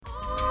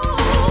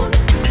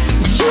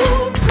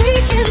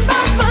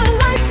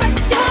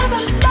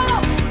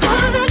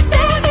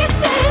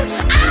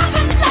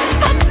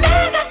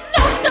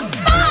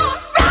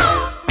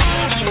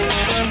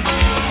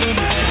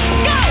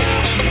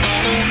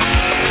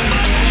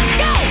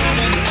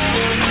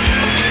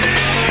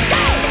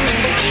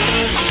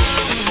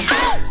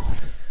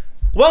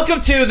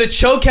Welcome to the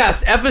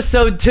Chocast,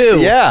 episode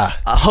 2. Yeah.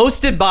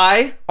 Hosted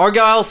by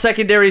Argyle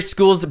Secondary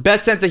School's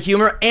best sense of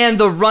humor and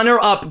the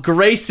runner-up,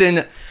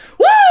 Grayson.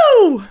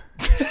 Woo!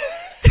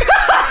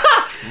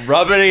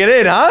 Rubbing it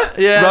in, huh?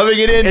 Yeah. Rubbing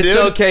it in, dude. It's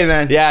okay,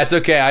 man. Yeah, it's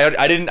okay.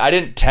 I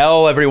didn't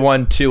tell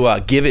everyone to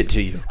give it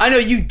to you. I know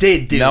you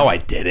did, dude. No, I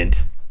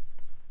didn't.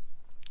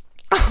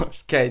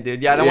 Okay,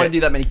 dude. Yeah, I don't want to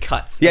do that many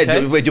cuts. Yeah,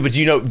 okay? but do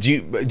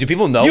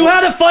people know? You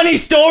had a funny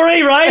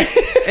story, right?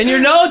 In your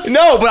notes?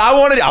 No, but I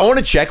want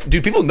to check.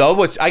 Do people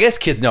know I guess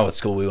kids know what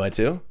school we went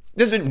to.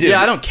 Dude, yeah,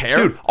 I don't care.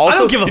 Dude, also, I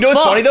don't give a you know what's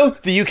fuck. funny though?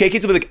 The UK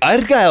kids will be like,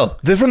 Argyle.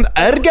 They're from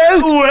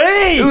Argyle.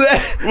 Wait!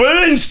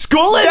 We're in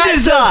Scotland,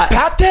 is that?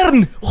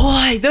 Pattern.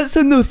 Why? That's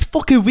on the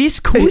fucking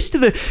west coast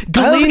of the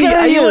Galani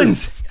Argyle.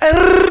 Islands.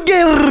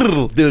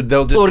 Argyle. Dude,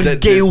 they'll just...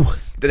 Argyle.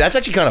 That's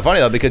actually kind of funny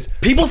though, because...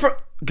 People from...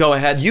 Go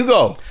ahead. You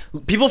go.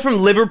 People from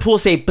Liverpool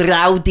say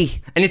Browdy,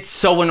 and it's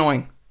so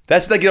annoying.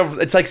 That's like,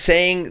 it's like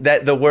saying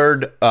that the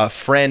word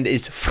friend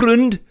is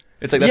frund.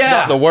 It's like, that's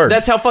not the word.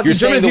 That's how fucking You're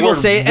German saying the people word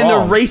say it, and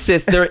wrong. they're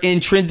racist. They're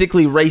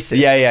intrinsically racist.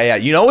 Yeah.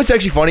 You know what's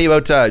actually funny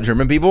about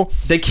German people?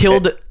 They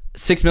killed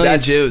 6 million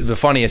That's Jews. the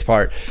funniest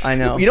part. I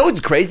know. You know what's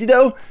crazy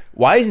though?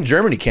 Why isn't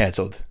Germany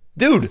canceled?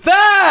 Dude.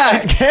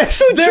 Facts!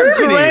 Cancel Their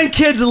Germany.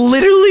 grandkids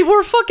literally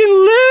were fucking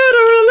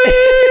literally.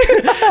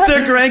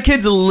 Their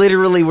grandkids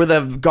literally were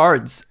the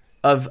guards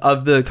of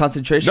the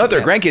concentration No, they're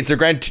camp. grandkids. They're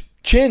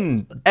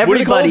grandchin.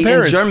 Everybody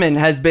in German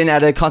has been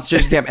at a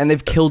concentration camp, and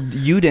they've killed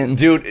Juden.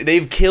 Dude,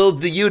 they've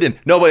killed the Juden.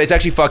 No, but it's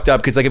actually fucked up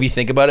because, like, if you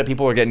think about it,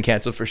 people are getting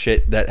canceled for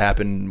shit that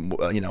happened,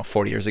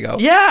 40 years ago.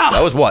 Yeah.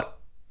 That was what?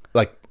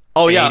 Like,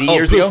 80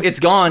 years proof, ago?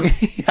 it's gone.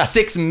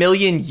 6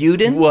 million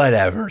Juden.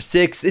 Whatever. It's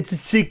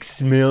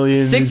 6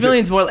 million. 6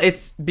 million's more.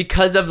 It's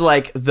because of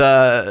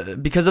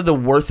the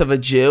worth of a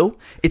Jew.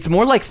 It's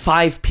more like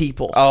 5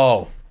 people.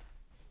 Oh.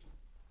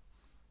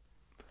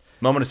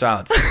 Moment of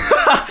silence.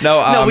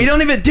 No, No, we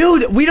don't even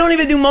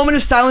do moment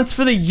of silence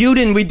for the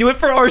Juden. We do it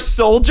for our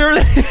soldiers.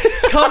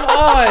 Come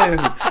on.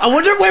 I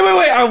wonder.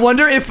 Wait. I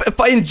wonder if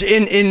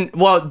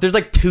there's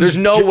like 2. There's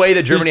no way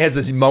that Germany has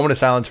this moment of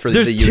silence for the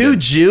There's Juden. 2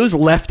 Jews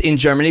left in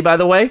Germany, by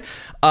the way.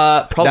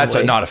 Probably. That's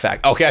not a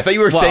fact. Okay, I thought you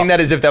were saying that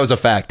as if that was a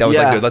fact. That was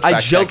like, dude, let's fact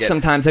I joke check it.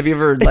 sometimes. Have you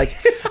ever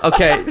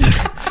okay?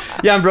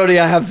 Yeah, I'm Brody.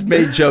 I have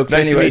made jokes.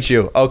 Nice anyways. to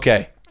meet you.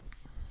 Okay.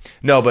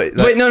 No, but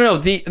Wait, no.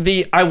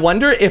 The I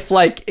wonder if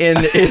in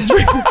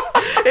Israel,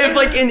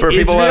 for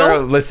people that are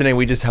Israel. listening,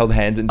 we just held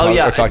hands and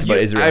talked about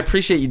Israel. I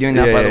appreciate you doing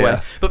that, by the way.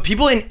 Yeah. But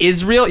people in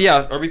Israel,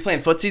 are we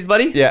playing footsies,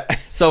 buddy? Yeah.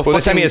 So well,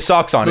 this time he has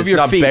socks on. move It's your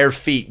not feet. bare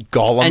feet.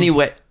 Gollum.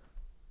 Anyway,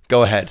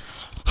 Go ahead.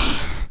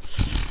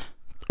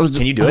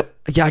 Can you do it?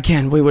 Yeah, I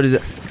can. Wait, what is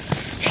it?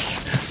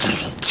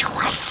 Give it to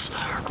us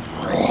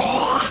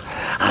raw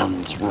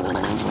and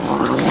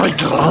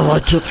wriggle. I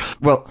like it.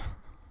 Well,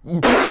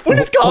 What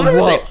is Gollum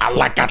ever say? I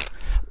like it.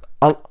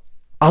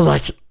 I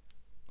like it.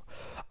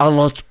 I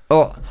like.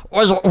 Oh,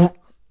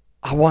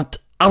 I want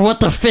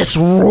the fish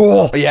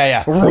raw.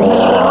 Yeah.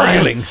 Raw.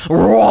 Wriggling.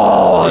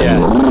 Raw. Yeah.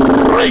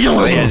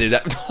 Wriggling. Yeah, dude,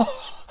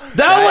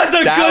 That was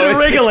a good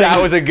wriggling.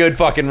 That was a good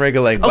fucking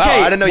wriggling. Wow,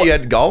 Okay, I didn't know you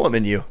had Gollum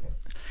in you.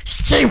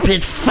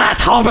 Stupid fat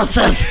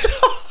hobbitses.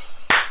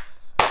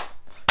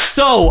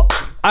 So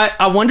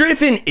I wonder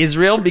if in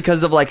Israel,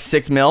 because of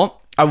 6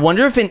 mil, I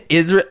wonder if in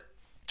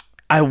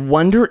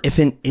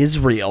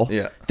Israel,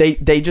 Yeah.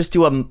 they just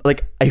do a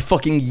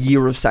fucking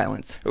year of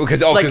silence. Because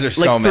there's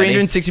so many.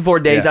 364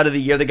 days Yeah. out of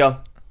the year they go.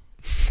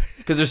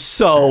 Because there's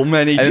so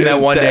many. And then that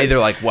Jews one day dead. they're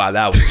like, wow,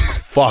 that was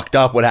fucked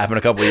up what happened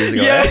a couple of years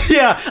ago.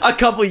 Yeah, a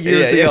couple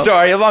years ago.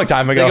 Sorry, a long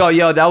time ago. They go,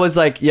 yo, that was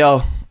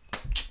yo.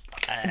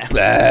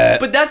 Blah.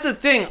 But that's the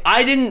thing.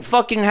 I didn't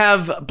fucking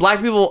have black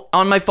people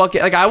on my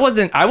fucking I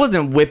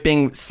wasn't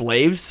whipping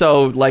slaves.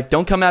 So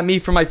don't come at me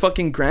for my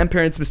fucking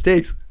grandparents'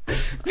 mistakes.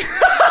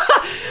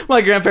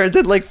 My grandparents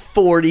had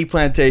 40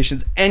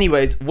 plantations.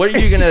 Anyways, what are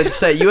you gonna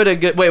say? You had a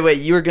good wait.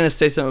 You were gonna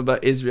say something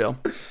about Israel.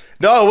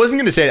 No, I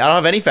wasn't gonna say it. I don't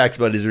have any facts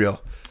about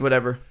Israel.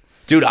 Whatever.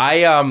 Dude, I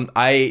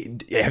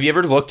have you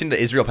ever looked into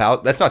Israel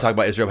Palestine? Let's not talk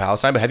about Israel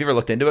Palestine, but have you ever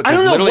looked into it? I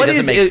don't know. Literally What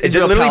doesn't is make,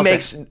 Israel it literally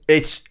Palestine? makes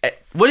it's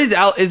What is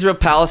Israel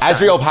Palestine?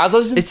 Israel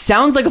Palestine. It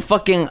sounds like a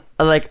fucking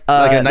like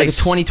a a nice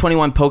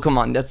 2021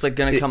 Pokemon that's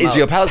gonna come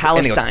Israel out. Palestine.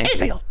 And it goes, Palestine.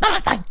 Israel,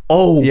 Palestine.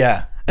 Oh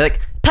yeah,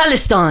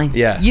 Palestine.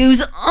 Yeah.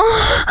 Use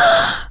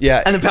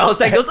yeah, and the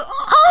Palestine goes.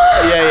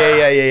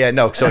 yeah.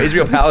 No, so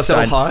Israel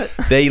Palestine. hot.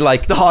 They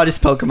The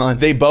hottest Pokemon.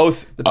 they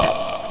both.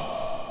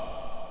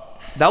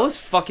 That was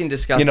fucking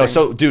disgusting.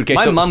 So dude, okay,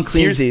 my so mom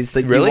cleans here's-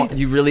 these. really?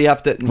 You really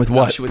have to. With no,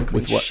 what? She wouldn't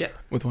clean With what? shit.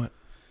 With what?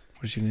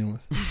 What is she cleaning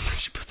with?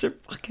 She puts her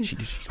fucking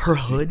her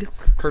hood,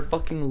 her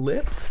fucking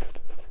lips.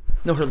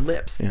 No, her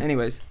lips. Yeah.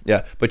 Anyways.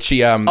 Yeah, but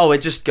she Oh,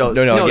 it just goes.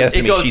 No, yes,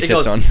 it goes. she it sits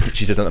goes, on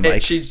she sits on the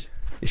mic. She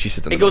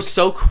sits on the It goes mic.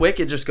 so quick,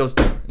 it just goes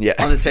Yeah.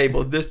 on the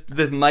table.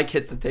 The mic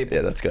hits the table.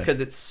 Yeah, that's good.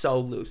 Because it's so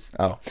loose.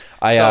 Oh, So,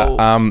 no. So,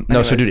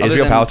 anyways, dude, other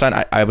Israel than-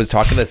 Palestine. I was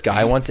talking to this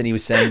guy once, and he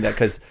was saying that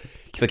because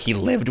he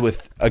lived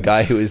with a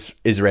guy who is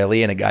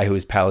Israeli and a guy who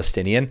is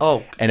Palestinian.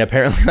 Oh. and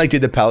apparently,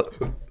 dude,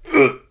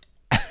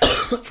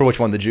 for which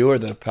one, the Jew or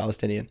the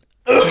Palestinian?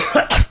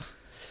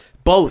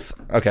 Both.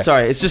 Okay.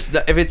 Sorry, it's just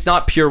that if it's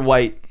not pure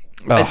white,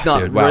 it's not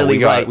dude, wow, really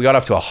we right. got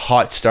off to a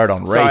hot start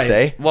on race, Sorry.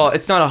 eh? Well,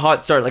 it's not a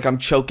hot start. Like I'm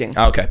choking.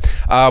 Okay.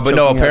 But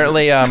no,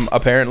 Choking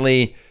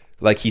apparently,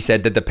 like he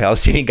said that the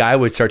Palestinian guy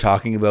would start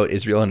talking about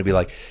Israel and it'd be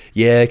like,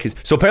 yeah, because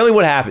so apparently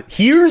what happened.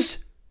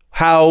 Here's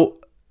how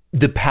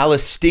the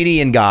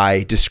Palestinian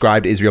guy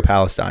described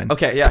Israel-Palestine.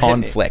 Okay, yeah, hit me.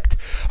 conflict.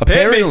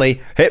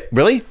 Apparently,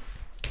 really?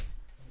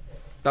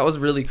 That was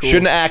really cool.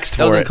 Shouldn't have axed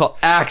That for wasn't it. called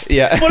axed.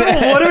 Yeah.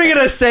 What are we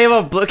gonna say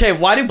about? Okay,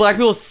 why do black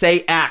people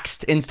say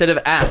axed instead of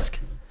ask?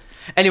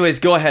 Anyways,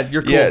 go ahead.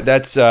 You're cool. Yeah,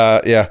 that's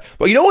yeah.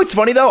 Well, you know what's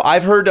funny though?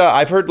 I've heard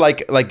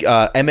like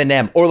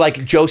Eminem or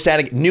like Joe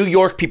Sanic. New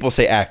York people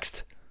say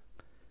axed.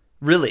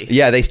 Really?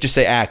 Yeah, they just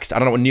say axed. I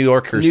don't know what New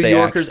Yorkers New say.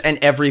 Yorkers axed. and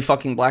every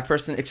fucking black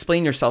person.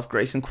 Explain yourself,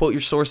 Grace, and quote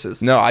your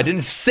sources. No, I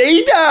didn't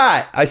say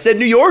that. I said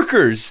New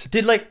Yorkers.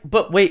 Did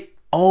but wait.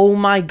 Oh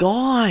my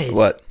god.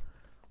 What?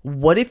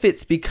 What if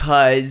it's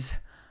because?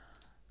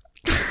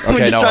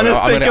 Okay, no, I'm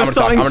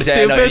gonna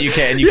say no. You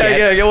can't. You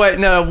can't. Yeah. Wait.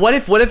 No. What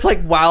if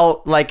like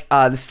while like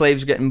the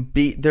slaves are getting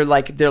beat, they're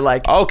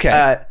like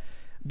Okay.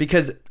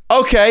 Because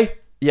Okay.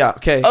 yeah.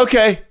 Okay.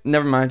 Okay.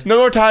 Never mind. No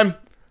more time.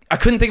 I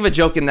couldn't think of a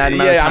joke in that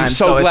amount of Yeah, time. I'm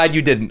so it's- glad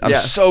you didn't. I'm yeah.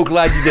 so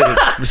glad you didn't.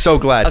 I'm so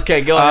glad.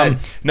 Okay, go ahead.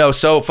 No,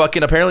 so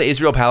fucking apparently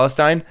Israel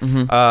Palestine.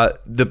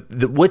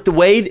 The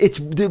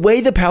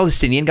way the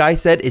Palestinian guy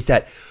said is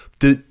that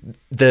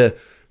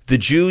the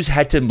Jews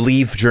had to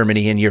leave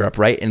Germany and Europe,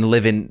 right, and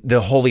live in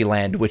the Holy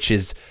Land, which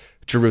is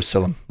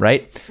Jerusalem,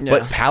 right? Yeah.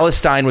 But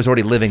Palestine was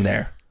already living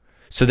there.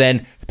 So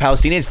then the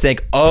Palestinians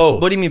think, oh,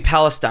 What do you mean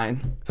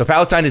Palestine? so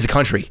Palestine is a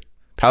country.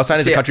 Palestine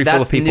is See, a country full of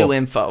that's people. new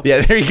info.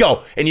 Yeah, there you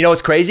go. And you know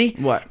what's crazy?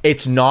 What?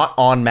 It's not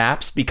on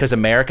maps because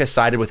America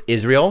sided with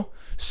Israel.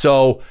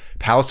 So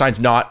Palestine's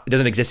not, it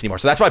doesn't exist anymore.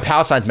 So that's why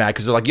Palestine's mad,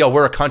 because they're like, yo,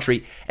 we're a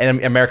country. And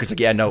then America's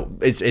like, yeah, no,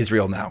 it's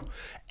Israel now.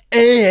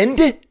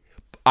 And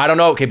I don't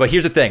know. Okay, but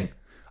here's the thing.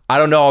 I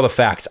don't know all the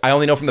facts. I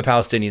only know from the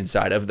Palestinian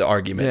side of the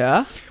argument.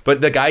 Yeah.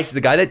 But the guy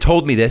that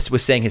told me this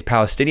was saying his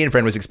Palestinian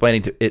friend was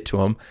explaining it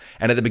to him.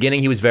 And at the beginning,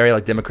 he was very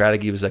like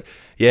democratic. He was like,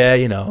 yeah,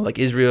 you know, like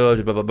Israel,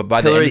 blah, blah, blah.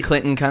 By the Hillary end,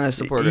 Clinton kind of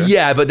supporter.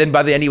 yeah, but then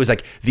by the end, he was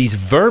like, these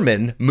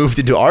vermin moved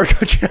into our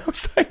country. I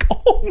was like,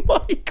 oh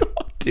my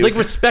God, dude. Like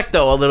respect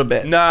though a little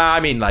bit. Nah, I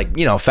mean, like,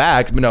 you know,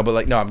 facts. But no, but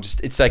like, no, I'm just,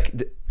 it's like,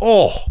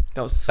 oh,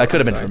 that could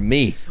have been for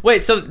me.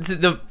 Wait, so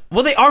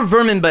well they are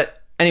vermin,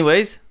 but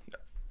anyways.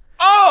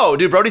 Oh,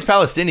 dude, Brody's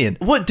Palestinian.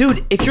 What,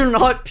 dude? If you're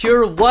not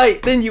pure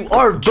white, then you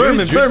are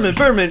vermin,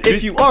 vermin.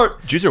 If you are,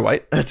 Jews are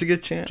white. that's a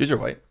good chance. Jews are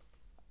white.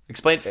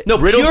 Explain. No,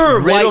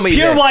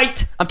 pure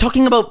white. I'm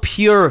talking about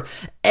pure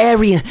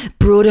Aryan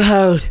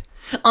brotherhood.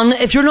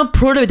 If you're not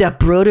part of that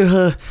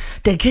brotherhood,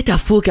 then get the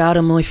fuck out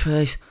of my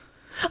face.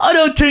 I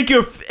don't think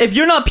if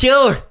you're not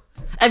pure,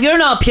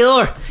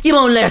 you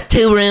won't last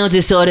 2 rounds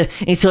inside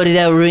of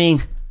that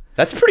ring.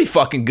 That's pretty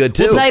fucking good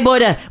too.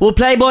 We'll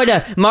play by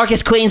the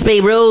Marcus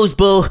Queensby rules,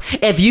 but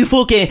if you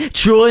fucking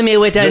try me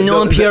with that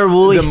non-pure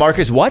white. The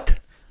Marcus what?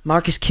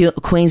 Marcus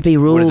Queensby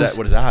rules.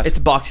 What is that? It's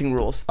boxing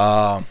rules.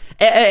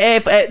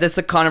 That's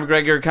the Conor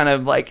McGregor kind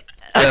of like.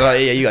 Yeah,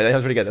 you got that.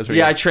 Was pretty good.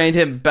 Yeah, I trained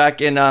him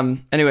back in.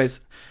 Anyways,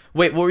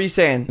 wait, what were you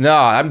saying? No,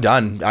 I'm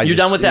done. You're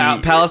done with the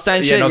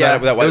Palestine shit? No, Yeah.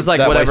 That white, It was like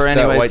that whatever White,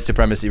 anyways. That white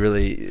supremacy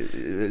really.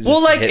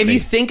 Well, like if me. you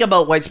think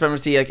about white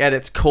supremacy, like at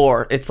its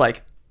core, it's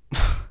like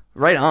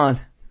right on.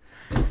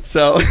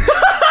 So,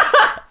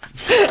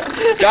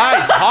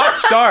 guys, hot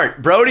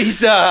start.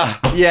 Brody's.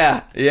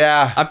 yeah,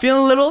 Yeah. I'm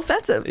feeling a little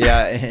offensive.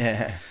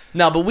 Yeah.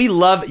 No, but we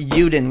love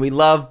Uden. We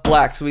love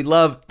blacks. We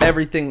love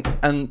everything.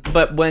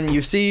 But when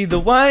you see the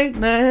white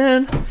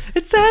man,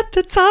 it's at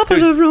the top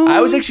of the room.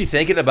 I was actually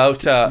thinking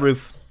about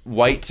Roof.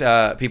 white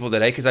people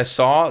today because I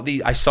saw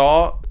the.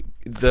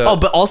 Oh,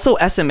 but also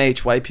SMH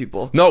white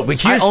people. No,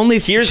 but I only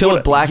here's chill what-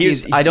 with blackies.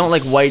 here's- I don't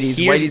like whiteys.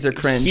 here's- Whiteys are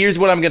cringe. Here's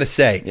what I'm gonna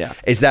say. Yeah.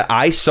 Is that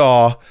I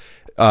saw.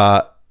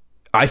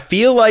 I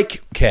feel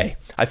like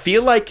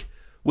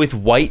with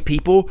white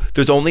people,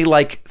 there's only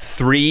like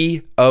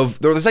 3 of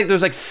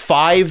there's like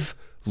 5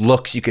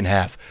 looks you can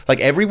have. Like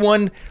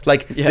everyone,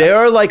 like there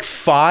are like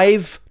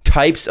 5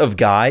 types of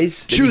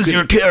guys. Choose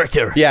your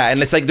character. Yeah,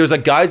 and it's like there's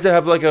like guys that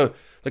have like a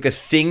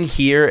thing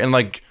here and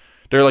like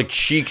their like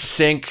cheeks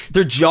sink.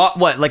 Their jaw,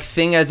 what, like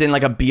thing as in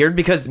like a beard?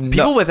 Because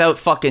people without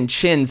fucking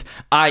chins,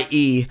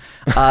 i.e.,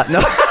 no,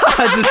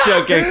 I'm just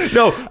joking.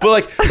 No, but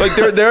like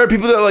there are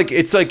people that like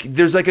it's like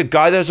there's like a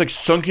guy that has like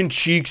sunken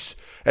cheeks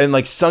and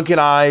like sunken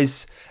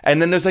eyes,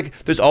 and then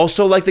there's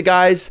also like the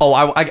guys Oh,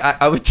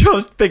 I was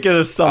just thinking of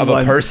of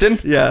someone. a person,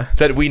 Yeah.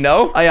 that we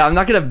know. Oh, yeah, I'm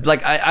not gonna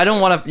like. I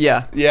don't want to.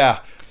 Yeah.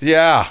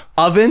 Yeah.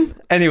 Oven.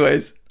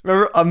 Anyways,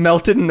 remember a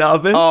melted in the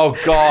oven? Oh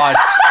God.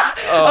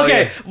 Oh,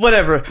 okay, yeah.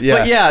 whatever. Yeah.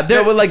 But yeah,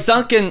 they're No, but, like,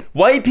 sunken.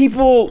 White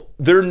people,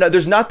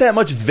 there's not that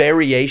much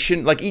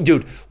variation. Like,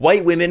 dude,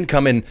 white women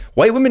come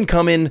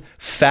in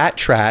fat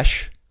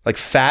trash, like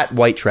fat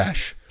white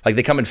trash. Like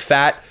they come in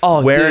fat,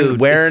 Oh, wearing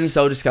dude, it's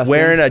so disgusting.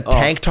 wearing a Oh.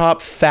 tank top,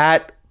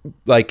 fat,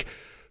 like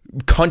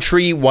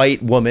country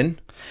white woman.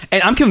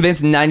 And I'm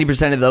convinced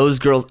 90% of those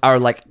girls are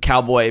like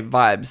cowboy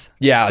vibes.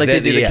 Yeah, like they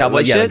do the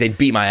cowboy shit. Like they'd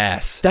beat my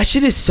ass. That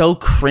shit is so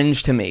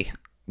cringe to me.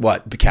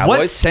 What, the cowboys?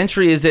 What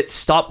century is it?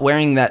 Stop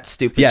wearing that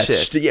stupid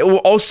shit. Yeah. Well,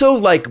 also,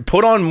 like,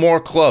 put on more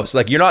clothes.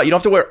 Like, you don't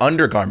have to wear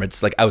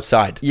undergarments like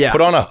outside. Yeah.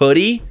 Put on a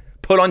hoodie.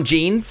 Put on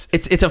jeans.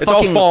 It's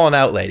all falling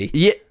out, lady.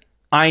 Yeah,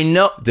 I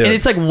know. Dude. And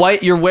it's like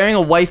white. You're wearing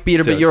a wife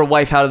beater, but you're a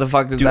wife. How the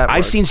fuck does that work?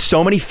 I've seen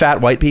so many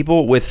fat white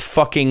people with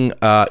fucking in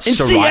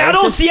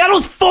psoriasis.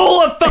 Seattle's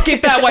full of fucking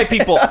fat white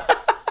people.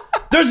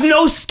 There's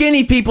no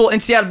skinny people in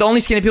Seattle. The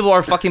only skinny people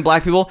are fucking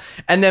black people,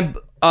 and then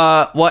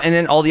and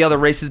then all the other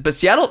races. But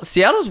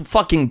Seattle's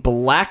fucking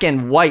black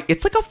and white.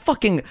 It's like a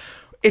fucking,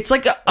 it's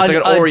like an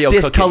Oreo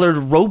discolored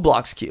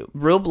Roblox cube,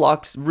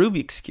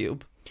 Rubik's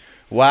cube.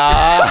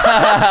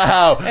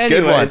 Wow.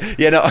 Good one. Anyways.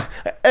 Yeah, no.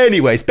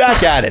 Anyways,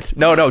 back at it.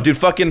 No, dude,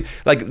 fucking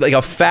like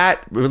a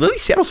fat. Really,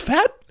 Seattle's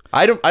fat?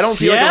 I don't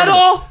feel like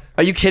Seattle?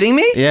 Are you kidding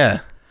me? Yeah.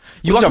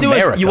 You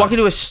walk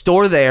into a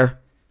store there,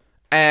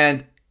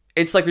 and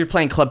it's like you're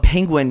playing Club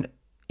Penguin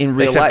in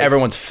real Except life.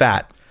 Everyone's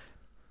fat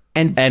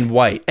and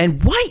white.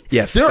 And white.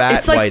 Yeah, fat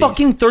it's like whiteys.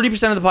 fucking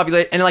 30% of the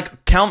population. And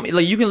like count,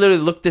 like you can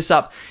literally look this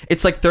up.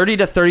 It's like 30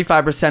 to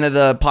 35% of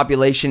the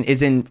population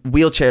is in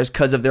wheelchairs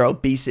because of their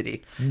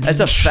obesity.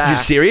 That's a fact. You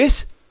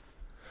serious?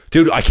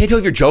 Dude, I can't tell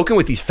if you're joking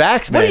with these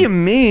facts, man. What do you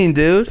mean,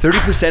 dude?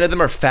 30% of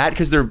them are fat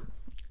because they're...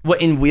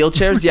 What, in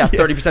wheelchairs? Yeah,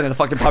 30% of the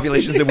fucking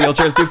population's in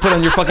wheelchairs. Dude, put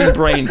on your fucking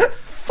brain.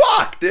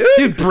 Fuck, dude.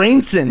 Dude,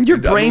 Brainson. You're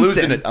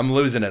Brainson. I'm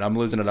losing it.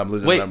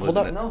 Wait, hold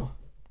up. No.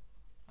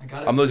 I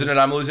got it. I'm losing it.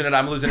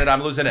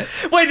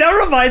 Wait,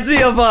 that reminds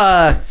me of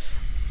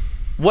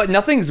what?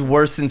 Nothing's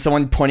worse than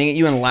someone pointing at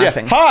you and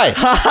laughing. Yeah.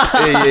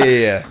 Hi.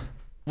 yeah.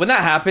 When that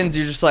happens,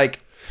 you're just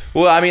like,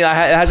 Well, I mean, it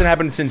hasn't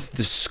happened since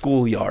the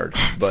schoolyard,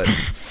 but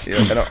you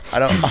know, I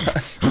don't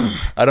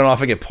know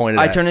if I get pointed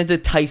at. I turn into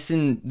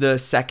Tyson the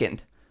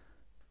Second.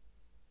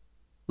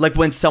 Like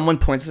when someone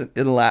points in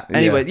the lap.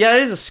 Anyway, yeah,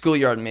 it is a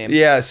schoolyard meme.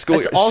 Yeah, It's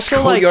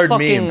also like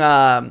fucking.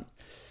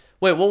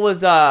 Wait, what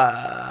was?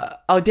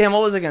 Oh damn,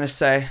 what was I gonna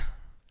say?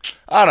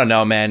 I don't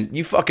know, man.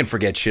 You fucking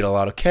forget shit a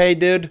lot, okay,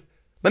 dude?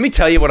 Let me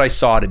tell you what I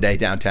saw today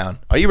downtown.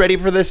 Are you ready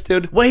for this,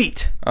 dude?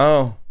 Wait.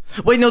 Oh.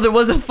 Wait, no, there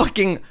was a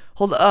fucking.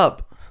 Hold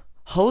up.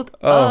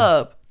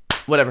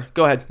 Whatever.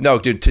 Go ahead. No,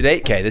 dude, today,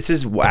 okay, this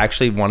is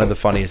actually one of the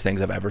funniest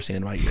things I've ever seen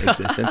in my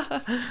existence.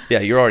 Yeah,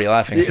 you're already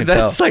laughing. I can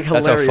That's tell. like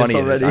hilarious. That's how funny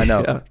already. it is. I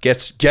know. Yeah.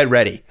 Get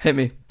ready. Hit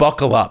me.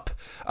 Buckle up.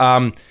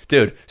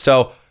 Dude,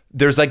 so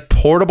there's like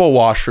portable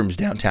washrooms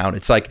downtown.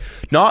 It's like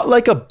not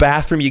like a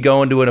bathroom you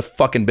go into in a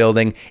fucking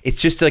building.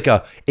 It's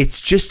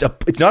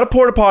not a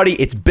porta potty.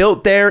 It's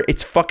built there.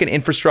 It's fucking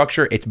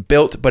infrastructure. It's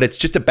built, but it's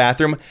just a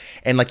bathroom.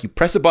 And like you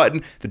press a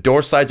button, the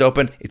door slides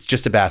open. It's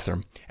just a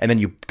bathroom. And then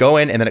you go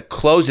in and then it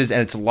closes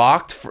and it's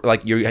locked for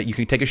like you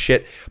can take a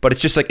shit, but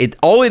it's just like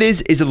all it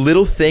is a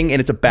little thing and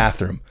it's a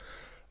bathroom.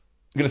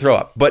 I'm going to throw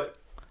up. But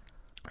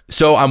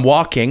so I'm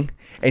walking,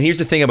 and here's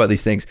the thing about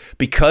these things,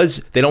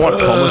 because they don't want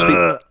homeless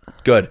people.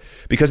 Good.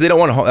 Because they don't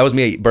want that was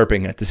me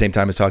burping at the same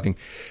time as talking.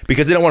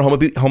 Because they don't want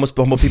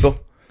homeless people.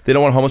 They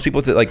don't want homeless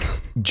people to like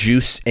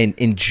juice up. I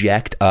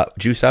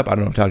don't know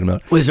what I'm talking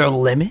about. Was there a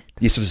limit?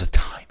 Yes, so there's a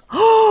time.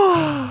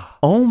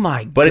 Oh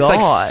my god. But it's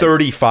like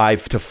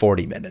 35 to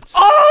 40 minutes.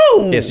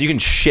 Oh! Yeah, so you can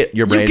shit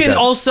your brains You can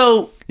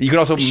out. You can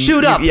also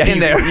shoot up in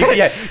there.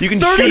 You can 30,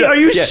 shoot up. are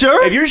you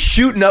sure? If you're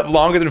shooting up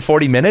longer than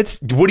 40 minutes,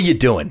 what are you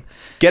doing?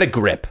 Get a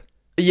grip.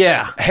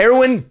 Yeah.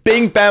 Heroin,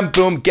 bing, bam,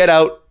 boom, get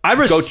out. I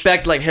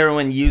respect like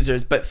heroin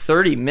users, but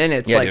 30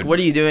 minutes, Yeah, like dude. what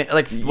are you doing?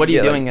 Like what are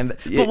you doing?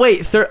 But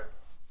wait,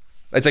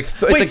 It's like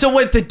so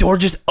what? The door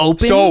just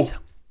opens?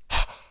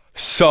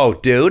 So,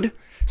 dude.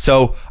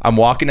 So I'm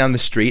walking down the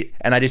street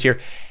and I just hear.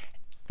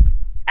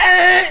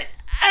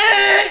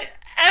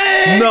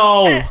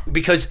 No.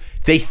 Because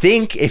they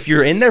think if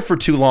you're in there for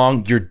too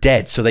long, you're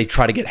dead. So they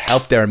try to get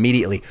help there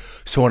immediately.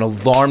 So an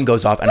alarm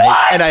goes off, and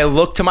I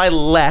look to my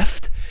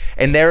left,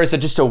 and there is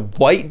just a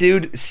white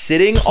dude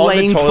sitting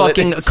Playing on the toilet,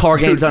 fucking car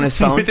games on his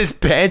phone. with his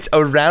pants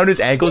around his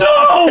ankles.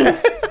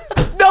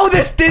 No,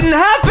 this didn't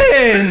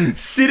happen.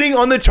 Sitting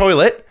on the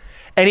toilet,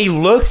 and he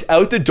looks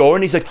out the door,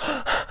 and he's like.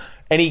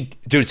 And he's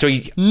got a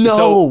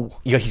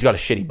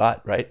shitty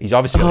butt, right? He's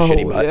obviously got a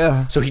shitty butt.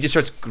 Yeah. So he just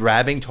starts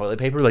grabbing toilet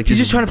paper, like He's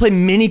just trying to play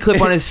mini clip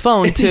on his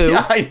phone too.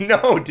 Yeah, I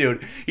know,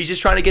 dude. He's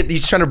just trying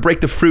to break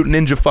the Fruit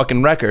Ninja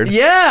fucking record.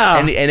 Yeah.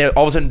 And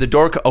all of a sudden the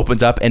door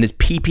opens up and his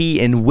pee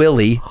and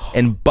Willie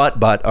and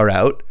butt are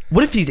out.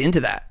 What if he's into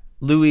that?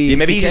 Louis. Yeah,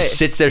 maybe he CK. just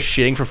sits there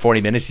shitting for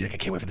 40 minutes. He's like, I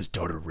can't wait for this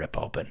door to rip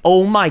open.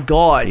 Oh my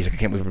god. He's like, I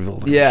can't wait for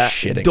people to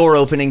shitting. Door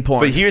opening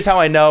porn. But here's how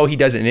I know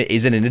he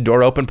isn't into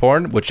door open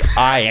porn, which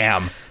I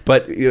am.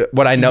 But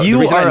what I know, you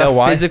the reason are I know a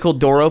why, physical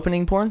door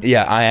opening porn?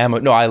 Yeah, I am.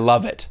 No, I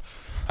love it.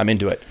 I'm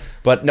into it.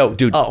 But no,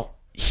 dude. Oh.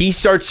 He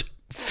starts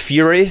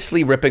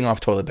furiously ripping off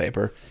toilet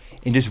paper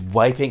and just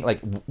wiping,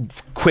 like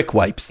quick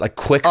wipes,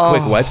 quick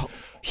wipes.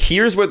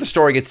 Here's where the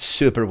story gets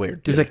super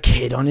weird. Dude. There's a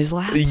kid on his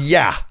lap?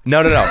 Yeah.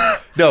 No. No.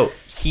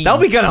 That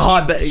would be kind of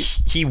hot, but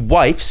he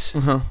wipes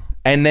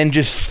and then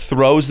just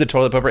throws the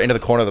toilet paper into the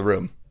corner of the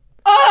room.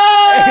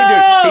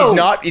 Oh!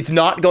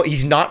 Dude,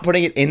 he's not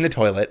putting it in the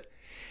toilet.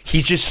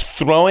 He's just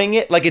throwing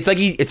it it's like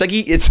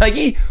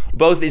he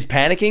both is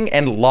panicking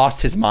and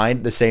lost his mind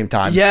at the same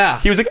time. Yeah.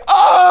 He was like,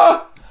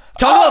 ah!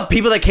 Talk about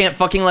people that can't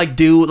fucking like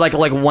do like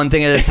one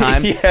thing at a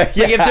time. Yeah, Like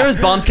if yeah. there was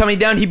bombs coming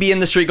down, he'd be in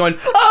the street going,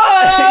 He'd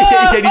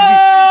ah!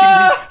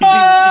 just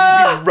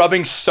be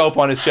rubbing soap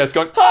on his chest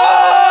going,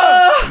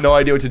 ah! No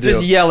idea what to do.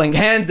 Just yelling,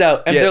 hands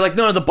out. And Yeah. they're like,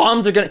 no, the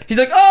bombs are gonna. He's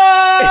like,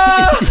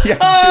 ah! Yeah,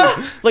 ah!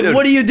 dude. Like, Dude.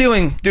 what are you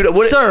doing? Dude,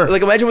 what, Sir.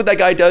 like imagine what that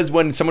guy does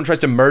when someone tries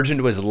to merge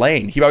into his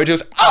lane. He probably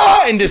just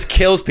and just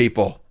kills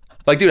people.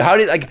 Like, dude, how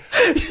did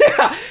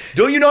Yeah.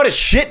 don't you know how to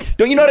shit?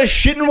 Don't you know how to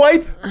shit and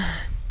wipe?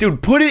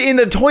 Dude, put it in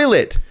the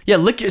toilet. Yeah,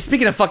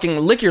 speaking of fucking,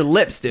 lick your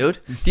lips, dude.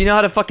 Do you know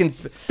how to fucking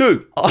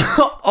Dude.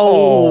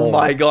 Oh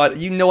my god.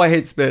 You know I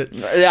hate spit.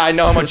 Yeah, I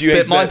know how much you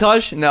hate Spit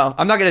montage? No,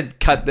 I'm not gonna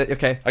cut that.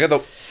 Okay. I got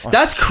the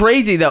That's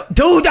crazy though.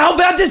 Dude, how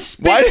bad does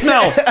spit Why-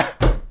 smell?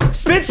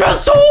 Spit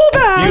smells so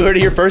bad. You heard it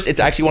here first. It's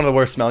actually one of the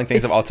worst smelling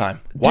things of all time.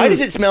 Why Dude.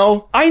 does it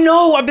smell? I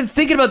know. I've been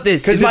thinking about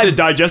this. 'Cause Is it my- the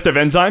digestive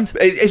enzymes?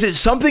 Is it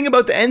something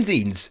about the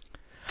enzymes?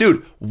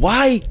 Dude,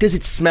 why does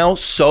it smell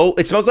so?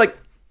 It smells like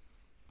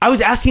I was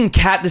asking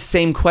Kat the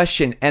same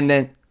question, and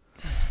then,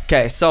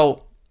 okay,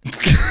 so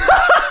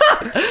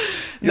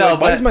no. Why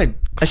but does my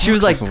she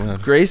was like so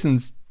bad?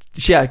 Grayson's.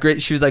 Yeah,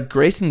 great. She was like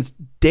Grayson's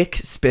dick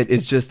spit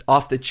is just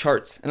off the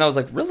charts, and I was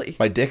like, really?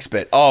 my dick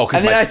spit? Oh,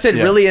 because And then I said,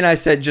 yeah. really, and I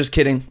said, just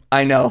kidding.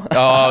 I know.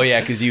 Oh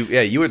yeah, because you're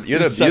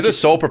the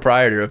sole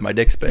proprietor of my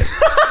dick spit.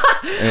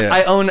 Yeah.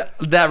 I own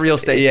that real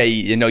estate. Yeah,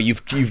 you know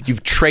you've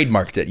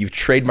trademarked it. You've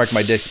trademarked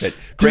my dick spit.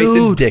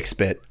 Grayson's Dude. dick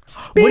spit.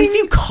 What if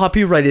you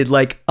copyrighted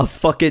like a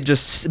fucking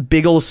just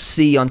big old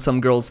C on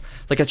some girls,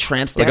 like a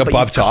tramp stamp, Like but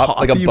above you top,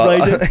 like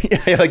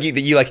copyrighted? yeah, like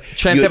you like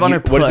Tramp you, stamp on her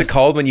what is it puss.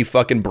 called when you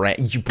fucking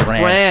brand? You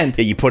brand. Brand.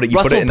 Yeah, you put it. You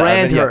Russell put it in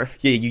brand the oven. her.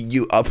 Yeah,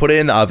 you put it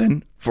in the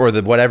oven for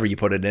the whatever you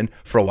put it in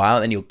for a while,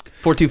 and then you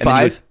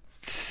 425.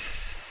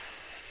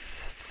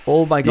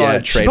 Oh my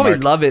god, she probably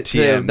trademark love it too.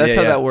 TM. That's Yeah,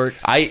 how yeah. that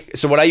works.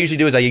 So what I usually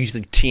do is I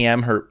usually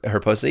TM her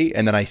pussy,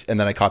 and then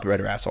I copyright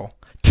her asshole.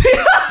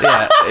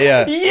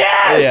 Yeah.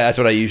 Yes! Yeah, that's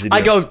what I usually do.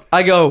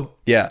 I go.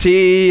 Yeah.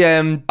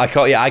 TM. I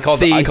call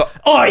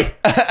Oi!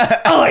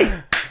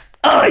 Oi!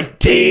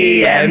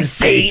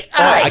 TMC.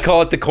 I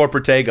call it the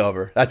corporate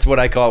takeover. That's what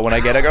I call it when I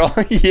get a girl.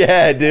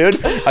 Yeah,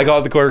 dude. I call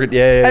it the corporate.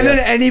 Yeah. And then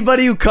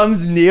anybody who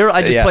comes near,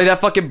 I just Yeah. play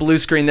that fucking blue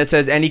screen that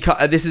says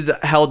this is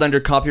held under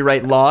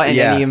copyright law, and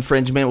Yeah. any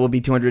infringement will be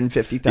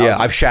 $250,000. yeah,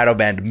 I've shadow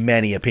banned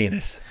many a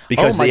penis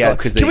because Oh my they, yeah, god!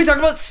 because Can we talk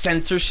about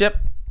censorship?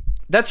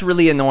 That's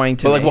really annoying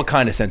to But me. like, what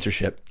kind of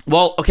censorship?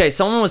 Well, okay,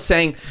 someone was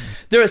saying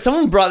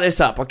someone brought this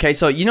up. Okay,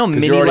 so you know,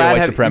 Mini you're already a Lad white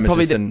have- you probably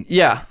supremacist did- and-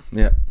 yeah,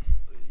 Yeah.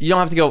 you don't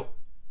have to go.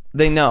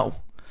 They know.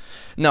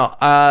 No,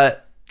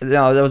 that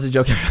was a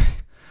joke.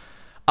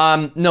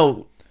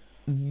 No,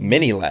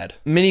 Mini Lad.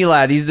 Mini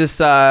Lad. He's this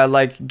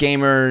like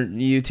gamer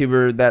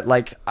YouTuber that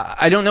like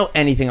I don't know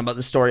anything about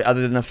the story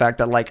other than the fact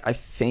that like I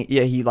think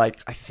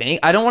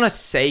I don't want to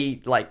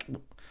say like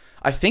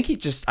I think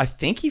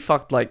he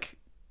fucked like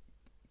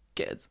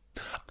kids.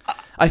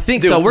 I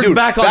think so. We're Dude,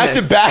 back on back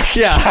this. to back.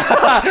 Yeah.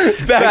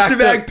 back to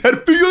back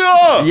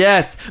pedophilia.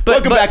 Yes, but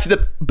Welcome back to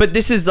the. But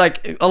this is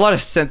like a lot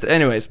of sense.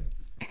 Anyways,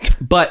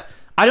 but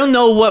I don't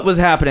know what was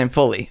happening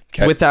fully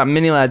with that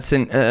Mini Lad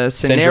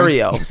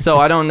scenario. So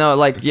I don't know,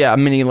 like,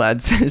 Mini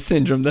Lad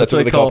syndrome. That's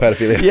what I they call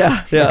pedophilia.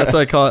 Yeah, that's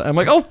what I call it. I'm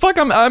like, oh fuck,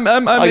 I'm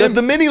I got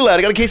the Mini Lad.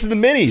 I got a case of the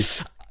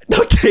minis.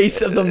 the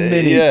case of the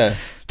minis. Yeah.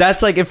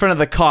 That's like in front of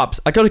the cops.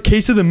 I got a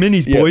case of the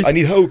minis, Yeah, boys. I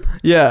need hope.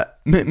 Yeah,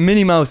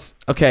 Minnie Mouse.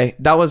 Okay,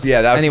 that was.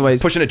 Yeah, that was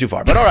anyways, pushing it too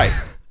far, but all right.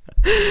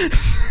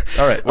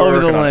 All right, we're Over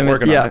the working on it, limit,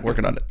 working yeah. on it,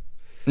 working on it.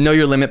 know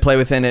your limit. Play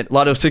within it.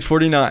 Lotto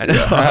 649.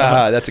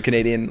 That's a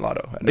Canadian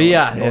lotto.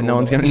 No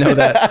one's gonna know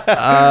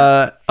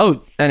that.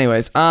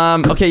 Anyways,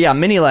 okay, yeah,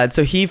 Mini Lad.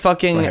 So he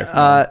fucking.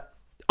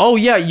 Oh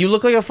yeah, you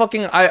look like a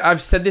fucking.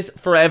 I've said this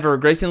forever.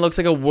 Grayson looks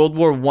like a World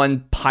War I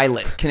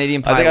pilot,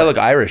 Canadian pilot. I think I look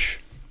Irish.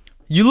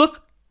 You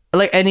look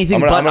like anything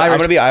I'm but Irish. I'm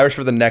gonna be Irish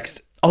for the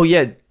next. Oh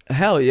yeah,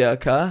 hell yeah,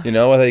 ka. You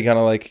know, I think kind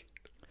of like.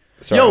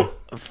 Sorry. Yo,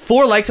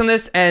 4 likes on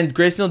this, and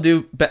Grayson will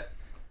do.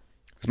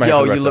 It's my Yo, for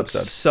the you rest look of the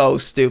episode. so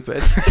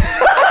stupid.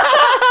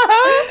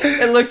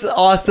 It looks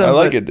awesome. I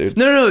like but- it, dude.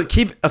 No,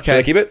 keep. Okay, Should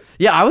I keep it?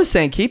 Yeah, I was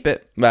saying keep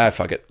it.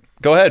 Fuck it.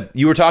 Go ahead.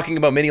 You were talking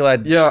about Mini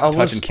Lad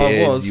touching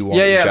kids. You want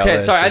Okay.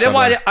 jealous Sorry, or I didn't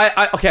want.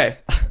 something. Okay,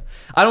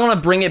 I don't want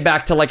to bring it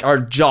back to like our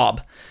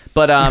job,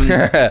 but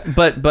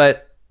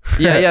but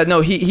yeah. No,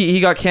 he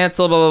got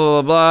canceled. Blah blah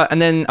blah blah blah.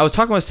 And then I was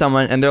talking with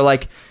someone, and they're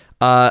like,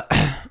 I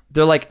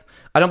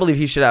don't believe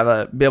he should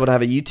be able to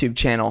have a YouTube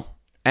channel.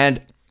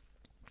 And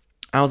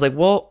I was like,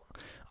 well,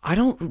 I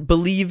don't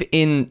believe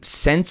in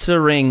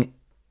censoring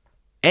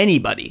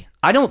anybody.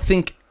 I don't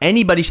think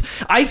anybody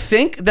I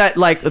think that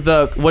like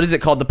what is it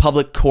called, the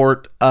public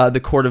court, the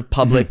court of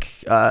public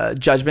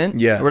judgment,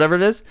 Yeah. or whatever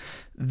it is,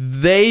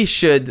 they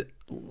should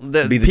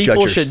Be the people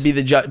judges. should be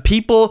the judge.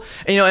 People,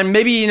 and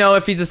maybe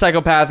if he's a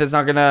psychopath, it's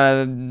not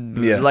gonna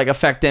like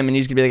affect him, and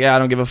he's gonna be like, I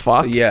don't give a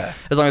fuck. Yeah.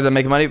 As long as I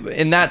make money.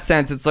 In that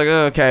sense, it's like,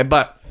 okay,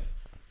 but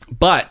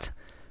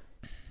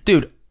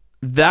dude,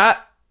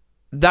 that's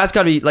got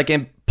to be like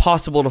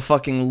impossible to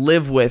fucking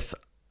live with,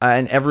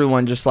 and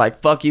everyone just like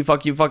fuck you.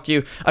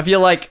 I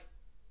feel like,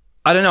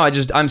 I don't know,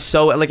 I'm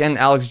so like, and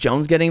Alex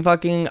Jones getting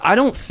fucking, I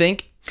don't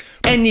think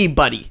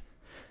anybody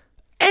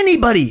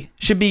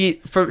should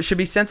be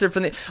censored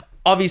from the.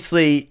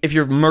 Obviously, if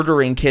you're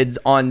murdering kids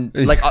on,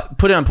 like,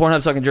 put it on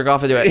Pornhub so I can jerk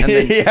off and do it. And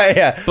then,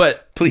 yeah.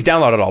 But please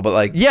download it all. But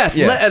like, yes,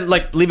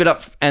 like leave it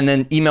up and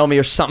then email me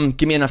or something.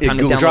 Give me enough time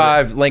to Google download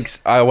Drive,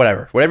 links,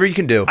 whatever you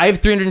can do. I have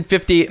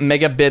 350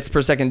 megabits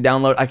per second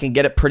download. I can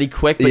get it pretty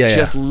quick, but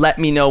just let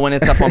me know when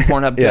it's up on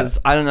Pornhub, because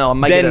I don't know. I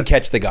might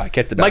catch the guy.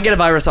 Might get a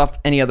virus off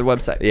any other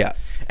website. Yeah.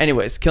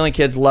 Anyways, killing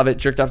kids, love it.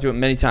 Jerked off to it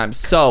many times.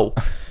 So.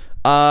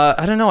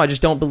 I don't know. I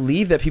just don't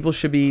believe that people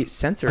should be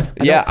censored.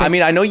 I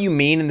mean, I know you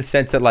mean in the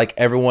sense that like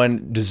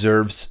everyone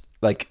deserves,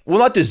 like, well,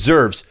 not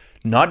deserves.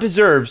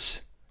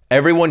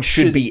 Everyone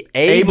should be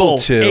able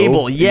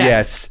to.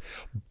 Yes.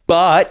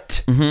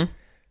 But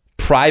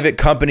private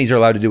companies are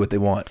allowed to do what they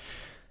want.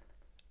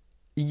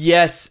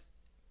 Yes.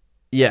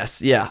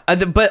 Yeah.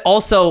 But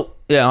also,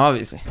 yeah,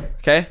 obviously.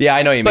 Okay. Yeah,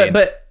 I know what you mean.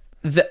 But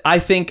I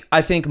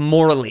think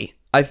morally,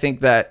 I think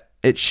that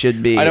it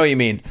should be. I know what you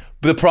mean.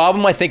 But the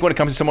problem, I think, when it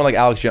comes to someone like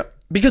Alex Jones,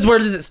 because where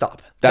does it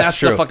stop? That's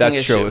true. The fucking That's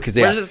issue. true. Because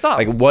where does it stop?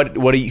 Like what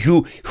do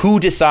you, who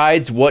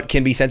decides what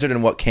can be censored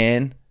and what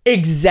can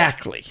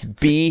exactly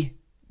be?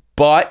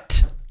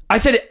 But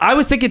I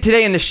was thinking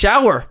today in the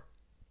shower,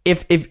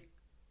 if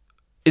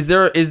is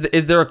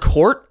there a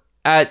court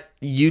at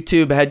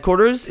YouTube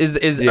headquarters? Is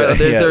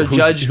there a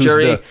judge,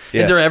 jury?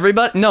 Is there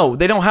everybody? No,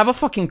 they don't have a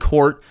fucking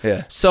court.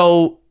 Yeah.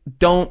 So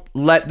don't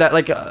let that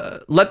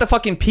let the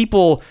fucking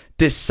people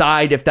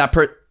decide if that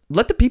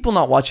let the people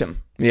not watch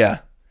him. Yeah.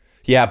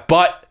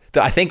 But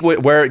I think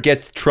where it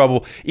gets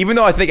trouble, even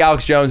though I think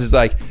Alex Jones is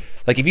like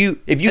if you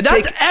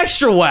that's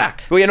extra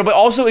whack. Well, but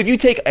also if you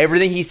take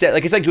everything he said,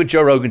 like it's like what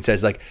Joe Rogan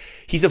says, like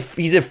he's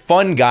a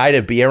fun guy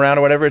to be around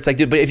or whatever. It's like,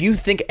 dude, but if you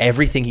think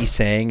everything he's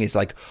saying is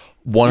like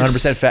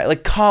 100% fact,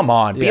 like come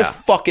on, be a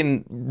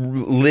fucking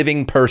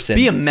living person,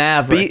 be a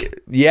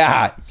maverick.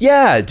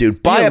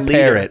 Dude, buy a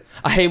parrot.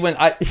 I hate when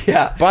buy a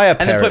parrot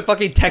and then put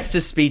fucking text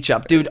to speech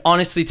up, dude.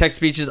 Honestly, text to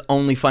speech is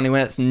only funny when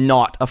it's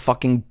not a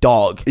fucking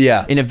dog.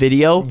 In a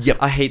video. Yep,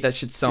 I hate that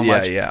shit so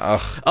much.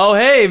 Ugh. Oh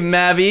hey,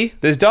 Mavi,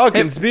 this dog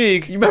can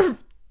speak. You remember?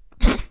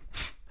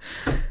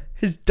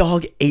 His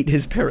dog ate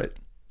his parrot.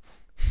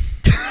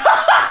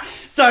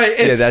 Sorry,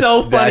 it's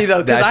so funny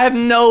though, because I have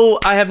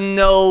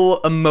no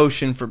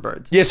emotion for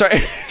birds. Yeah, sorry.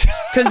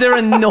 Because they're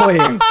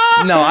annoying.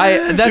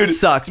 Dude,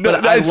 sucks.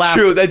 But that's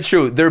true. That's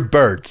true. They're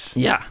birds.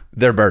 Yeah,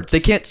 they're birds. They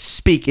can't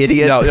speak,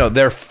 idiot. No,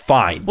 they're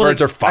fine.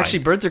 Birds are fine. Actually,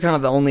 birds are kind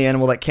of the only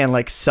animal that can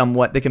like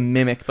somewhat. They can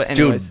mimic. But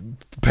anyways, dude,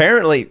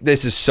 apparently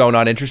this is so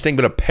not interesting.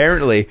 But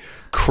apparently,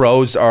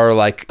 crows are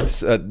like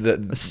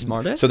the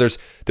smartest. So there's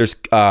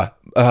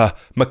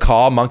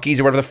macaw monkeys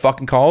or whatever they're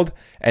fucking called,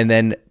 and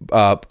then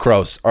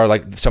crows are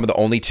like some of the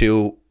only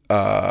two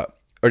and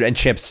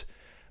chimps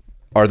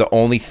are the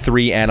only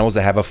three animals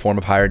that have a form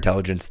of higher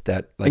intelligence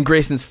that like. And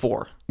Grayson's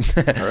 4.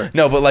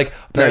 No, but like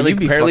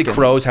apparently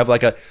crows have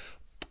like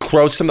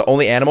crows are some of the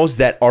only animals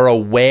that are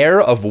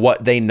aware of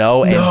what they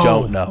know and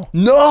don't know.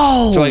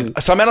 No. So like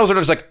some animals are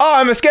just like,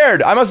 oh, I'm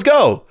scared, I must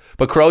go.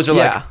 But crows are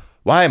like,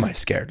 why am I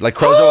scared? Like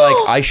crows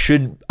are like,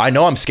 I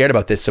know I'm scared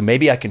about this, so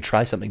maybe I can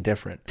try something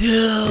different.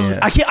 Dude,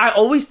 I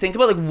always think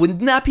about like,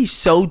 wouldn't that be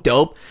so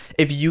dope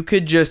if you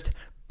could just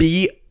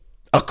be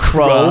a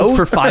crow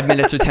for 5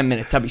 minutes or 10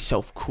 minutes? That'd be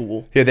so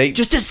cool. Yeah,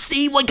 just to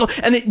see what go,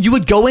 and then you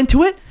would go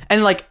into it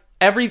and like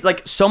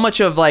so much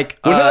of like.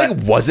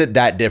 Was it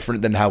that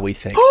different than how we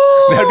think?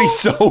 That'd be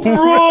so.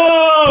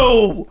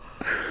 Bro,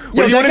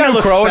 yo, that guy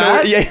look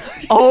fat.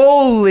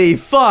 Holy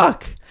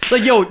fuck.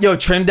 Like yo,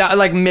 trim down,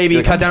 like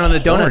maybe cut down on the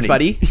donuts,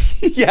 buddy.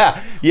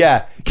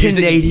 yeah.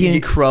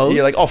 Canadian crows.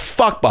 You're like, oh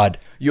fuck, bud.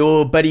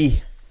 Yo,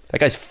 buddy. That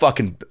guy's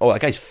fucking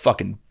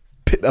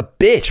a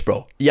bitch,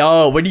 bro.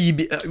 Yo, what do you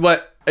be?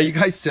 What? Are you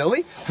guys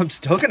silly? I'm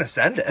still gonna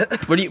send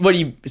it. What are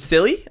you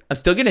silly? I'm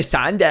still gonna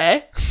send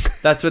it.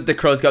 That's what the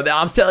crows go.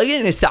 I'm still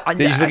gonna send it.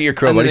 They just look at your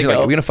crow buddies. You're like,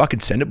 we're gonna fucking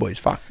send it, boys.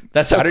 Fuck.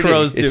 That's Saturday. what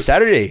crows do. It's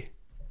Saturday.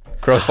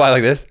 Crows fly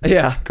like this.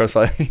 Yeah. Crows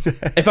fly.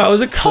 If I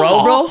was a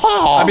crow, bro,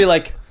 I'd be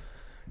like,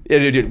 yeah,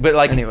 dude. But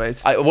like,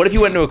 anyways, what if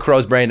you went into a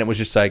crow's brain and was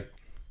just like,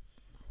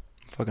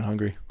 I'm fucking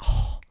hungry.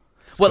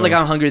 What? Like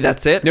I'm hungry.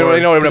 That's it. No,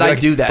 I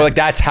do that. But like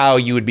that's how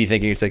you would be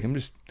thinking. It's like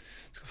let's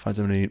go find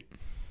something to eat.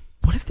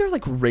 What if they're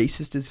like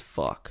racist as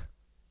fuck?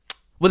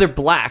 Well, they're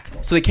black,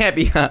 so they can't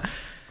be.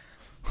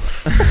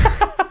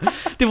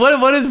 Dude,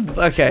 what is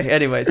okay?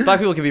 Anyways, black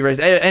people can be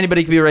racist.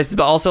 Anybody can be racist,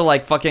 but also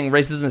like fucking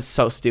racism is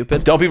so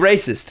stupid. Don't be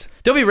racist.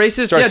 Don't be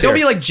racist. Starts don't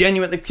here. be like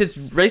genuine, because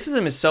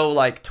racism is so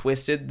like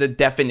twisted. The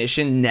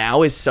definition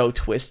now is so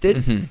twisted.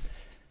 Mm-hmm.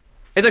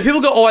 It's like people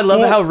go, "Oh, I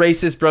love how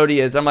racist Brody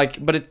is." I'm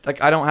like, but it's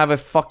like I don't have a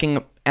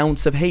fucking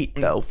ounce of hate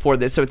though for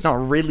this, so it's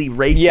not really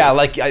racist. Yeah,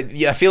 like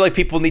I feel like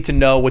people need to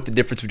know what the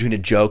difference between a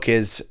joke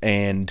is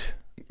and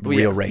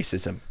real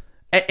racism.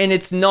 And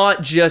it's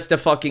not just a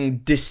fucking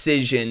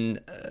decision.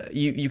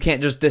 You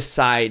can't just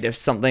decide if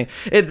something.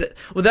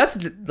 Well, that's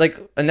like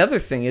another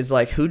thing is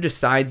like who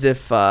decides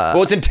if.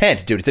 Well, it's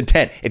intent, dude. It's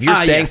intent. If you're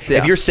saying, yes, yeah.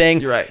 if you're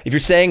saying, You're right. if you're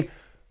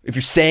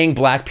saying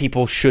black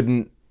people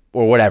shouldn't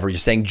or whatever, you're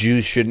saying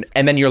Jews shouldn't,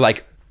 and then you're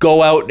like,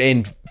 go out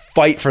and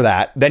fight for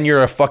that, then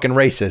you're a fucking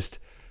racist.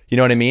 You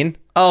know what I mean?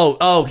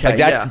 Oh, okay.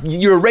 Like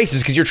you're a racist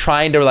because you're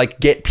trying to like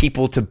get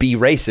people to be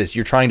racist.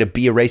 You're trying to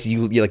be a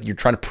racist. You're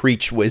trying to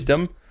preach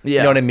wisdom.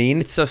 Yeah. You know what I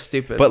mean? It's so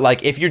stupid. But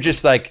like, if you're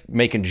just like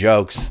making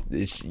jokes,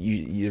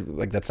 you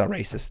like that's not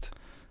racist.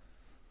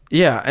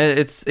 Yeah,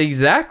 it's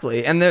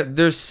exactly. And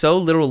there's so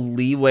little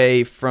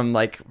leeway from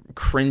like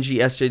cringy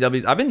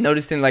SJWs. I've been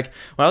noticing like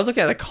when I was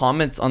looking at the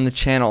comments on the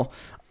channel,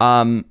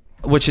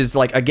 which is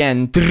like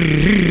again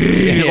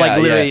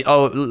like literally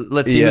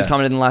let's see who's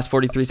commented in the last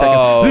 43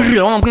 seconds.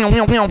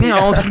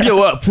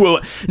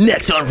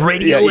 Next on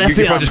Radio FM.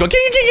 Your phone just going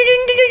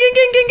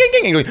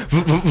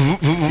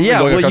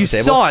yeah, well you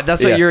saw it.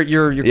 That's what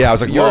you're yeah, I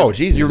was like, whoa,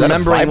 Jesus, you're is that a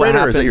remembering what vibrator or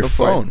happened is that your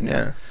before. phone?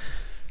 Yeah.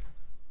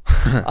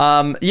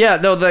 Yeah,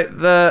 no,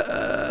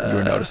 the You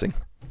were noticing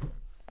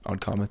on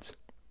comments.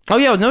 oh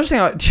yeah, I was noticing.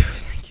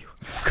 Thank you.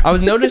 I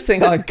was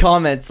noticing on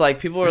comments like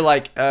people were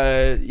like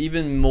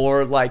even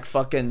more like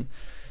fucking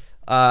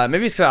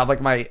maybe it's because I have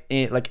like my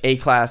like A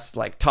class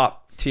like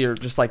top tier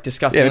just like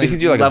disgusting. Yeah,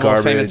 because you're like a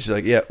garbage. Famous.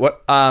 Like yeah,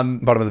 what?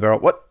 Bottom of the barrel.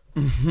 What?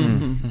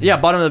 Yeah,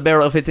 bottom of the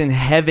barrel if it's in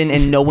heaven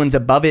and no one's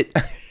above it.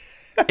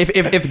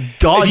 If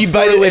God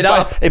threw it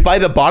up. If by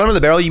the bottom of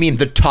the barrel you mean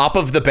the top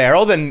of the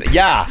barrel, then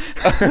yeah.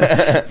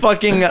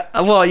 Fucking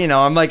well, you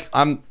know,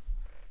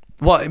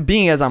 well,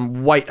 being as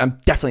I'm white, I'm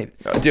definitely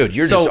dude,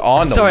 you're just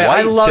on the white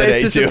I love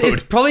today, it's just, dude.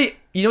 it's probably,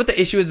 you know what the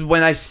issue is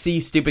when I see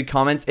stupid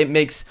comments, it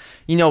makes,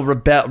 you know,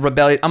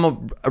 rebellion. I'm a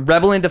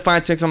rebel in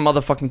defiance makes my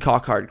motherfucking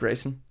cock hard,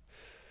 Grayson.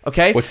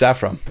 Okay? What's that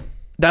from?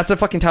 That's a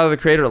fucking Tyler the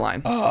Creator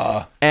line.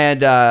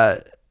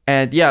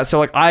 And yeah, so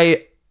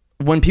like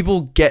when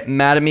people get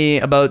mad at me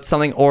about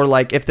something or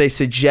like if they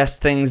suggest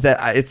things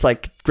that it's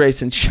like,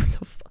 Grayson, shut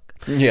the fuck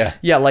up. Yeah.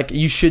 Yeah, like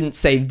you shouldn't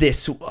say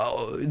this.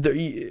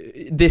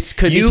 This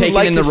could be taken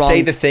like in the to wrong.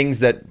 say the things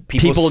that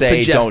people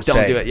say suggest don't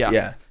say. do it.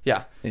 Yeah.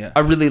 Yeah. I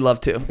really love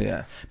to.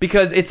 Yeah.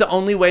 Because it's the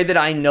only way that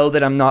I know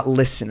that I'm not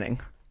listening.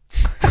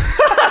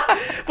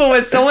 But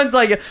when someone's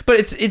like, but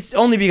it's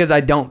only because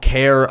I don't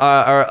care, or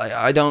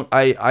I don't.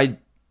 I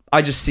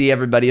just see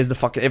everybody as the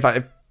fucking.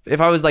 If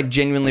I was like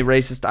genuinely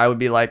racist, I would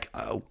be like,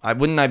 I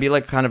be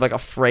like kind of like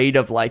afraid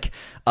of like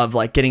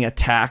getting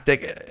attacked.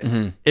 Like,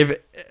 if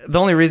the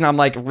only reason I'm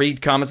like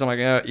read comments, I'm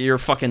like, you're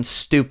fucking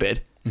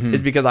stupid,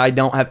 is because I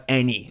don't have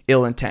any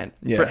ill intent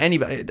for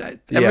anybody.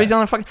 Everybody's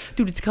on a fucking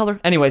dude. It's a color.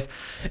 Anyways,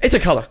 it's a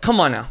color. Come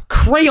on now,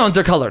 crayons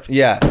are colored.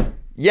 Yeah.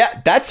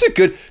 Yeah, that's a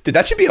good dude.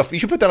 That should be you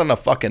should put that on a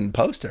fucking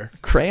poster.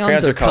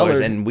 Crayons are colors,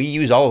 colored. and we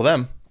use all of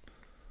them.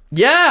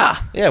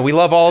 Yeah. Yeah, we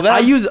love all of them. I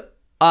use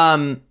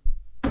I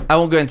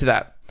won't go into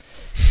that.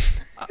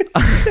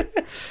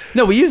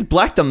 No, we use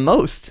black the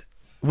most.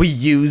 We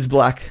use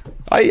black.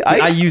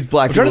 I use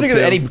black. I'm trying to think of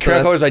too, any so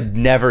crayon colors I'd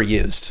never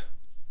used.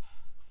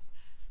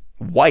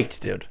 White,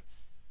 dude.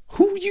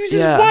 Who uses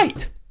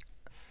white?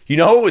 You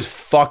know what was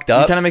fucked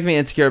up? You kind of make me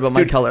insecure about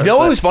my color. You know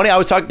what was funny? I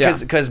was talking Yeah.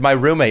 because my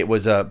roommate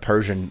was a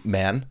Persian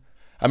man.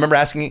 I remember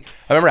asking him.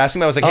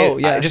 I was like, "Hey,"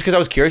 just because I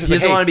was curious. I was He like,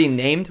 doesn't "Hey." want to be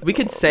named. We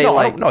could say No,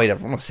 like no, he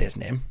doesn't want to say his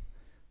name.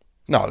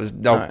 No,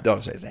 right.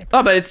 don't say his name.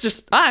 Oh, but it's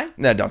just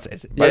No, don't say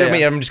his name. Yeah, I yeah.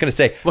 mean, I'm just gonna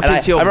say. What and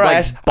kids he'll I remember like I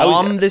asked-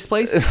 bomb this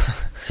place?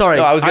 Sorry,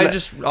 No, I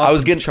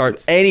was getting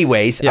charts.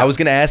 Anyways, Yeah. I was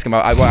gonna ask him.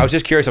 I was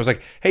just curious. I was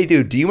like, "Hey,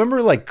 dude, do you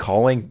remember like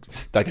calling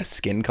like a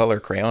skin color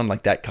crayon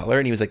like that color?"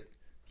 And he was like,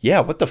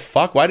 "Yeah, what the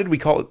fuck? Why did we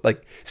call it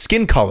like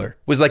skin color?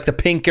 Was like the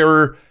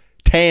pinker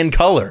tan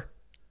color."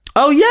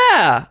 Oh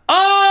yeah.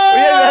 Oh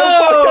Yeah, how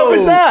fucked up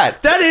is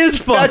that? That is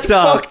fucked That's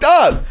up. fucked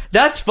up.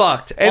 That's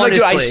fucked. And like,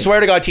 dude, I honestly. swear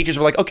to God, teachers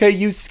were like, "Okay,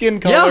 use skin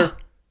color." Yeah.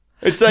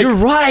 It's like You're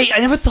right. I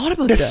never thought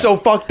about that. that's so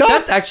fucked up.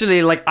 That's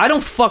actually like I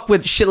don't fuck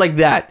with shit like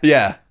that.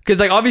 yeah. Because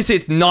like obviously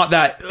it's not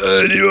that.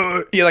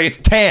 Yeah, like it's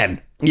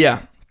tan.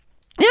 Yeah.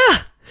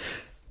 Yeah.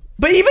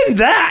 But even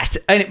that,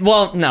 and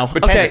well, no.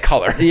 But tan's a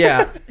color.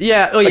 Yeah.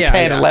 Yeah. Oh yeah.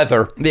 Tan yeah.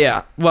 leather.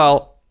 Yeah.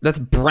 Well, that's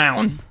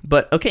brown.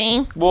 But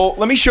okay. Well,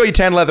 let me show you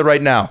tan leather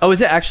right now. Oh, is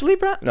it actually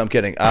brown? No, I'm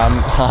kidding.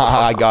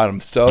 I got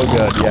him so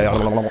good.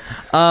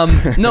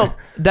 Yeah. No,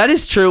 that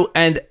is true,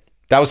 and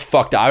That was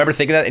fucked up. I remember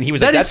thinking that, and he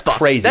was like, "That's fucked.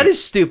 crazy." That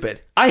is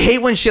stupid. I hate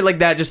when shit like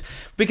that just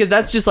because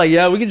that's just like,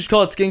 yeah, we can just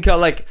call it skin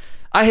color. Like,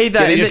 I hate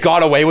that. Yeah, they just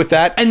got away with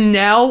that. And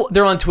now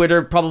they're on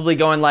Twitter probably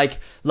going like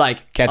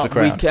Cancel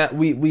crown.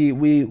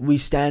 We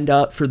stand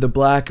up for the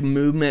black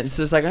movement. It's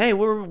just like, hey,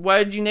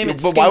 why did you name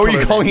it? But skin why were you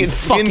color calling then, it you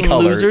skin fucking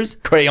color? Losers.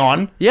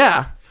 Crayon.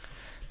 Yeah.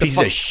 Piece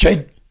of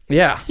shit.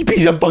 Yeah. You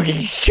piece of fucking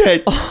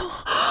shit.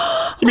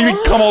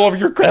 You come all over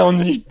your crayons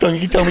and you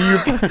tell me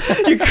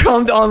you're. You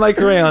cummed on my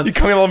crayon. You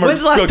cummed all over my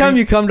When's the last fucking- time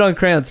you cummed on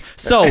crayons?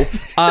 So,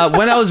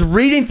 when I was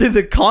reading through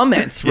the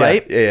comments,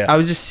 right? yeah. I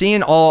was just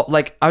seeing all,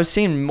 like, I was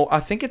seeing more. I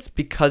think it's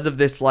because of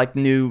this, like,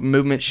 new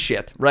movement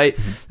shit, right?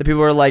 Mm-hmm. The people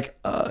were like,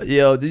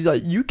 yo, these,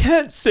 like, you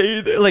can't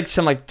say that. Like,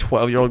 some, like,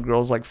 12-year-old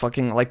girls, like,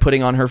 fucking, like,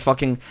 putting on her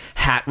fucking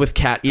hat with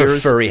cat Her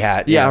ears. furry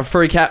hat. Yeah, her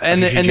furry cat.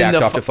 And She then jacked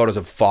the off to photos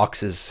of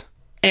foxes.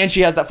 and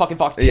she has that fucking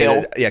fox Yeah,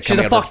 tail. yeah, she has coming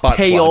a out of her fox butt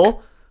tail.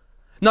 plug.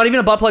 Not even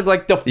a butt plug,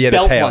 like the Yeah,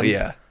 belt the tail. ones.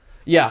 Yeah,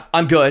 Yeah,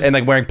 I'm good. and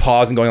like wearing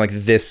paws and going like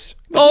this.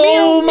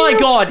 oh my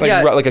god, Like,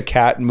 yeah. like a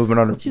cat moving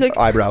on her like,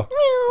 eyebrow.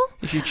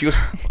 She goes,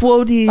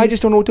 Brody, I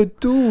just don't know what to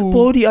do.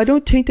 Brody, I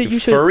don't think that you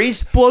should.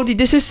 Furries? Brody,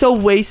 this is so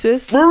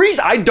racist. Furries?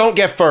 I don't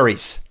get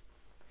furries.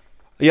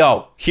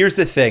 Yo, here's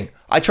the thing.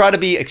 I try to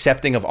be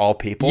accepting of all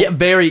people. Yeah,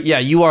 very. Yeah,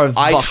 you are. A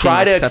I fucking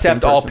try to accepting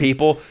accept all person.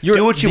 people. You're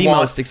do what you the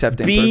want. most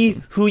accepting be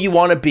person. who you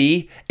want to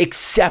be.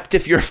 Except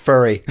if you're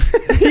furry.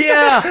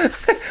 Yeah,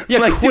 yeah.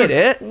 Like, Quit dude,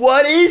 it.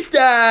 What is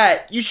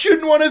that? You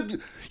shouldn't want to.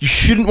 You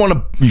shouldn't want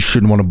to. You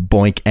shouldn't want to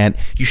boink and.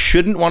 You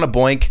shouldn't want to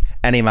boink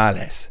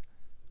animales.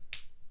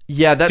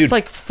 Yeah, that's Dude,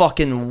 like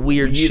fucking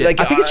weird you- shit. like,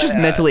 I think it's just uh,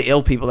 mentally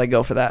ill people that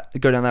go for that.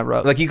 Go down that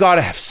road. Like you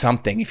gotta have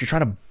something. If you're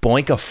trying to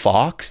boink a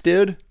fox,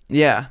 dude.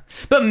 yeah,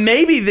 but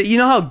maybe that, you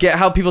know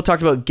how people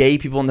talked about gay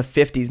people in the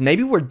 50s.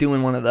 Maybe we're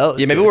doing one of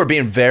those. Yeah, maybe dude. we're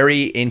being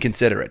very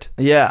inconsiderate.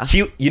 Yeah.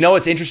 You know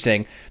what's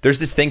interesting? There's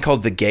this thing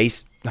called the gay.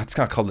 It's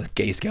not called the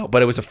gay scale,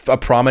 but it was a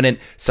prominent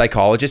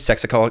psychologist,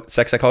 sex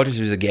psychologist,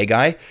 who's a gay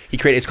guy. He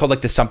created. It's called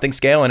like the something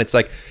scale, and it's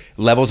like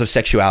levels of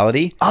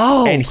sexuality.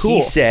 Oh, and cool.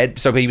 he said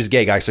so. But he was a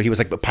gay guy, so he was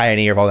like the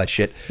pioneer of all that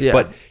shit. Yeah.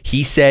 But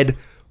he said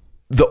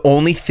the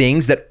only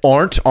things that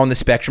aren't on the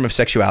spectrum of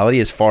sexuality,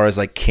 as far as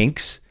like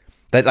kinks,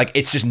 that like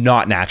it's just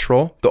not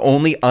natural. The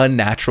only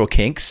unnatural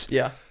kinks,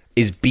 Yeah.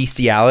 is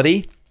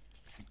bestiality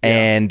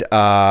and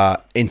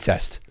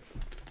incest.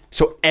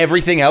 So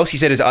everything else he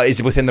said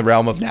is within the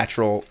realm of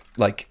natural,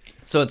 like.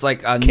 So it's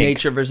like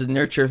nature versus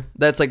nurture.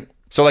 That's like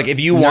So like if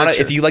you want Nurture.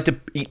 to, if you like to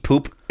eat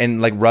poop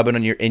and like rub it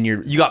on your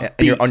You got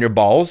on your beat.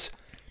 balls,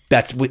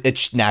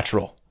 it's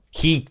natural.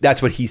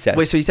 That's what he said.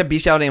 wait. So you said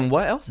bestiality and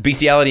what else?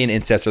 Bestiality and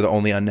incest are the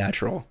only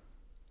unnatural,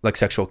 like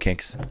sexual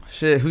kinks.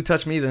 Shit, who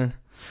touched me then?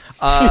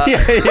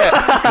 Yeah.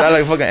 I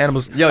like fucking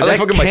animals. Yo, I like that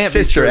fucking my can't be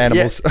sister true.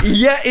 animals.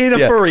 Yeah, in a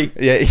Yeah. furry.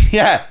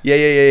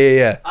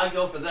 Yeah. I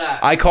go for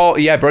that.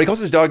 Brody calls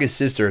his dog his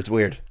sister. It's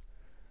weird.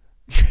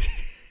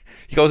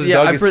 He calls his yeah,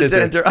 dog I his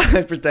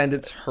sister. pretend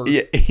it's her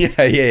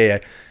Yeah.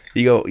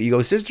 You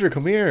go, sister,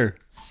 come here.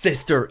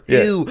 sister.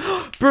 Yeah. Ew,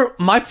 bro.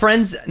 My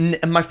friend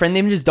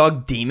named his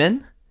dog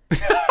Demon, and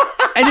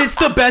it's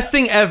the best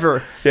thing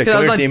ever. Yeah, 'Cause come I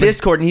was here, on Demon.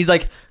 Discord, and he's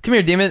like, "Come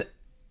here, Demon,"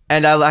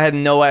 and I had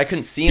no way. I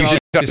couldn't see him. He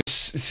was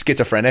just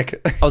schizophrenic.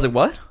 I was like,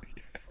 "What?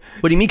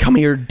 What do you mean, come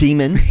here,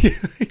 Demon?"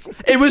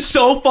 It was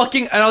so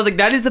fucking, and I was like,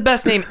 "That is the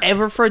best name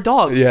ever for a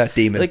dog." Yeah,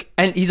 Demon. Like,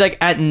 and he's like,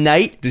 at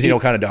night. Does he know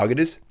what kind of dog it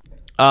is?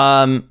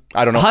 I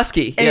don't know.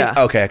 Husky. Yeah.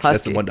 Okay, actually,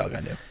 that's the Husky. one dog I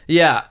knew.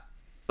 Yeah.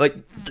 Like,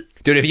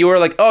 Dude, if you were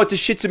like, oh, it's a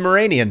Shih Tzu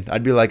Pomeranian,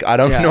 I'd be like, I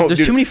don't Yeah, know. there's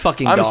dude. too many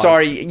fucking I'm dogs.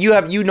 sorry.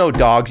 You know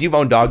dogs. You've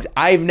owned dogs.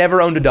 I've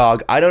never owned a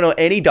dog. I don't know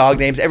any dog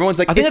names. Everyone's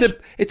like, I think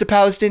it's a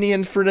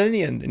Palestinian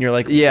Ferdinand. And you're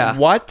like, Yeah.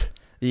 what?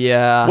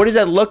 yeah. What does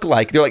that look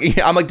like? They're like,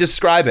 I'm like,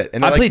 describe it.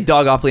 And I they're like, played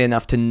Dogopoly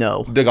enough to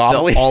know.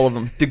 Dogopoly? All of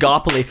them.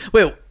 Dogopoly.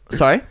 Wait,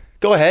 sorry?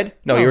 go ahead.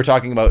 No, Oh. you were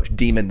talking about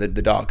Demon, the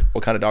dog.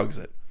 What kind of dog is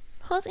it?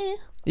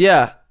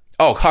 Yeah.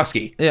 Oh,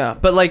 husky. Yeah.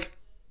 But like,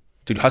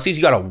 Dude, huskies,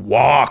 you gotta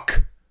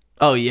walk.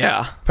 oh,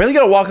 yeah. Apparently, you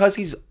gotta walk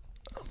huskies.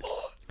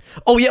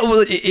 Oh, yeah.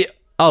 Well,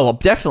 well,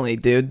 definitely,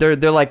 dude. They're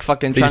like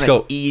fucking They trying just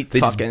go. to eat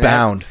They fucking. just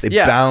bound. They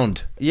yeah.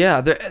 bound.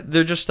 Yeah.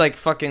 They're just like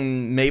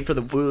fucking made for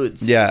the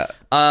woods. Yeah.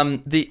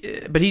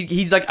 But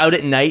he's like out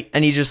at night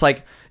and he's just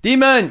like,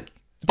 Demon!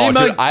 Oh,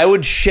 Demon! dude, I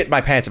would shit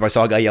my pants if I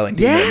saw a guy yelling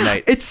Demon at yeah.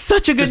 night. It's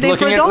such a good Just name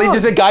for looking a at, dog.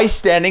 there's a guy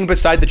standing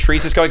beside the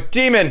trees just going,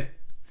 Demon,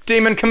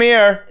 Demon, come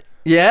here.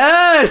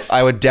 Yes.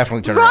 I would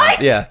definitely turn right?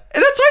 around. Yeah.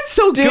 That's why it's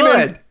so Demon.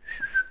 good.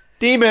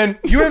 Demon.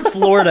 You're in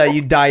Florida,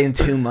 you die in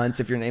 2 months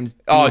if your name's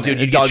Oh, Demon. dude,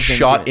 A you get dog's named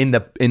shot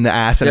Demon. in the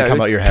ass and it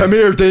come out your head. Come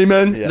here,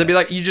 Demon. Yeah. They'd be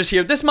like, you just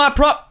hear, this is my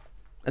prop.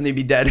 And they'd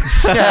be dead.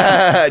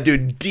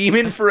 Dude,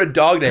 Demon for a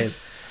dog name.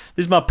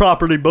 This is my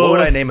property, boy. What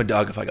would I name a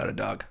dog if I got a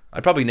dog?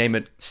 I'd probably name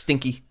it.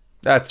 Stinky.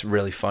 That's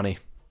really funny.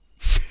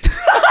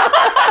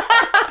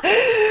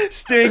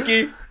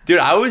 Stinky. Dude,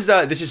 I was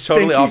this is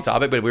totally Stinky. off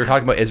topic, but we were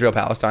talking about Israel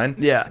Palestine.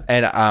 Yeah.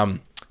 And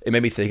it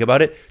made me think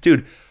about it.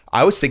 Dude,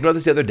 I was thinking about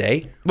this the other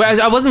day. Wait,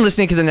 I wasn't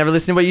listening because I never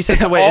listened to what you said.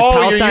 So wait, is Oh,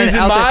 Palestine you're using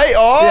outside?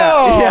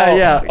 my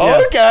Yeah.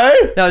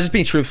 Okay. No, I was just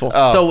being truthful.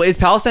 Oh. So is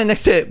Palestine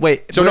next to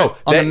wait? So no,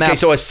 on the map. okay,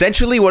 so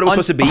essentially what it was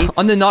supposed to be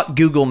on the not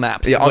Google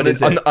Maps. yeah, what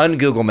is it? on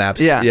Google Maps.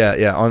 Yeah.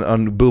 Yeah,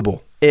 on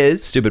Booble.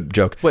 Is Stupid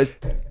joke. what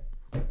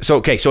is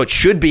So it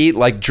should be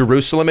like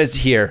Jerusalem is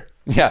here.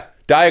 Yeah.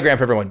 Diagram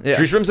for everyone. Yeah.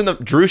 Jerusalem's in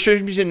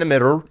the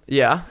middle.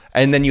 yeah.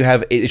 And then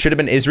it should have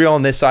been Israel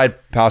on this side,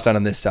 Palestine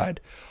on this side.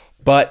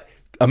 But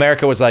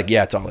America was like,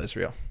 yeah, it's all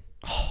Israel.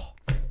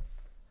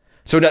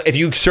 So now, if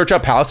you search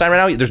up Palestine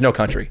right now, there's no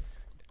country.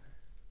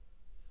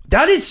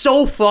 That is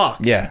so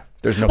fucked. Yeah,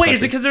 there's no. Wait, is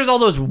country. it because there's all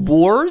those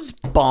wars,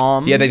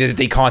 bombs? Yeah,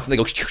 they constantly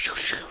go.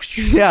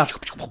 Yeah.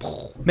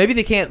 Maybe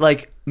they can't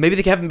maybe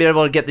they haven't been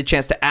able to get the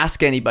chance to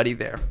ask anybody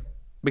there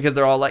because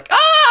they're all like,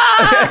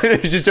 ah!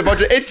 It's just a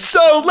bunch of. It's so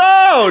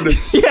loud.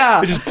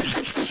 Yeah.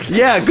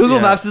 Yeah. Google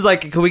Yeah. Maps is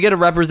like, can we get a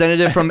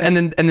representative from? And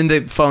then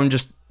the phone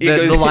just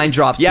the line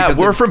drops. Yeah, because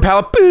we're they're- from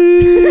Palestine.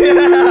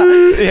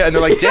 Yeah, and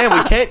they're like, damn,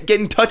 we can't get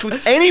in touch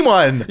with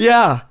anyone.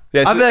 Yeah.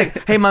 Yeah, I'd so- be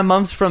like, hey, my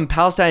mom's from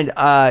Palestine.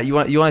 You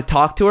want to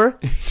talk to her?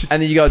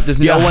 And then you go, there's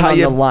no one on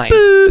the line.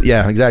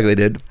 Yeah, exactly,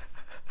 dude.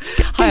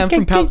 Hi, I'm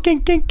from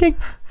Palestine.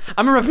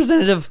 I'm a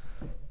representative.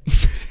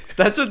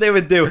 That's what they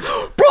would do. Bro,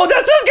 that's what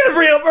I was gonna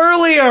bring up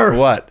earlier.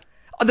 What?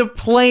 The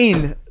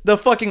plane. The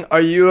fucking,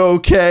 are you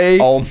okay?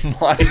 Oh my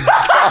god.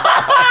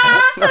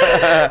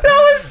 That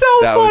was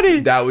so funny.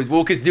 That was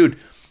well, because dude,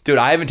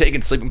 I haven't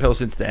taken sleeping pills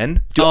since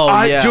then. Dude,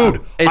 Oh, yeah. Dude,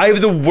 It's- I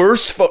have the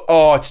worst photo.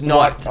 Oh, it's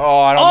not. What? Oh,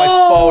 on my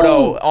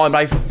photo. On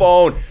my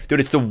phone. Dude,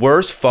 it's the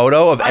worst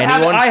photo of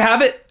anyone. I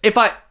have it.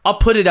 I'll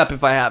put it up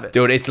if I have it.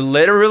 Dude, it's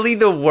literally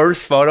the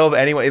worst photo of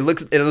anyone. It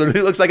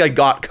literally looks like I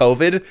got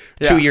COVID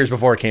 2 Yeah. years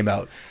before it came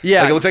out.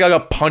 Yeah. Like, it looks like I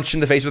got punched in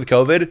the face with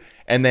COVID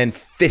and then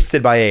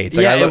fisted by AIDS.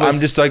 Like, Yeah, it was-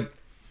 I'm just like,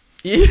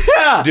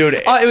 Yeah, Dude,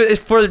 It's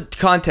for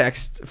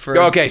context.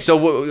 okay,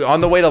 so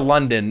on the way to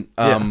London,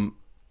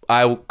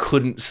 I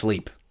couldn't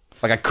sleep.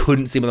 Like, I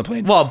couldn't sleep on the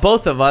plane. Well,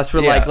 both of us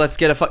were Yeah. like, let's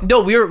get a fuck.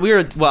 No, we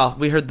heard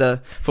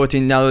the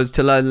 14 hours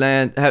till I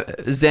land.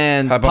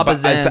 Zan, Papa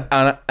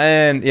Zan.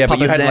 And yeah, but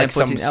Papa you had Zan, like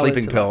some 14 hours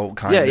sleeping to- pill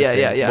kind Yeah, of yeah, thing.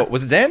 yeah, yeah. What,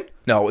 was it Zan?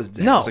 No, it was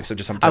Zan. No, It was like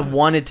just some I type of-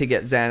 wanted to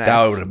get Xanax.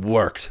 that would have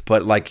worked,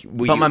 but like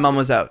But my mom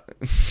was out.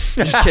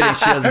 Just kidding.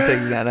 She doesn't take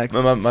Xanax.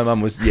 My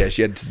mom was,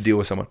 she had to deal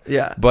with someone.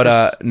 Yeah.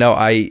 But no,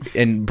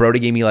 and Brody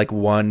gave me like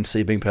one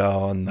sleeping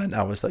pill, and then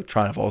I was like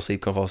trying to fall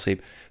asleep, couldn't fall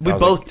asleep. And We I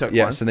was both like, took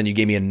yeah, one. so then you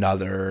gave me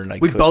another, and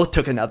We both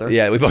took another.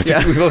 Yeah, we both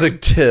Yeah.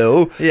 took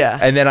two. Yeah.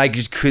 And then I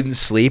just couldn't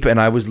sleep, and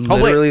I was wait,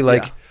 literally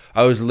yeah.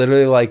 I was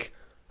literally like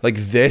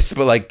this,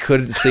 but like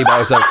couldn't sleep. I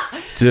was like,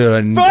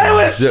 dude, Bro, it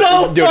was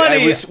so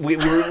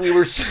funny. We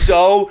were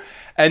so.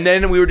 And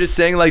then we were just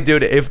saying, like,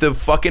 dude, if the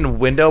fucking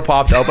window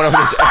popped open on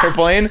this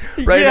airplane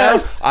right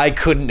Yes. now, I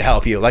couldn't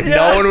help you. Like, Yeah.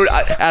 no one would.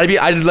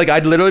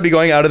 I'd literally be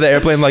going out of the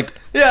airplane like,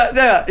 Yeah.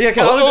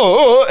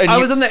 'cause and I you-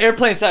 was on the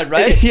airplane side,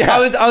 right? yeah.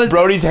 I was.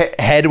 Brody's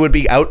head would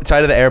be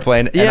outside of the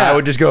airplane, and Yeah. I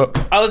would just go,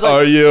 I was like-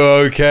 "Are you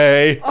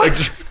okay?" Like,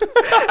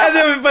 And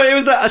then, but it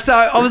was so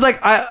I was like,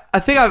 I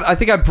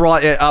think I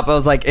brought it up. I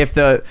was like, if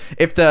the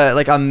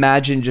like,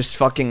 imagine just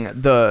fucking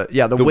the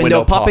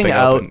window popping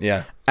out, open,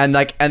 yeah. and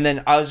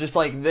then I was just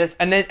like this,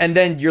 and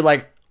then you're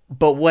like,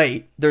 but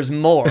wait, there's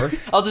more. I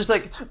was just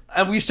like,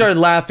 and we started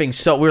laughing.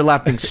 So we were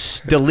laughing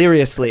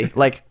deliriously,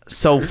 like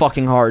so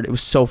fucking hard. It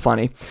was so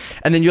funny.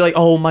 And then you're like,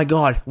 oh my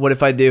god, what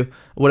if I do?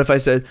 What if I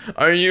said,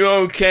 are you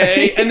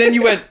okay? And then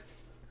you went.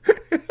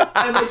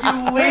 And like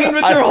you leaned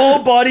with your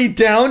whole body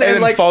down and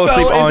then like fall fell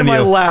asleep into on my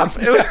you. lap.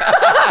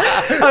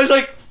 I was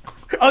like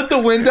out the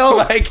window.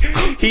 like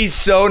he's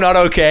so not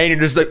okay, and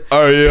you're just like,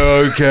 "Are you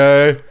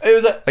okay?" It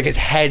was Like his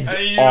head's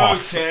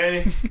off.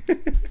 okay?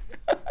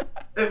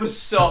 It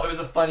was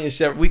the funniest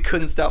shit. We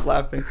couldn't stop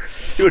laughing.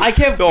 Dude, I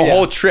can't. The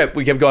whole trip,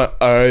 we kept going,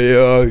 "Are you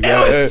okay?"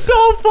 It was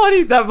so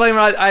funny. That plane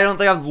ride. I don't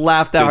think I've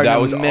laughed that Dude, hard. that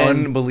in was a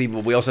minute.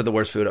 unbelievable. We also had the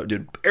worst food up,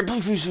 dude.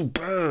 Airplane food's so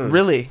bad.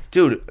 Really?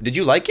 Dude, did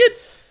you like it?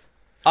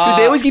 Dude,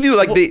 they always give you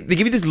like they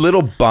give you this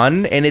little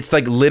bun, and it's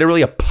like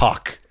literally a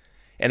puck,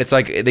 and it's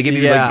like they give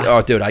you like, Yeah.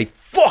 oh, dude, I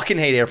fucking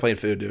hate airplane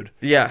food, dude.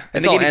 Yeah,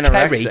 And it's they all gave me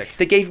curry. anorexic.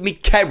 They gave me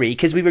curry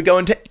because we were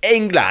going to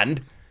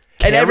England,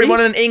 and Curry? everyone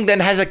in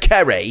England has a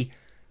curry.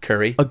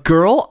 Curry. A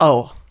girl?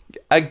 Oh,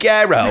 A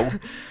gyro.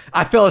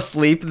 I fell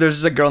asleep. There's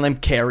just a girl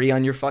named Carrie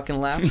on your fucking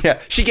lap. Yeah,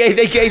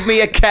 they gave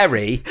me a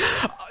curry.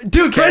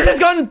 Dude, Chris has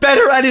gotten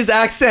better at his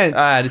accent.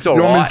 And it's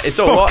alright. It's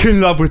alright.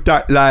 love with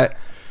that, like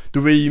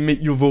the way you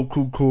make your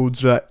vocal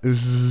cords, like.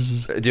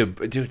 Dude,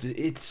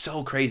 it's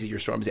so crazy your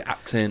Stormzy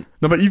accent.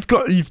 No, but you've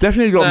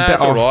definitely gotten Nah,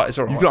 it's alright. It's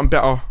alright. You've gotten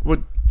better.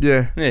 What?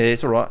 Yeah. Yeah,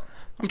 it's alright.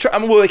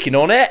 I'm working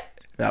on it.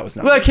 That was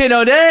not. Working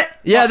on it.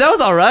 Yeah, that was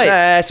all right.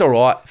 Nah, it's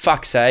alright.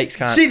 Fuck's sakes,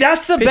 can't. See,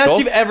 that's the Piss best off.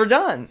 you've ever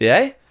done.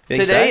 Yeah. You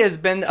think Today so? has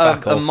been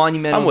Fuck a off.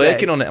 monumental I'm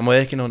working day. on it. I'm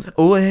working on it.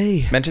 Oh,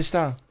 hey.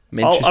 Manchester.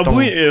 Oh,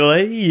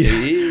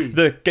 really?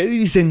 The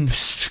cows in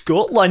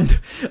Scotland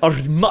are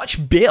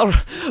much better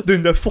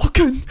than the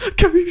fucking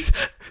cows.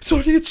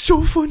 Sorry, it's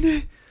so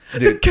funny.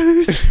 The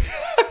cows.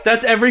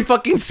 That's every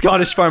fucking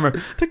Scottish farmer.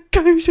 The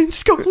cows in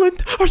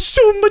Scotland are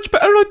so much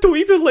better. I don't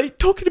even like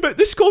talking about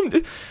the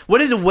Scotland. What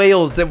is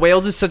Wales? That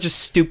Wales is such a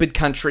stupid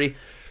country.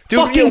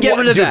 Fucking get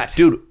rid of that.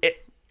 Dude,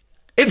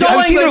 It's have all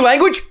you seen their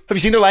language. language? Have you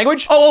seen their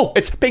language? Oh,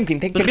 It's ping, ping,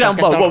 ping, ping.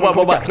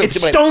 Whoa.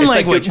 It's stone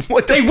like, language. dude,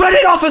 what They the read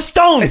it off a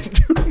stone.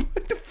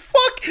 what the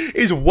fuck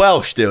is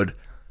Welsh, dude?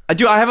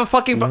 Dude, I have a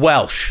fucking...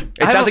 Welsh.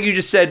 It have sounds a- like you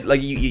just said,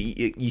 like,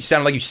 you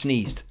sound like you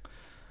sneezed.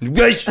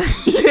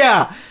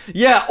 Yeah,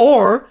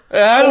 or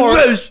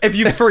Welsh. if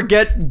you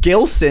forget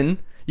Gilson,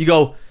 you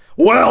go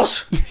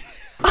Welsh.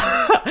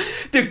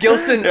 Dude,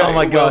 Gilson. Oh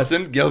my god,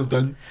 Wilson,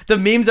 Gildan. the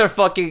memes are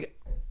fucking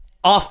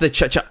off the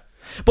cha.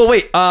 But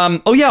wait,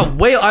 oh yeah,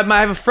 I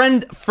have a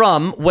friend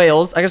from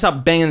Wales. I gotta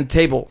stop banging the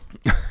table.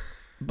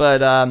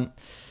 But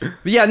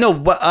yeah,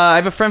 no, I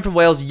have a friend from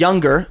Wales,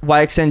 younger,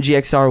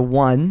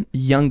 YXNGXR1,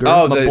 younger.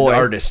 Oh, my the boy,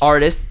 artist.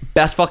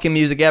 Best fucking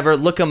music ever.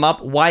 Look him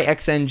up,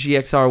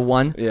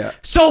 YXNGXR1. Yeah.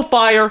 So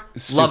fire.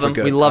 Super Love him.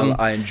 good. We love him.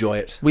 I enjoy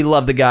it. We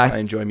love the guy. I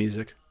enjoy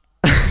music.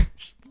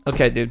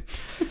 Okay, dude.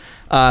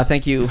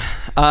 Thank you.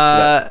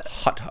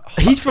 Hot.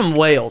 He's from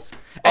Wales.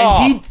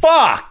 And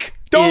Fuck!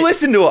 Don't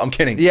listen to it. I'm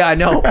kidding. Yeah, I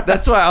know.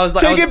 That's why I was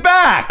like, Take it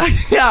back.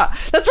 Yeah,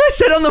 that's what I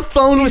said on the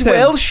phone with him.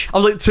 Welsh? I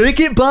was like, take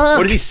it back.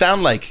 What does he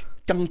sound like?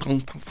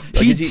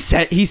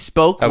 He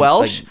spoke I was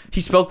Welsh. like- He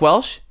spoke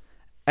Welsh,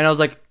 and I was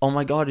like, "Oh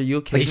my god, are you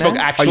okay?" Like he spoke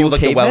actual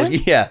like the Welsh.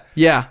 Yeah.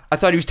 Yeah, I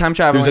thought he was time He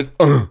traveling. was like,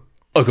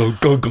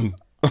 gung.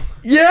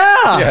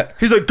 yeah. Yeah.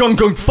 He's like, gung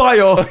gung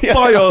fire,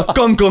 fire,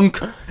 gung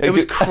gung. It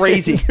was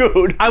crazy,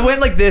 Dude. I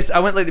went like this. We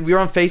were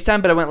on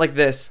FaceTime, but I went like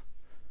this.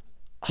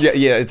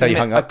 Yeah. That's how you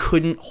hung I up.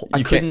 couldn't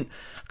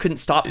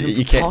stop him You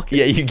from can't. talking.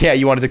 Yeah, you can't.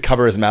 You wanted to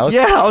cover his mouth.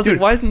 Yeah, I was Dude,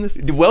 like, why isn't this?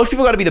 The Welsh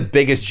people got to be the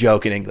biggest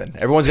joke in England.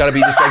 Everyone's got to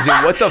be just like, dude,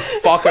 what the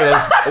fuck are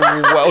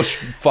those Welsh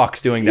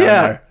fucks doing down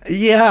Yeah, there?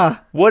 yeah.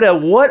 What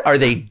are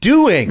they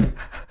doing?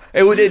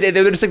 They're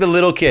just like the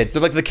little kids.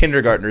 They're like the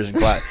kindergartners in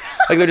class.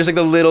 Like they're just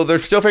like they're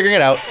still figuring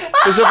it out.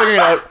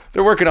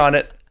 They're working on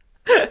it.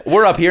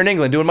 We're up here in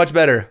England doing much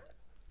better.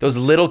 Those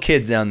little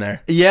kids down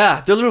there.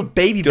 Yeah, they're little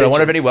baby. Dude, I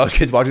wonder if bitches. any Welsh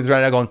kids watching this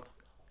right now going,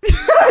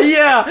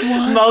 Yeah,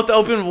 mouth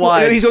open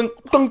wide. he's going,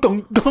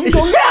 dung.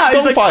 Yeah,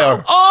 he's like,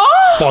 fire.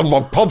 oh,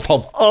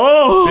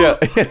 oh, Yeah,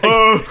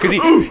 because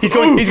he's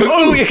going,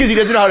 ooh, because he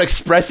doesn't know how to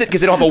express it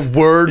because they don't have a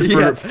word for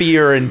Yeah.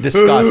 fear and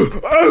disgust.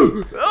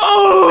 oh.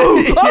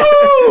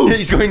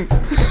 He's going,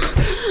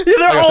 Yeah,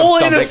 they're got some all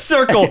in a thumping.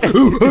 circle.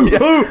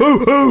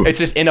 it's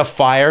just in a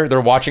fire.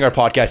 They're watching our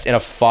podcast in a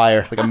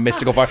fire, like a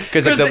mystical fire,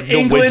 because like the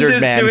England wizard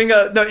is man.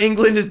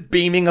 England is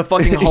beaming a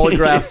fucking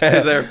holograph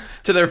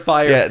to their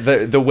fire. Yeah,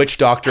 the witch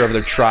doctor of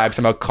their tribe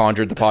somehow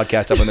conjured the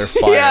podcast up on their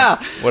fire.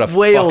 Yeah. What a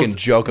Wales. fucking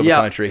joke of Yeah.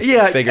 a country.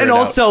 Yeah, Figure and it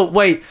also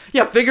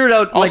out. figure it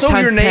out. Also, like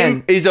times your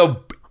name 10. is a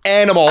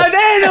animal. An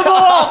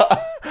animal.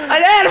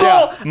 An animal.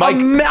 Yeah,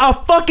 Mike-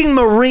 a fucking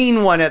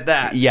marine one at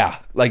that. Yeah,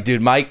 like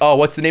dude, Mike. Oh,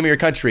 what's the name of your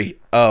country?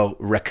 Oh,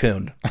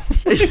 raccoon.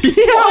 Yeah,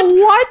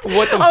 what?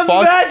 What the fuck?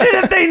 Imagine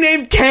if they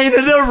named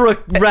Canada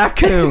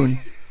raccoon.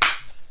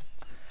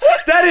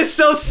 That is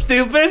so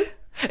stupid.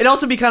 It'd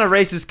also be kind of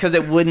racist because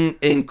it wouldn't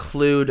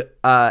include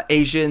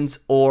Asians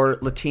or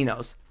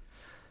Latinos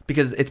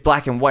because it's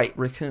black and white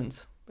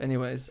raccoons.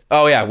 Anyways.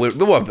 Oh yeah,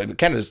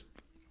 Canada's.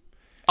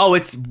 Oh,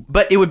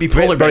 but it would be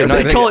polar bear.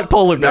 Not They call it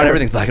polar bear. Not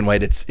everything's black and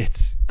white.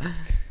 It's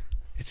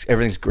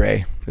everything's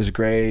gray. There's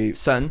gray.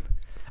 Son.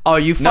 Oh,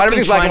 you fucking Not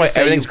everything's black trying and to white.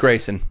 say Everything's you-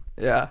 Grayson.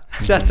 Yeah,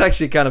 that's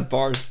actually kind of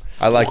bars.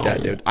 I like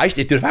that, dude.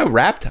 Dude, if I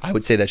rapped, I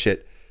would say that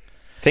shit.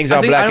 Things are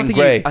I black don't and think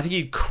gray. I think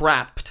you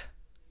crapped.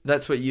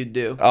 That's what you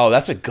do. Oh,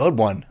 that's a good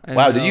one.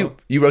 Wow, know. did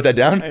you wrote that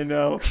down? I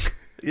know.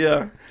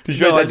 Yeah. Did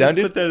you write that down,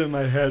 dude? Put that in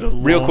my head.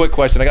 Real quick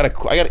question. I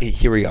got.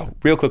 Here we go.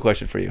 Real quick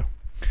question for you.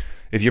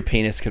 If your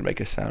penis could make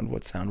a sound,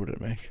 what sound would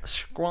it make?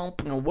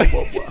 Scrump. No,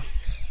 whoa.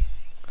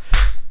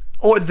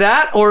 Or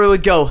that, or it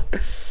would go.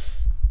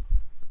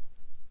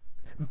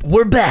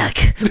 We're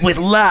back with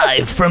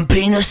live from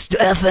Penis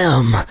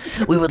FM.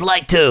 We would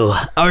like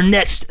to our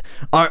next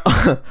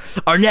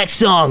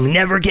song,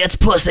 Never Gets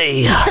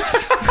Pussy.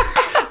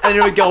 And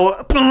it would go.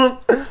 Boom,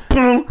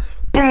 boom,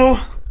 boom,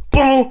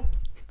 boom.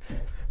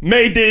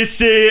 Made this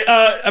shit.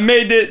 I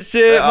made this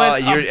shit.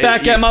 When I'm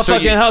back at my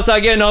fucking house, I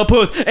get no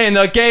puss. In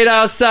the gate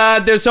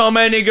outside, there's so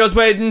many girls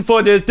waiting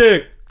for this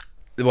dick.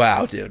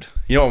 Wow, dude.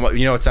 You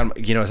know what sound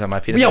my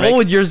penis Yeah, would make? what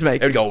would yours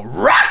make? It would go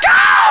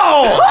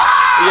Rocco!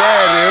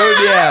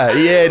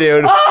 Yeah,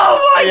 dude.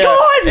 Oh my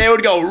god! It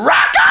would go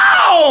Rock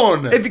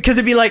on! Because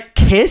it'd be like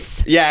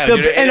kiss. Yeah, The-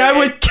 dude, and I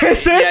would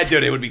kiss it. Yeah,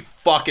 dude, it would be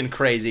fucking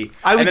crazy.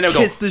 I would and then it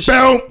kiss go, the shit.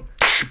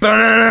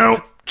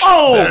 Oh!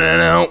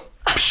 Oh!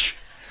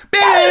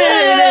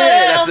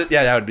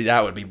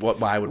 That would be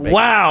what I would make.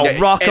 Wow,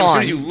 rock and as soon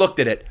on. as you looked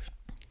at it,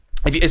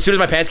 as soon as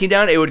my pants came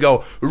down, it would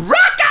go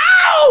rock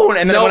on,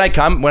 and then No. when I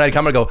come,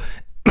 I'd go.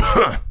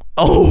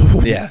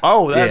 Oh. Yeah.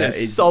 Oh, that Yeah, is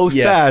it's- so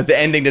yeah. sad. The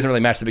ending doesn't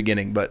really match the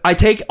beginning, but I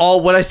take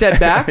all what I said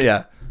back.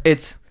 yeah.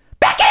 It's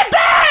back and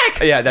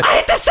back. Yeah, that's I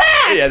hit the sack.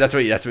 Yeah,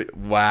 that's what.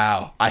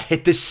 Wow, I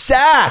hit the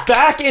sack.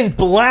 Back in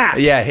black.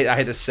 Yeah, I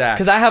hit the sack.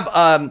 Because I have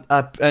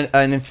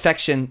an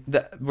infection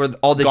where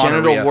all the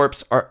Gonorrhea. genital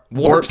warps are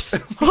Warps.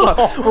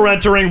 We're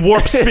entering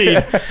warp speed.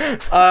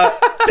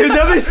 Dude,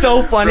 that'd be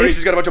so funny. He's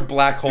just got a bunch of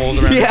black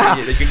holes around. Yeah.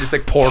 They can just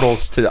like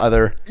portals to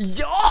other.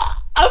 Yo,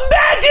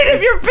 imagine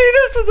if your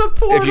penis was a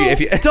portal If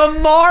you- to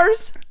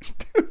Mars.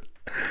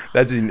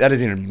 That doesn't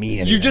even mean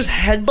anything. You just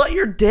headbutt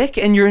your dick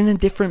and you're in a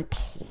different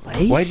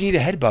place. Why do you need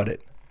a headbutt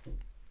it?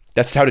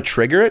 That's how to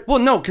trigger it. Well,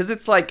 no, because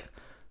it's like,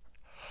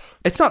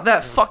 it's not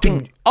that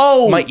fucking.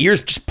 Oh, My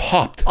ears just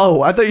popped.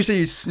 Oh, I thought you said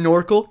you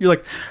snorkel. You're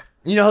like,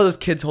 you know how those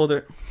kids hold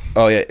their.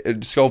 Oh yeah,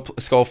 skull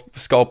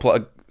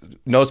plug.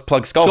 Nose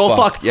plug skull, Skull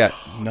fuck. Yeah.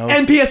 Nose.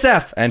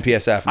 NPSF.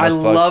 NPSF. I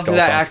nose plug, loved skull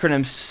that fuck.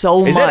 acronym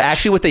so much. Is that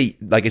actually what they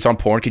like? It's on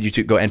porn. Could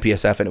you go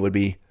NPSF and it would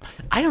be?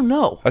 I don't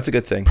know. That's a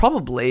good thing.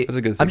 Probably. That's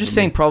a good thing I'm just for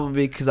saying me.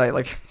 probably because I've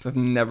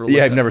never. Looked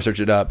Yeah, I've at never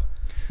searched it up.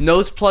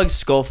 Nose plug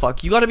skull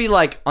fuck. You got to be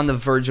like on the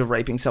verge of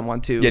raping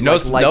someone too. Yeah,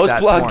 like, nose that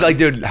plug. porn. Like,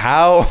 dude,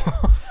 how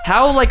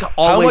like how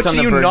always much on do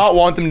the you verge. not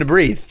want them to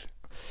breathe?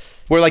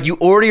 Where like you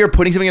already are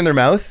putting something in their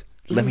mouth.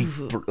 Let me.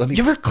 You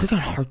ever click on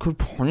hardcore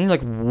porn and you're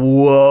like,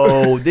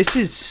 whoa, this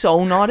is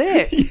so not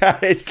it. Yeah,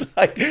 it's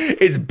like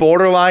it's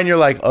borderline. You're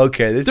like,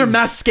 okay, this Their is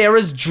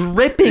mascara's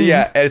dripping.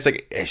 Yeah, and it's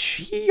like, is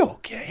she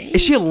okay?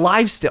 Is she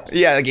alive still?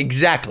 Yeah, like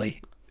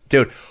exactly,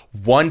 dude.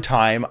 One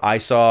time I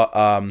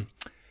saw,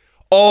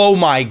 oh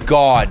my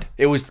god,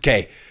 it was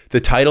okay.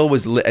 The title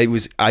was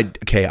I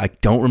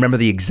don't remember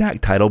the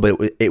exact title, but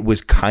it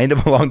was kind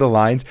of along the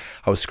lines.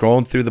 I was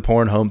scrolling through the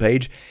porn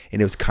homepage, and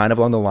it was kind of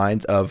along the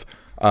lines of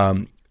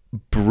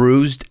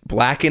bruised,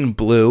 black and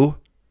blue,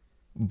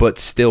 but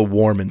still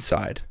warm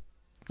inside.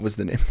 Was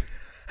the name?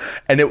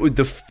 And it was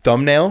the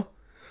thumbnail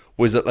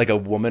was like a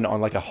woman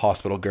on like a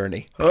hospital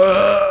gurney.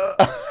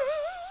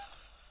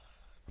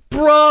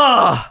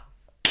 Bruh.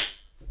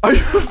 Are you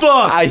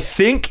fucked? I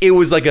think it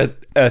was like a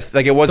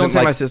like it wasn't Don't say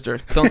like my sister.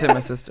 Don't say my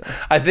sister.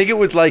 I think it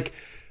was like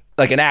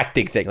an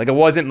acting thing. Like it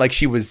wasn't like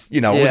she was,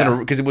 it Yeah. wasn't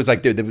because it was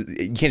like, dude, you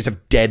can't just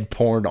have dead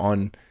porn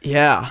on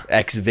Yeah.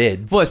 X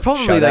vids. Well, it's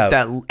probably Shout like out.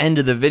 that end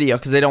of the video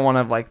because they don't want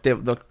to like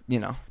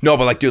No,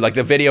 but like, dude, like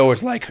the video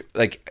was like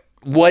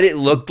what it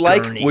looked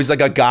like Gurney. was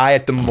like a guy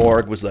at the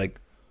morgue was like,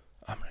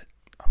 I'm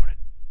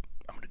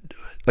gonna do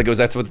it. Like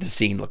that's what the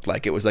scene looked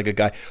like. It was like a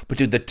guy. But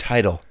dude, the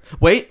title.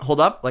 Wait, hold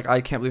up. Like I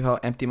can't believe how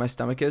empty my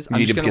stomach is. I'm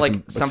need just to gonna get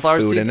like some sunflower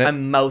food seeds. in it? A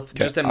mouth.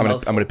 Okay, Just a I'm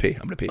mouth. gonna pee.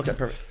 I'm gonna pee. Okay,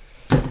 perfect.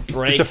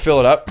 Just to fill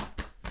it up.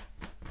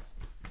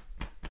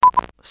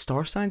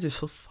 Star signs are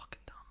so fucking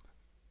dumb.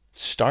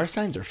 Star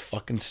signs are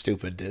fucking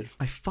stupid, dude.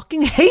 I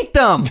fucking hate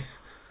them.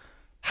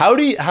 How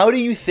do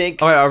you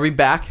think? All right, are we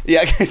back?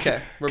 Yeah,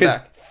 Okay, we're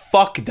back.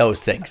 Fuck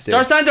those things, dude.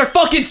 Star signs are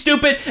fucking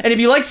stupid. And if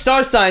you like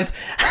star signs,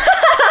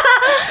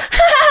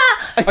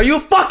 are you a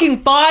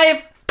fucking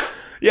 5?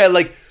 Yeah,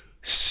 like.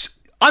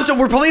 I'm so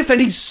we're probably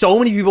offending so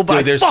many people, but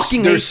I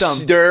fucking hate them.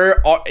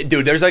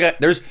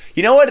 There's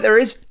you know what? There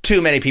is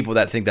too many people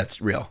that think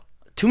that's real.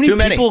 Too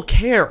many people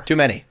care. Too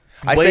many.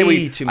 I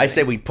Way too many.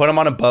 say we put them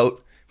on a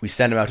boat. We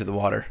send them out to the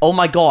water. Oh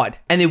my god!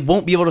 And they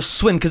won't be able to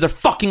swim because they're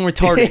fucking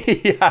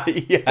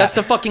retarded. yeah. That's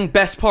the fucking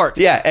best part.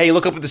 Yeah. Hey,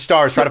 look up at the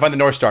stars. Try to find the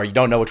North Star. You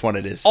don't know which one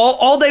it is.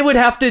 All they would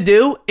have to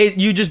do is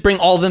you just bring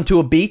all of them to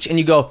a beach and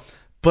you go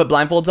put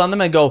blindfolds on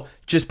them and go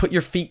just put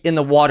your feet in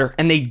the water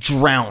and they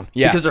drown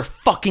because they're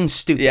fucking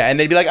stupid. Yeah, and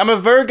they'd be like, "I'm a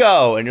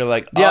Virgo," and you're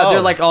like, Yeah, oh. they're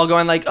like all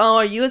going like, "Oh,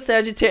 are you a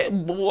Sagittarius?"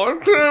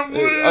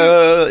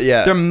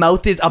 Yeah. Their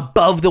mouth is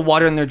above the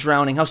water and they're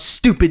drowning. How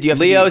stupid do you have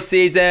to Leo be?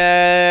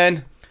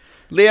 season.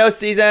 Leo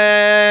season.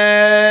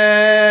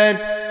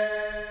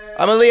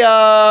 I'm a Leo.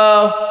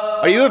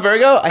 Are you a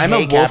Virgo? I'm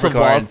a Wolf of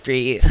Wall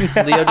Street.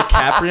 Leo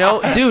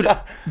DiCaprio. Dude,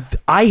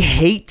 I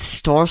hate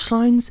star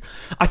signs.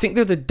 I think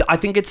I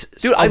think it's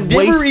Dude, I've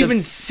never even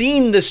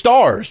seen the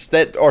stars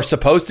that are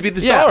supposed to be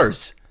the Yeah.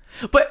 stars.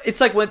 But it's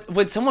like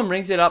when someone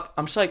brings it up,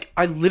 I'm just like,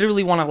 I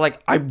literally want to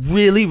I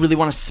really, really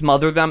want to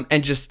smother them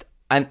and just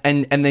and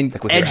then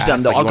Like with your edge ass,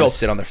 them. Though like I'll you go want to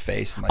sit on their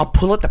face. And like, I'll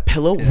pull out the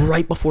pillow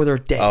right before they're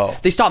dead. Oh.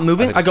 They stop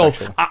moving. I I think go, it's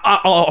sexual.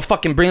 I'll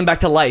fucking bring them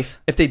back to life.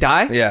 If they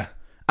die, yeah.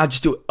 I'll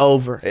just do it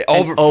over and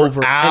Over over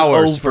for and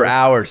hours. over. For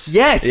hours.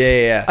 Yes.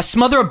 Yeah. I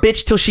smother a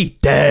bitch till she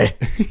dead.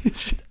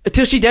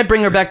 Till she dead,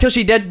 bring her back. Till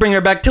she dead, bring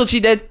her back. Till she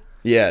dead.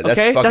 Yeah, that's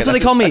Okay? fucking, That's what they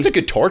call me. That's a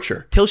good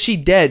torture. Till she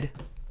dead.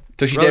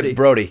 Till she Brody. dead,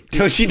 Brody.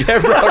 Till she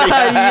dead, Brody.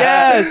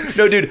 Yes.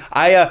 No, dude.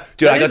 I That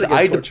is a good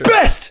I had the torture.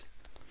 best.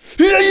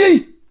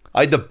 I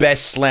had the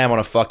best slam on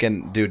a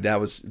fucking dude. That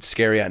was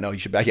scary. I know you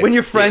should back it. When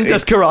your friend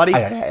does karate.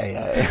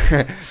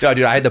 No,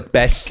 dude. I had the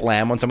best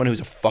slam on someone who's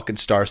a fucking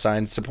star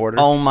sign supporter.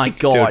 Oh my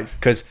god.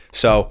 Because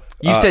so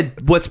You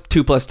said what's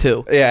 2 +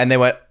 2? yeah, and they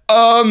went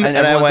And I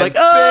everyone's went like,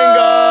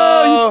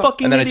 "Oh, bingo, you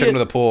fucking and then I took idiot." them to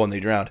the pool and they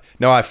drowned.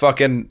 No, That's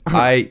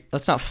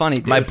not funny,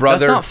 dude. My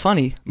brother- That's not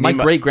funny. My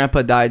my- great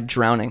grandpa died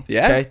drowning.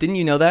 Yeah? Okay? Didn't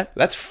you know that?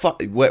 that's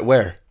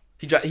where.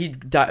 He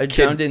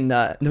drowned in.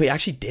 No, he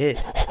actually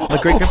did. My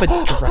great grandpa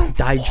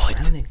died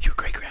drowning. Your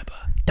great grandpa.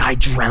 Died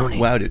drowning.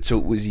 Wow, dude. So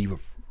was he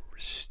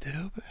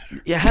stupid?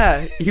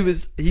 Yeah,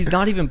 he's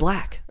not even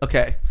black.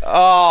 Okay.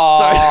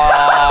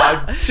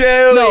 Oh,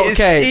 dude. No, It's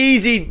okay.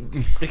 easy.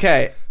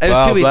 Okay. It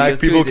was too easy. It was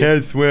too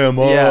easy. swim.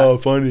 Yeah.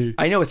 Funny.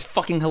 I know, it's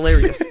fucking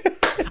hilarious.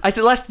 I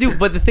said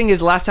but the thing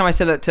is, last time I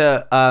said that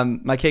to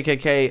my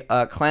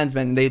KKK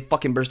Klansmen, they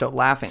fucking burst out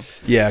laughing.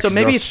 Yeah, So 'cause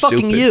they're maybe all it's fucking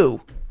stupid.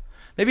 you.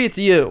 Maybe it's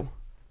you.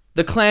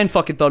 The Klan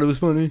fucking thought it was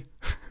funny.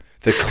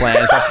 The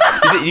Klan.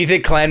 you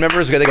think Klan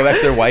members, they go back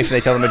to their wife and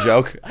they tell them a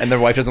joke, and their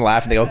wife doesn't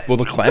laugh, and they go, "Well,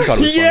 the Klan thought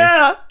it was funny."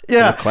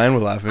 Yeah. The Klan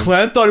were laughing.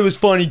 Klan thought it was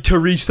funny,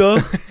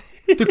 Teresa.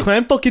 The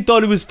clan fucking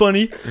thought it was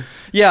funny.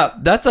 Yeah,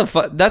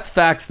 that's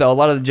facts though. A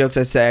lot of the jokes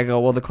I say, I go,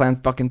 well, the clan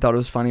fucking thought it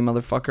was funny,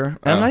 motherfucker.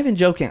 And I'm not even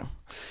joking.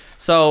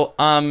 So,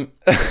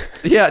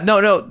 yeah,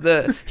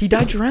 no, he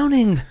died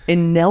drowning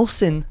in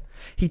Nelson.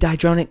 He died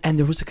drowning, and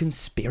there was a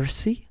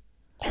conspiracy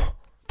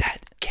that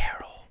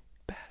Carol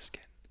Baskin.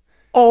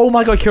 Oh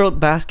my God, Carol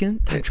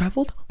Baskin time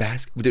traveled.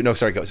 Dude, no,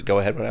 sorry, go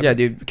ahead. Whatever. Yeah,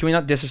 dude, can we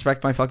not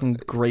disrespect my fucking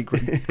great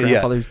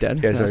grandfather who's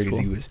dead? Yeah, sorry, That's because cool.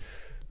 he was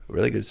a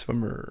really good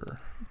swimmer.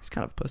 He's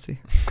kind of a pussy.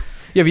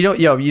 Yeah, if you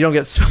don't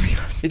get swimming.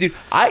 Hey, dude,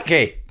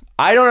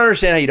 I don't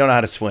understand how you don't know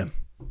how to swim.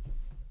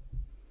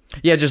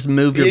 Yeah, just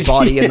move your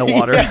body in the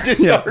water.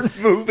 Just start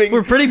moving.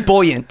 We're pretty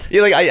buoyant.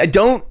 Yeah, like I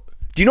don't.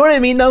 Do you know what I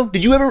mean though?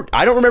 Did you ever?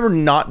 I don't remember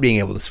not being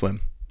able to swim.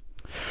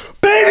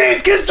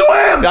 Babies can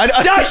swim.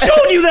 I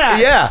showed you that.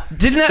 Yeah.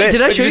 Did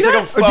I show you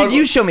that? Or did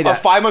you show me that?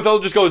 A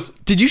 5-month-old just goes.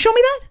 Did you show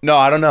me that? No,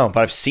 I don't know,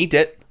 but I've seen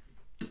it.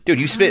 Dude,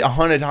 you spit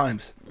 100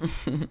 times.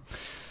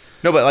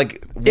 No, but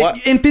like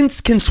what? Infants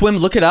can swim.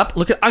 Look it up.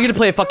 I'm gonna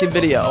play a fucking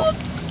video.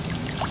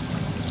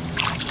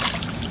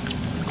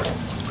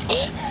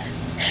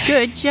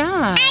 Good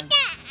job.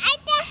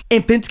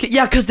 Infants can.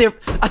 Yeah, because they're.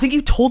 I think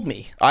you told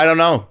me. I don't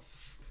know.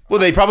 Well,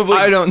 they probably.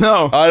 I don't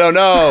know. I don't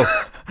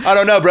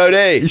know, bro.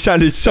 You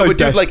sounded so. But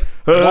dude, like,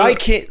 why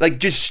can't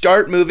just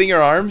start moving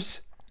your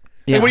arms?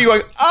 Yeah. Like, what are you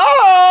going?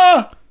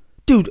 Ah,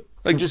 dude.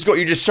 Like, just go.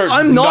 You just start.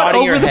 I'm not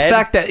nodding over your the head.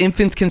 fact that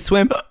infants can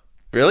swim.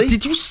 Really?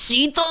 Did you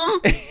see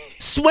them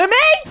swimming?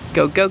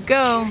 Go, go,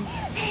 go.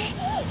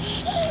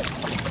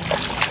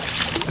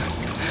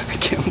 I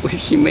can't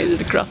believe she made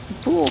it across the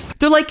pool.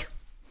 They're like.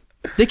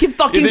 They can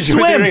fucking They're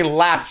swim. doing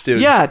laps,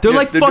 dude. Yeah, they're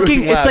like they're fucking.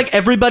 doing It's like laps.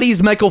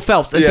 everybody's Michael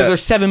Phelps until Yeah. they're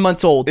 7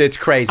 months old. It's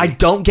crazy. I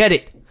don't get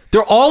it.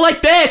 They're all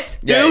like this,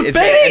 Yeah, dude. it's-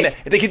 Babies.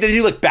 and they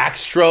do like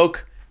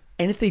backstroke.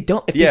 And if they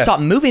don't, if Yeah. they stop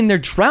moving, they're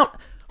drowned,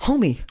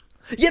 homie.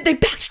 Yeah, they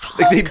backstroke.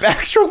 Like they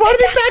backstroke. Why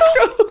do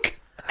they backstroke?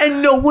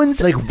 And no one's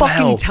Like, fucking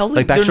well. telling.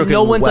 Like, Like backstroke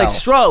no is one's well. like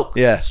stroke.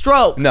 Yeah.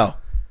 Stroke. No.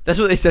 That's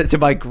what they said to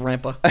my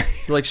grandpa. They're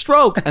like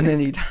stroke, and then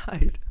he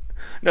died.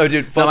 No,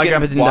 dude. No, my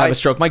grandpa didn't die of a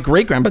stroke. My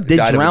great grandpa did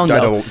drown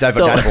though. Died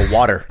of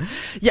water.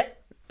 Yeah,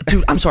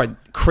 dude, I'm sorry.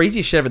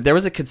 Crazy shit ever. There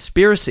was a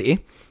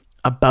conspiracy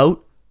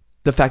about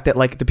the fact that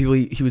like the people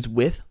he was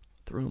with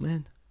threw him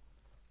in.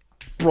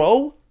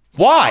 Bro,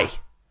 why?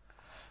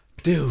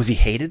 Dude, was he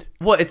hated?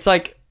 Well, it's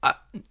like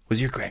Was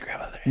your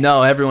great-grandmother?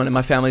 no, everyone in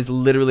my family is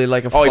literally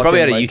like a. Oh, he probably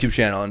had a like, YouTube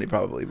channel and he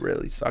probably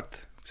really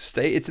sucked.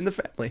 It's in the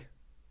family.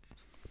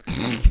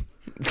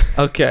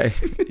 Okay,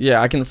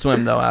 yeah, I can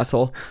swim though,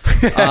 asshole.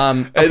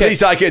 At Okay.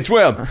 least I can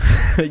swim.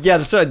 Yeah,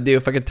 that's what I'd do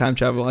if I could time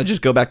travel. I'd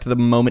just go back to the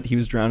moment he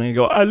was drowning and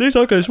go, at least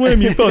I can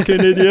swim, you fucking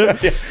idiot.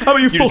 How about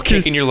you You're just fucking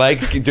kicking your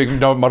legs, doing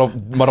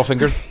muddle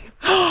fingers.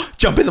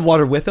 jump in the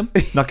water with him?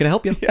 Not gonna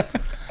help you.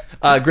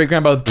 Great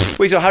grandpa.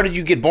 Wait, so how did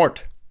you get born?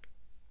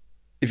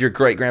 If your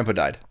great-grandpa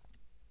died?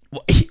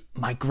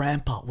 My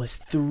grandpa was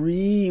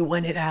 3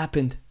 when it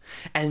happened,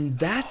 and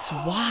that's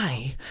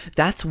why.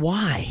 That's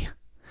why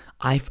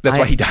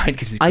he died,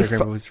 because his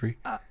great-grandpa was 3.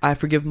 I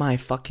forgive my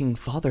fucking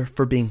father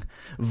for being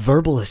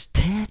verbal as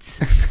tits.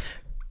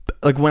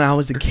 Like when I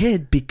was a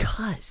kid,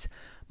 because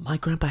my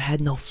grandpa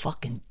had no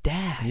fucking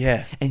dad.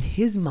 Yeah. And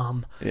his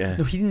mom. Yeah.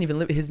 No, he didn't even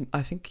live.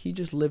 I think he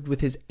just lived with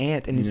his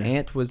aunt, and his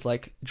aunt was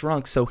like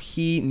drunk, so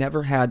he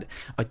never had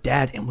a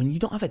dad. And when you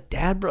don't have a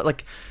dad, bro,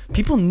 like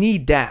people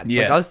need dads.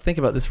 Like Yeah. I was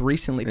thinking about this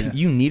recently.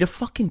 You need a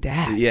fucking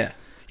dad. Yeah.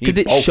 Because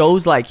it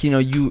shows like, you know,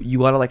 you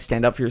gotta like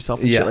stand up for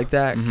yourself and Yeah. shit like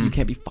that. You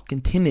can't be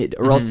fucking timid,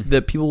 or else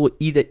the people will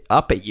eat it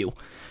up at you.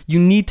 You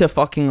need to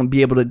fucking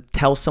be able to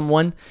tell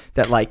someone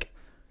that like,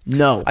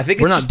 no, I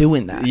think we're it's not just-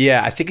 doing that.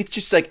 Yeah, I think it's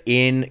just like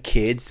in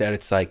kids that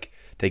it's like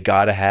they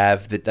gotta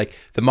have the like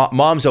the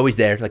mom's always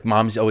there, like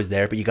mom's always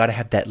there, but you gotta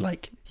have that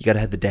like you gotta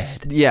have the dad.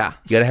 Yeah.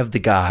 You gotta have the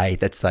guy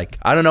that's like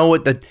I don't know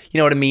what the you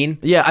know what I mean.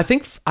 Yeah, I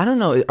think I don't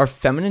know. Are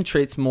feminine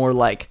traits more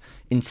like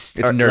It's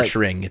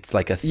nurturing. It's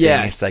like a thing.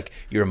 Yes. It's like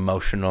you're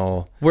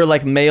emotional. where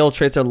like male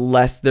traits are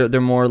less? They're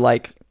more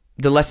like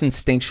they're less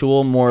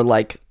instinctual, more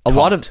like a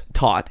lot of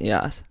taught.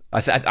 Yes.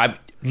 I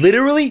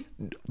literally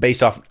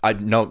based off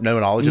no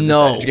knowledge of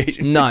No, this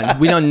education. none.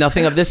 We know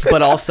nothing of this,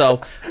 but also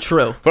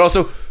true. But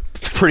also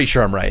pretty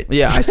sure I'm right.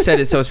 Yeah, I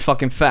said it, so it's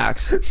fucking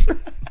facts.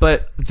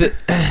 But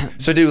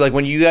So dude, like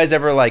when you guys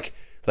ever like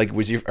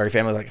was your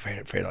family like afraid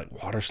of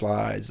like water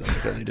slides?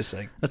 Like, are they just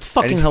like that's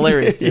fucking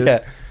hilarious, dude.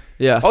 Yeah.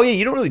 Yeah. Oh yeah,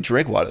 you don't really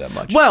drink water that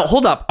much. Well,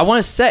 hold up. I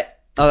want to say.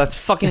 Oh, that's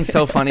fucking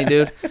so funny,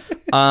 dude.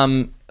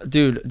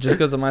 Dude, just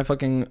because of my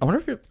fucking. I wonder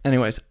if you're.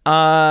 Anyways.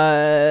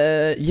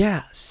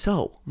 Yeah.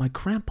 So my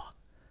grandpa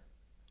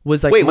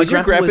was like. Wait, my was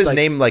your grandpa grandpa's like-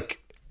 name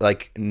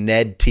like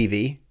Ned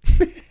TV?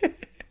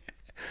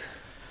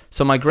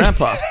 So my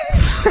grandpa.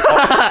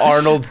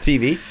 Arnold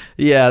TV?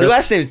 Yeah. Your that's-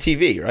 last name is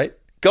TV, right?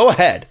 Go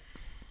ahead.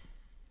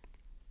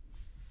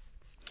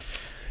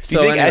 Do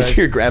you think as anyways.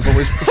 your grandpa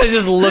was I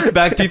just look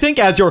back. Do you think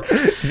as your. do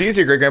you think as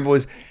your great grandpa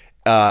was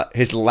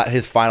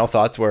his final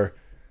thoughts were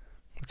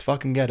let's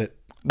fucking get it.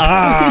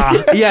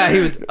 Yeah, he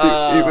was.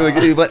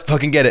 Let's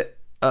fucking get it.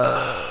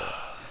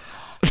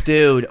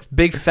 Dude,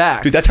 big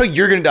fact. Dude, that's how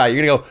you're gonna die.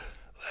 You're gonna go,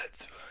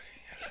 let's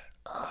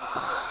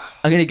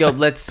I'm gonna go.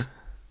 Let's.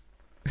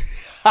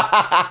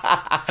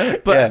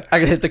 But Yeah. I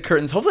gotta hit the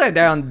curtains. Hopefully, I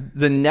die on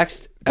the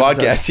next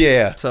episode. Podcast.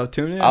 Yeah. So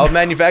tune in. I'll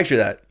manufacture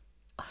that.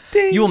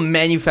 You will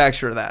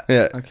manufacture that.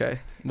 Yeah. Okay.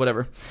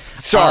 Whatever.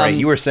 Sorry,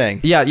 you were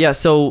saying. Yeah.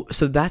 So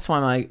that's why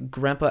my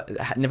grandpa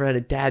never had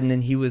a dad, and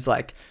then he was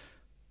like,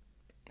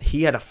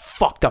 he had a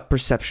fucked up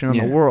perception on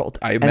Yeah, the world.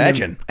 I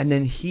imagine. And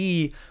then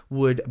he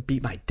would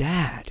beat my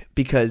dad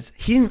because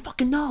he didn't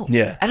fucking know.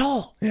 Yeah. At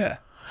all. Yeah.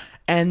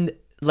 And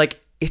like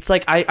it's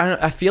like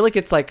I feel like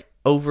it's like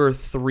over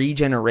 3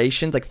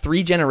 generations, like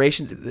 3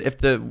 generations. If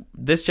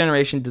this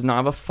generation does not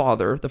have a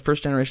father, the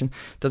first generation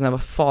doesn't have a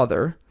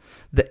father,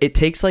 it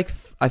takes like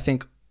I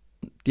think,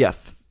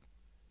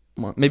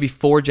 maybe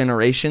 4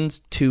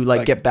 generations to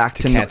like get back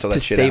to cancel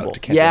that shit stable. out. To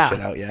cancel that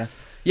shit out. Yeah.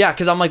 Yeah,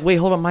 because I'm like, wait,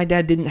 hold on. My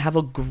dad didn't have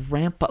a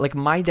grandpa. Like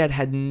my dad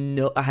had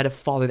a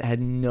father that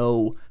had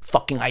no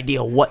fucking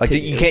idea what. Like to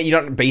you do. can't.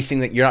 You're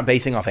not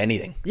basing off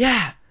anything.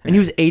 Yeah. And he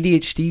was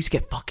ADHD. He used to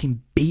get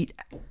fucking beat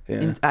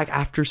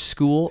after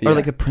school, or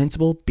like the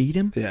principal beat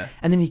him. Yeah.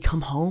 And then he'd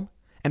come home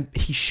and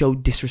he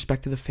showed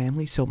disrespect to the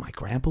family, so my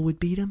grandpa would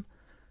beat him.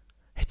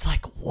 It's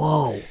like,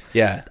 whoa.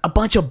 Yeah. A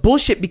bunch of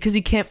bullshit because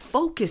he can't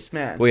focus,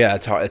 man. Well, yeah,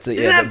 it's hard. It's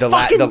that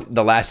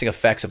the lasting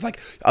effects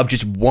of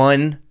just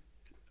one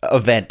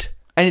event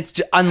And it's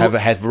just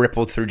have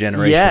rippled through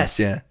generations. Yes.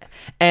 Yeah.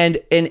 And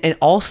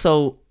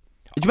also, do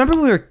you remember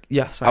when we were?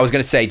 Yeah. Sorry. I was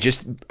gonna say,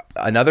 just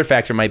another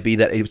factor might be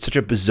that it was such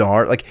a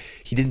bizarre. Like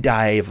he didn't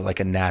die of like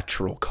a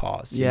natural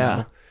cause. You Yeah. know?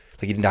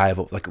 Like he didn't die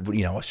of like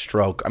a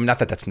stroke. I mean, not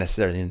that that's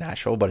necessarily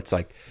natural, but it's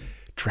like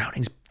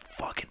drowning's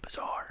fucking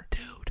bizarre,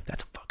 dude.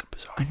 That's fucking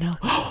bizarre. I know,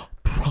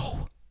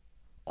 bro.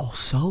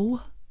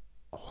 Also,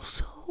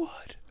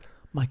 what?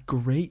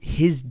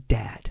 His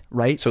dad,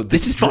 right? So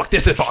this is fucked.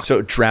 This is fucked.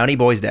 So Drowny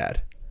Boy's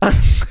dad.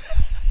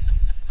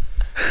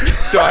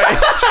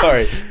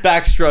 Sorry.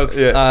 Backstroke.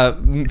 Yeah.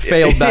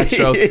 Failed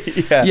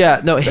backstroke. Yeah.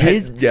 Yeah. No,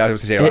 his. Yeah, I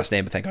was gonna say her last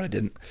name, but thank God I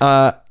didn't.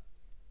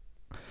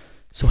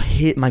 So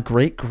my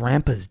great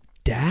grandpa's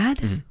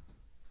dad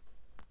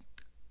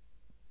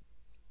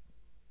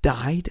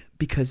died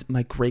because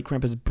my great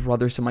grandpa's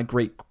brother, so my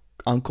great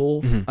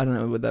uncle, I don't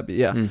know what that be.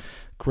 Yeah.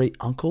 Great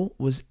uncle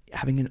was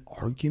having an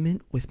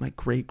argument with my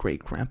great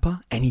grandpa,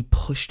 and he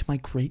pushed my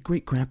great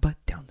grandpa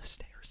down the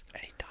stairs,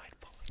 and he died.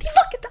 He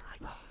fucking died.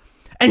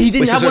 And he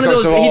didn't have one of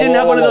those. He didn't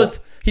have one of those.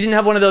 He didn't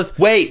have one of those.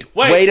 Wait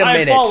a I have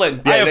minute.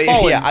 fallen. I have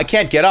fallen. Yeah, I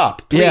can't get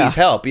up. Please Yeah.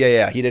 help.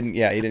 Yeah. He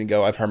didn't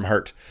go. I'm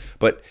hurt.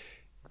 But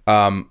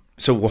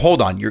so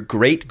hold on. Your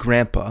great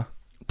grandpa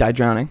Died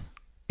drowning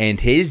and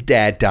his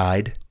dad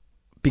died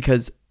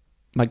because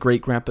my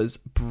great grandpa's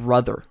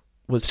brother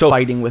was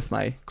fighting with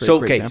my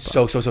great grandpa.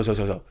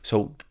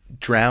 So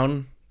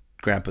drown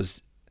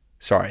grandpa's.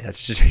 Sorry,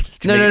 that's just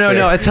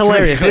No. It's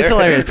hilarious. It's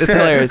hilarious.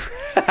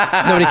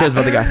 Nobody cares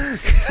about the guy.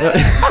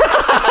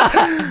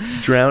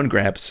 Drown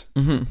Gramps.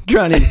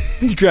 Drowny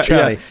G.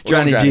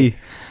 Drowny G.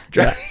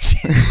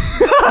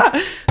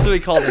 That's what we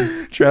called him.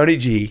 Drowny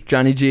G.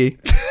 Drowny G.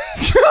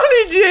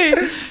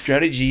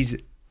 Drowny G's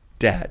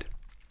dad.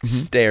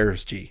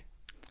 Stairs G.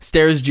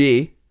 Stairs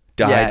G.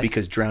 Died Yes.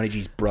 because Drowny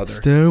G's brother.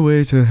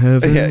 Stairway to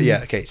heaven.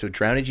 Yeah. Okay. So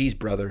Drowny G's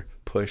brother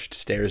pushed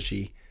Stairs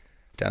G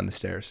down the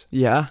stairs.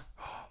 Yeah.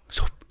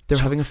 So They're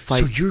having a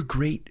fight. So you're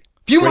great.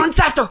 A few months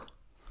after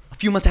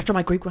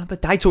my great grandpa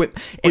died. So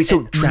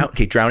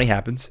Drowning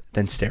happens,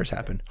 then stairs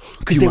happen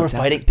because Few they were months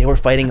fighting. They were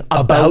fighting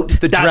about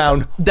the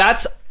drown.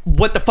 That's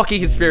what the fucking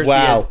conspiracy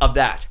Wow. is of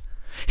that.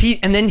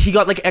 Then he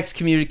got like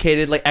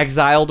excommunicated, like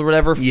exiled or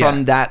whatever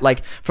from that,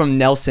 like from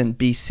Nelson,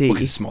 BC.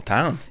 Because it's a small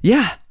town.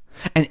 Yeah.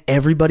 And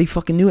everybody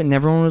fucking knew it, and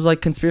everyone was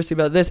like conspiracy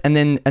about this. And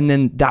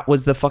then that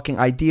was the fucking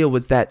idea,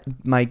 was that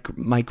my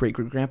great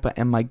grandpa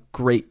and my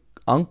great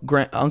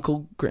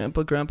uncle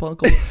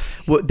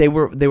they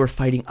were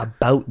fighting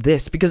about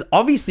this, because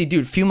obviously,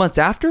 dude, a few months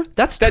after,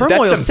 that's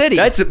Turmoil City.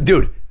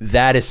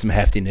 That is some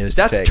hefty news.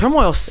 That's to take.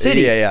 Turmoil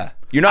City. Yeah.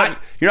 You're not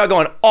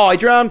going, oh, I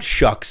drowned.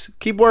 Shucks.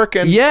 Keep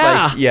working.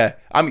 Yeah.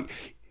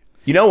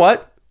 You know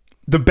what?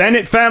 The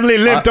Bennett family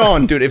lived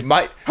on. Dude, if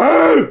my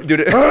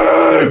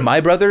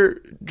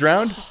brother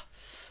drowned.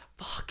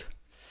 Fuck.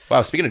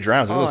 Wow, speaking of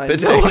drowns, look at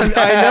those pit I know. stains.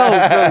 I know.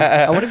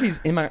 I wonder if he's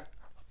in my.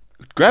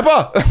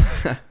 Grandpa.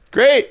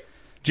 Great.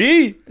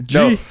 G.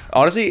 No,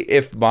 honestly,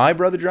 if my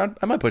brother drowned,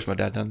 I might push my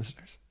dad down the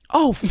stairs.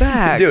 Oh,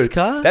 facts, Dude,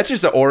 cuz. that's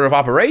just the order of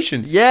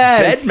operations.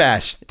 Yes. Bed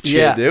mash shit,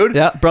 Yeah. dude.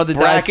 Yeah, brother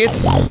dies.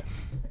 Brackets,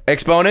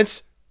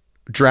 exponents,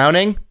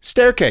 drowning,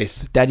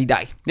 staircase. Daddy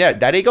die. Yeah,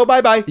 daddy go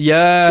bye-bye.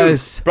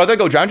 Yes. Dude, brother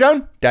go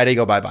drown, daddy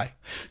go bye-bye.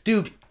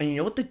 Dude, and you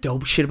know what the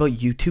dope shit about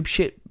YouTube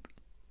shit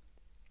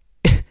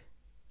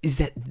is?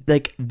 That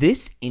like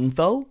this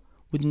info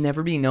would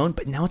never be known,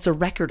 but now it's a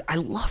record. I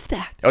love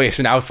that. Oh yeah,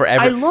 so now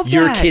forever. I love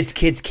your that. kids.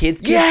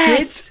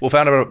 Yes. We'll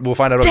find out about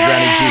Drowny G.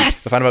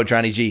 Yes. We'll find out about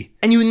Drowny G.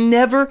 And you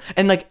never,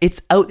 and like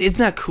it's out. Isn't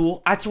that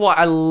cool? That's what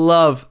I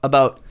love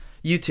about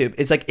YouTube.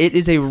 It's like it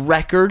is a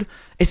record.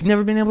 It's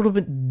never been able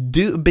to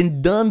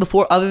been done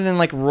before, other than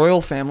like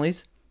royal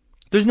families.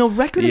 There's no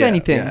record of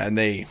anything. Yeah, and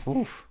they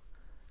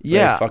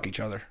Yeah. fuck each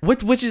other.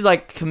 Which is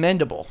like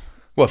commendable.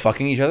 What,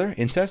 fucking each other?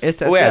 Incest?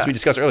 Incest, oh, yeah, yeah. as we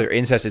discussed earlier,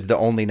 incest is the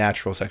only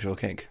natural sexual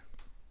kink.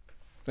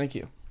 Thank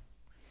you.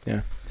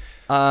 Yeah.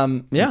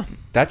 Yeah.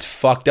 That's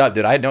fucked up,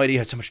 dude. I had no idea you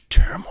had so much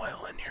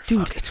turmoil in your Dude,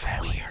 fucking it's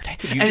family. weird.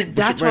 Dude, we And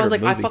that's should why I write was a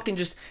like, I movie. fucking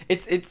just,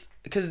 it's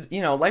because,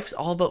 you know, life's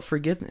all about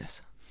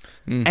forgiveness.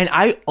 Mm. And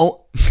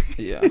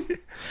yeah.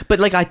 But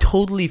like, I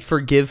totally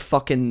forgive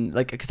fucking,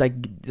 like, because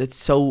that's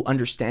so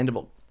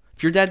understandable.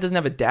 If your dad doesn't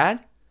have a dad,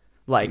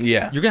 like,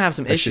 Yeah. you're going to have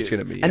some That's issues. just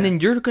gonna be, And yeah. then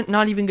you're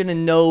not even going to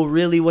know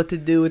really what to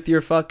do with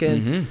your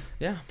fucking,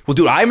 yeah. Well,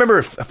 dude, I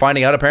remember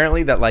finding out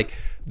apparently that like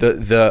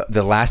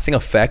the lasting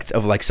effects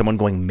of like someone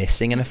going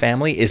missing in a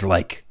family is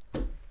like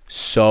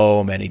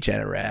so many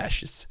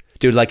generations.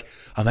 Dude, like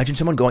imagine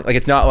someone going, like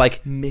it's not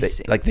like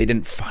Missing. like they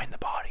didn't find the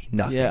body,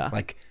 nothing. Yeah.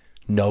 Like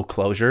no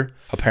closure.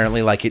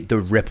 Apparently, like the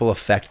ripple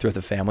effect throughout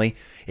the family,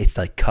 it's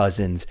like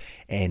cousins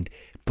and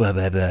blah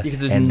blah blah. Because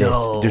there's and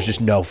no- there's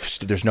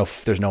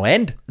no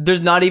end.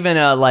 There's not even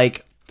a,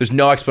 like, There's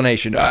no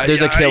explanation.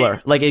 there's a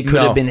killer. Like, it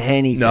could have been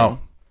anything. No,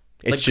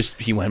 it's Like-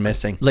 just he went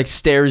missing. Like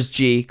Stairs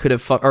G could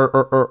have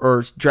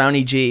or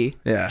Drowny G.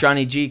 Yeah.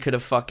 Drowny G could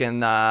have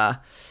fucking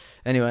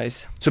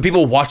anyways. So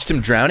people watched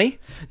him drowning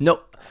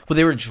No. Well,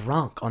 they were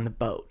drunk on the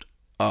boat.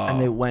 And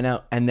they went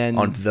out and then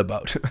on the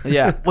boat.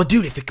 yeah. Well,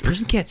 dude, if a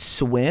person can't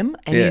swim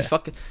and Yeah. he's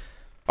fucking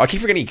I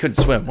keep forgetting he couldn't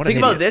swim. What think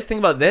an about idiot. this,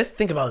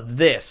 think about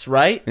this,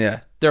 right? Yeah.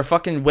 They're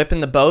fucking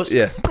whipping the boats.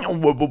 Yeah.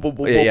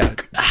 Yeah.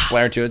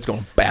 Blaring to it's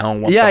going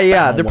bound.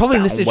 Yeah. They're probably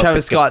listening to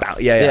Travis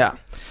Scott's. Yeah.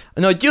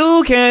 No,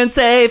 you can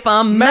say if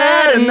I'm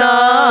mad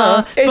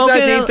enough. It's Smoking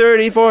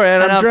 1934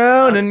 and I'm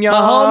drowning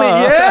y'all. My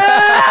homie,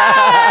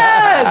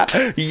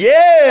 yes!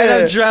 Yeah. And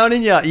I'm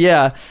drowning ya.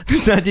 Yeah.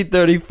 It's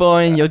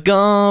 1934 and you're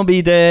gonna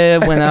be there.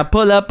 When I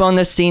pull up on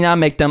the scene, I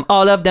make them,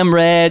 all of them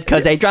red.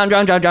 Cause they drown.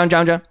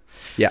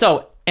 Yeah.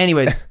 So,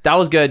 anyways, that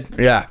was good.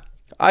 Yeah.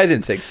 I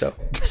didn't think so.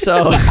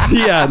 So,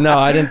 yeah, no,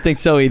 I didn't think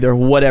so either.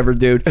 Whatever,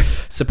 dude.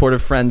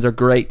 Supportive friends are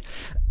great.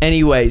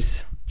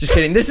 Anyways, just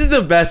kidding. This is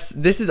the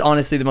best. This is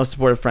honestly the most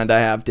supportive friend I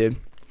have, dude.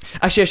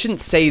 Actually, I shouldn't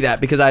say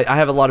that because I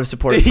have a lot of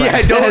supportive friends.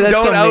 Yeah, don't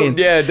That's so out. mean.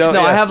 Yeah, don't.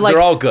 No, yeah. I have like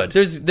They're all good.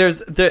 There's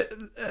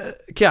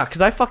yeah,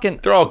 because I fucking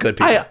They're all good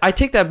people. I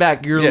take that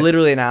back. You're Yeah.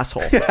 literally an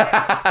asshole.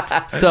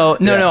 So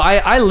no,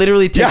 I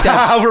literally take Yeah,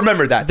 that. I'll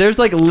remember that. There's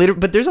like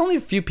but there's only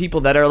a few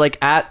people that are like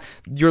at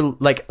your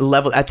like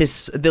level at the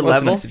Well, that's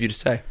level. nice of you to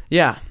say.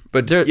 Yeah,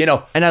 But They're- you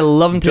know, and I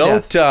love them to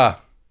death.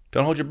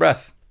 don't hold your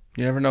breath.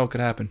 You never know what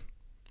could happen.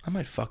 I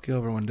might fuck you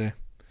over one day.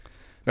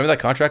 Remember that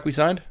contract we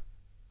signed?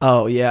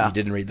 Oh yeah. You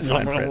didn't read the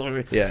fine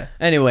print. Yeah.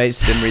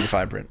 Anyways, Didn't read the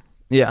fine print.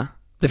 yeah.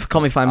 They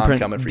call me fine I'm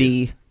print coming for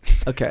D.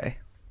 Okay,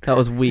 that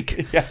was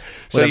weak. Yeah.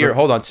 So Whatever.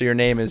 hold on. So your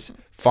name is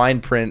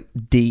Fine Print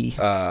D.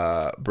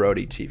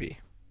 Brody TV.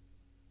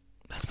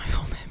 That's my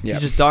full name. Yeah. You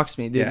just doxed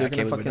me, dude. Yeah, I they're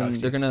can't gonna believe I fucking.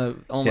 doxed They're you. gonna.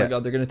 Oh my Yeah.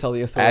 god, they're gonna tell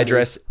the authorities.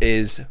 Address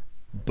is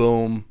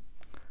boom.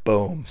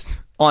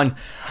 on.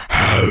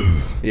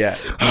 Yeah.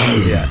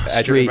 Yeah. Address,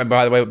 Street.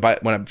 by the way,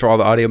 for all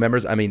the audio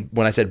members, I mean,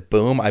 when I said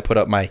boom, I put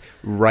up my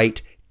right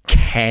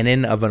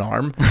cannon of an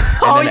arm.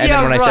 And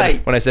yeah, when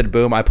right. when I said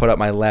boom, I put up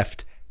my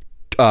left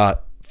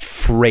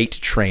freight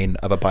train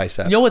of a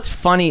bicep. You know what's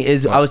funny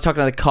is I was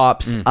talking to the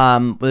cops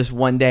this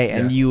one day,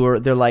 and Yeah.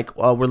 they're like,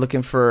 we're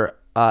looking for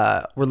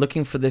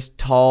this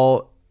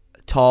tall.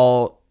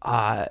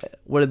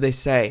 What did they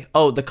say?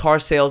 Oh, the car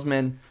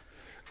salesman.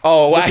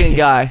 Oh, looking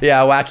guy. Yeah,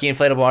 wacky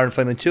inflatable arm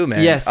inflatable too,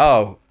 man. Yes.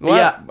 Oh, what?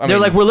 Yeah. I They're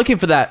mean, like, we're looking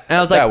for that, and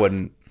I was like, that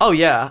wouldn't. oh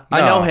yeah,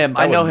 I No, know him. that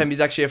I know wouldn't. him. He's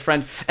actually a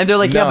friend. And they're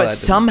like, No, yeah, but that didn't.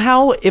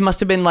 somehow it must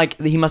have been like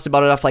he must have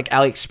bought it off like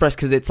AliExpress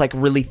because it's like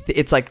really,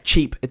 it's like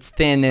cheap. It's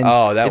thin and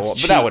Oh, it's but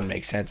cheap. that wouldn't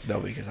make sense though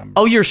because I'm.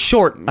 Oh, you're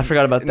short. I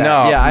forgot about that.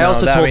 No, yeah, I no,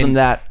 also that- told I mean- them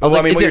that. I was well, like,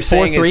 I mean, what is you're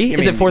it saying 4'3"?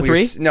 Is it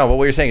 4'3"? No, but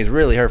what you're saying is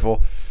really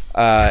hurtful,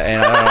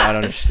 and I don't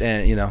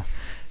understand. You know.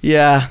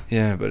 Yeah.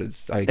 Yeah, but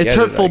it's It's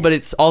hurtful, but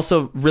it's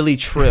also really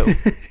true.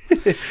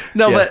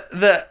 No, Yeah.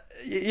 but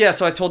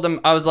so I told them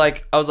I was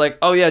like,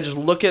 oh yeah, just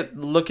look at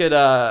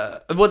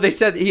what they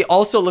said. He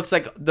also looks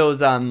like those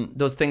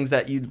things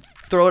that you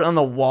throw it on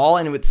the wall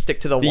and it would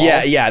stick to the wall.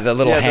 Yeah, the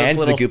little Yeah, hands,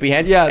 little- the goopy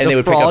hands, yeah, and the they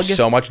would pick frog. up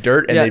so much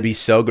dirt, and Yeah. they'd be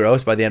so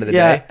gross by the end of the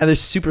Yeah, day. and they're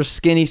super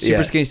skinny,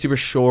 Yeah. super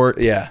short.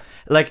 Yeah.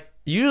 Like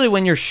usually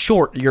when you're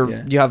short,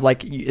 Yeah. you have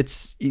like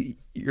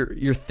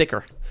you're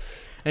thicker.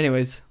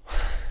 Anyways,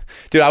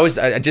 Dude,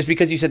 I just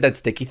because you said that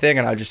sticky thing,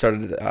 and I just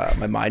started,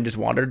 my mind just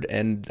wandered,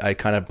 and I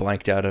kind of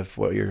blanked out of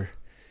what you're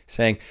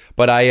saying.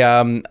 But I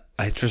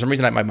for some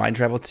reason, my mind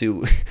traveled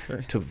to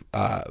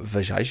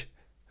Vajaj.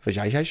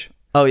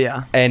 oh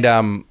yeah. And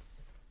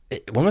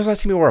when was the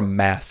last time you wore a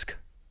mask,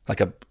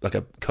 like a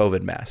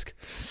COVID mask,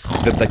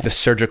 like the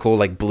surgical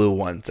like blue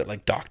ones that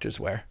like doctors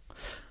wear?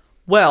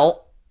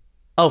 Well,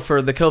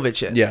 for the COVID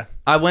shit. Yeah.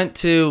 I went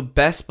to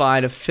Best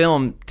Buy to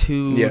film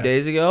 2 Yeah.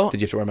 days ago.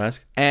 Did you have to wear a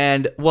mask?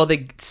 And well,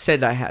 they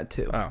said I had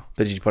to. Oh,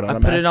 did you put on I a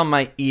put mask? it on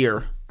my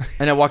ear,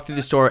 and I walked through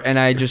the store, and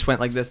I just went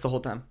like this the whole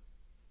time.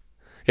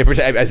 Yeah,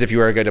 as if you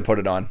were going to put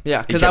it on. Yeah,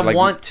 You because kept, I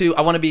want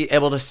to be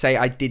able to say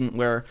I didn't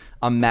wear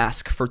a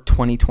mask for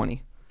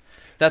 2020.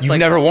 That's You've like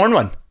never worn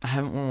one. I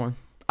haven't worn one.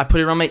 I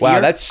put it on my Wow,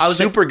 ear. that's I was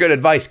like, super good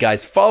advice,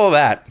 guys. Follow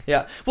that.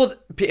 yeah. Well,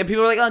 people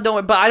are like, oh, don't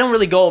worry. But I don't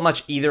really go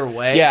much either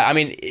way. Yeah, I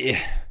mean,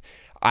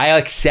 I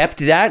accept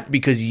that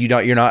because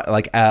you're not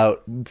like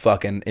out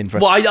fucking in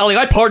front. Well,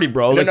 I party,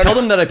 bro. Like, tell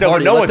them that I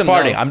party. No Let one's them know.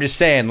 partying. I'm just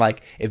saying,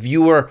 like, if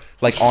you were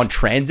like on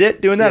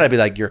transit doing that, I'd be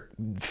like, you're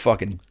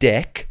fucking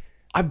dick.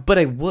 But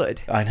I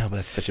would. I know, but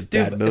that's such a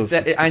Dude, bad move.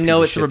 I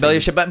know it's a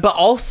rebellious shit, but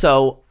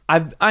also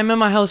I'm in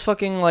my house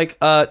fucking like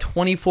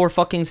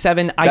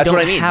 24/7. I That's don't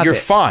what I mean. have You're it.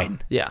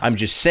 fine. Yeah. I'm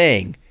just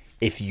saying,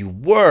 if you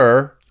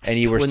were and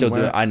you were wouldn't still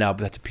wear doing, it. I know,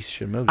 but that's a piece of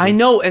shit move. I dude.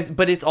 know,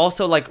 but it's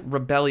also like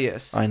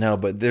rebellious. I know,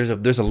 but there's a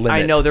limit.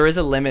 I know there is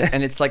a limit,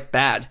 and it's like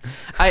bad.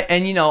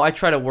 I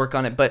try to work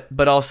on it,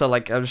 but also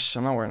like I'm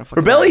not wearing a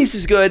fucking Rebellious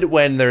is good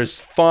when there's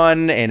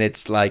fun and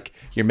it's like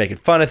you're making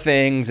fun of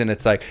things and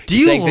it's like. Do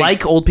you saying things-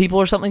 like old people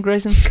or something,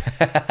 Grayson?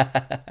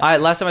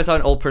 Last time I saw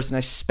an old person, I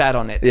spat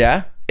on it.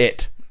 Yeah,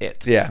 it.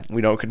 Yeah.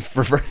 We don't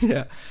refer.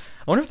 Yeah.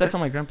 I wonder if that's how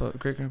my great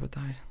grandpa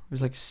died. It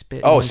was like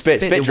spit. Oh, It was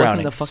spit It drowning.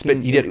 wasn't the fucking,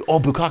 Spit. He did. Oh,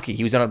 bukkake.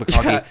 He was on a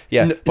bukkake.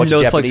 Yeah, N- bunch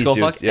of nose plug, Japanese skull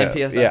dudes. fuck, Yeah,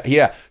 NPS.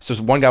 yeah. So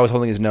one guy was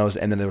holding his nose,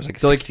 and then there was like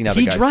They're like, 16 other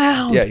 "He guys.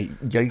 drowned." Yeah,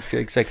 they're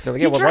like,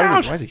 yeah. Well,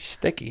 why is he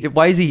sticky?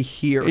 Why is he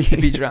here if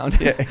he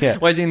drowned? Yeah.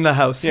 Why is he in the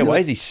house? Yeah, why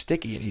is he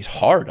sticky and he's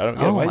hard? I don't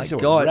get Oh why my is he so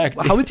god!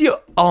 erect? How would you?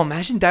 Oh,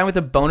 imagine dying with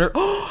a boner.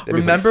 be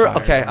Remember? pretty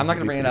fire. Okay, I'm not That'd gonna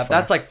be bring it pretty up. fire.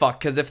 That's like fuck.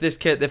 Because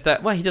if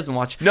that, well, he doesn't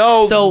watch.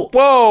 No. So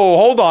Whoa,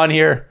 hold on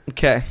here.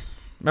 okay.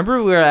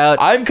 Remember we were out.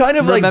 I'm kind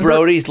of like Remember-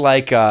 Brody's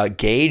like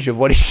gauge of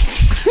what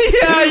he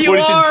Yeah, you what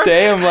he are. should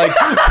say. I'm like,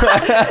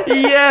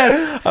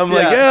 Yes. I'm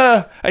like,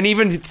 yeah. And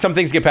even some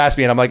things get past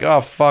me, and I'm like,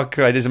 oh fuck!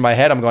 I just in my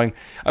head, I'm going,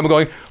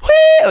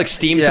 "Whee!" Like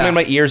steam's Yeah. coming in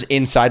my ears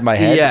inside my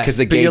head Yes, because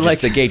the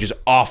but you're gauge is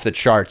off the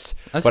charts.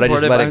 I'm But I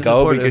just supportive, let I'm it go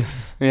supportive.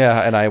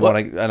 because and I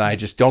want to, and I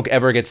just don't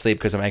ever get sleep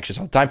because I'm anxious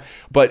all the time.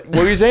 But what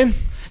were you saying?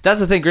 That's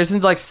the thing.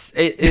 Grayson's like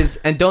is,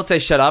 and don't say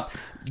shut up.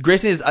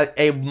 Grayson is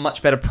a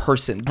much better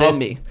person than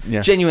me.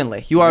 yeah.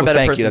 Genuinely, you are a Well, better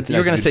thank you. person. That's You're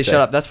nice gonna of you say to shut say.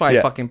 up. That's why Yeah.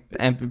 I fucking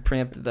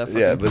preempted that.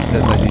 Yeah, but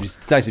that's nice.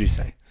 It's nice of you to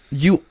say.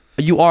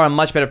 You are a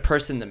much better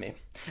person than me.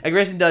 And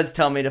Grayson does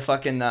tell me to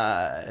fucking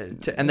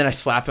and then I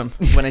slap him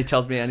when he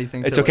tells me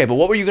anything. It's to, okay, but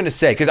what were you gonna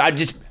say? Because I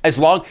just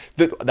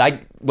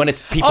when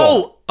it's people.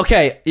 Oh,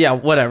 okay, yeah,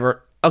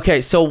 whatever.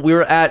 Okay, so we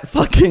were at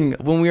fucking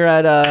when we were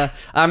at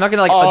I'm not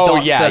gonna like. Oh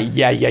adult yeah, stuff.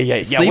 yeah.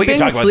 We can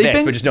talk about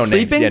this, but just no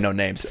names. Yeah, no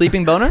names.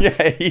 Sleeping boner.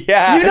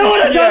 yeah. You know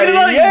what I'm talking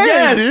about? Yeah,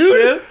 Yes,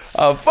 dude.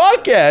 Oh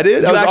fuck yeah,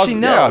 dude. That was actually awesome.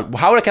 know. Yeah.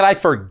 How can I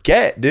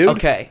forget, dude?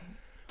 Okay.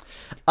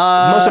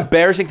 Most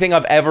embarrassing thing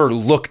I've ever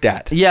looked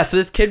at. Yeah, so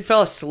this kid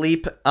fell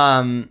asleep.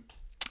 We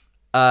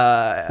went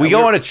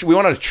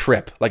on a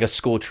trip, like a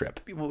school trip.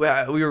 We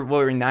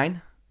were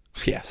 9?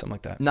 Yeah, something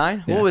like that.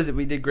 9? Yeah. What was it?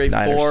 We did grade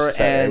 9 or 4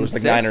 7. and It was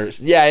like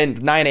 6?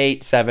 9,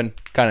 8, 7,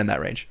 kind of in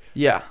that range.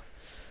 Yeah.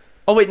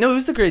 Oh wait, no, it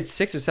was the grade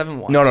 6 or 7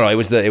 one. No, it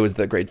was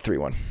the grade 3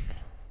 one.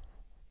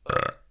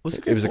 Was it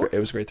It grade was 4? it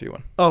was grade 3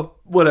 one. Oh,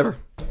 whatever.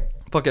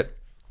 Fuck it.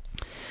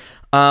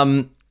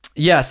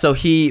 Yeah, so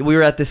we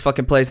were at this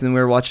fucking place and then we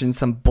were watching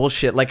some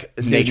bullshit like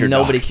Nature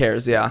nobody doc.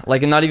 cares, yeah.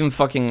 Like not even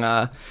fucking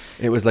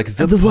It was like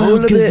the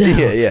Wild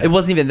Gazelle. Yeah. it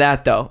wasn't even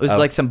that though. It was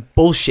like some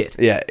bullshit.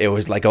 Yeah, it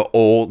was like a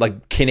old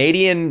like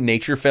Canadian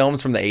nature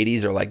films from the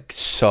 80s are like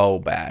so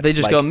bad. They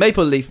just Like, go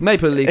maple leaf,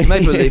 maple leaf,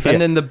 maple leaf, Yeah.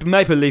 and then the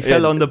maple leaf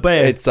fell on the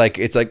bed. It's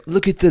like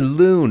look at the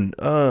loon.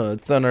 Oh,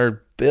 it's on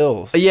our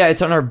bills. Yeah,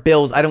 it's on our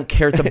bills. I don't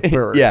care. It's a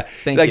bird. Yeah.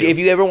 Thank like you. if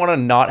you ever want to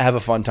not have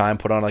a fun time,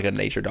 put on like a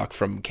nature doc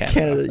from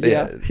Canada.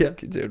 Canada, yeah.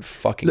 Dude,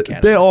 fucking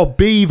Canada. There are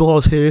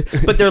beavers here.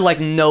 But they're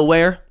like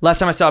nowhere. Last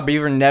time I saw a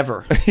beaver,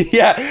 never.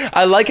 Yeah,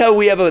 I like how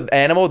we have an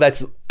animal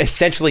that's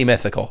essentially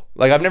mythical.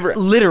 Like I've never.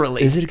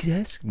 Literally. Is it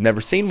exist?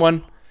 Never seen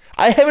one.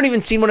 I haven't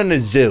even seen one in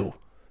a zoo.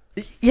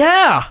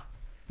 Yeah.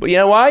 But you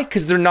know why?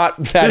 Because they're not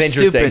that They're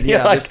interesting. stupid,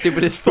 yeah, they're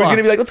stupid as Who's fuck.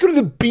 gonna be like, let's go to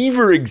the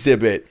beaver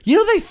exhibit? You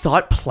know they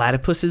thought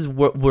platypuses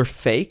were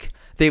fake.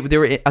 They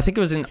were. I think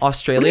it was in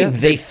Australia.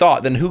 They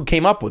thought. Then who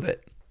came up with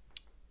it?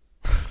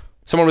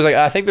 Someone was like,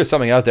 I think there's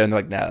something out there, and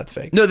they're like, nah, that's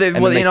fake. No, And then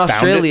in found it.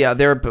 Australia,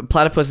 there were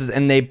platypuses,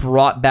 and they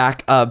brought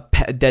back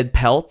dead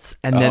pelts,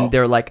 and Oh. then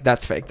they're like,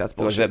 "That's fake. That's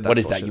bullshit. what That's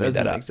is that? bullshit. You made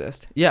that doesn't up."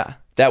 Exist. Yeah,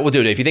 That will do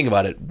it. If you think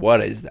about it,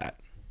 what is that?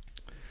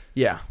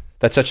 yeah.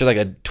 That's such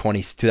a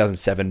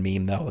 2007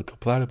 meme though. Like a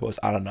platypus.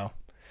 I don't know.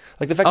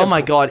 Like the fact. Oh that,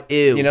 my god,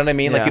 ew. You know what I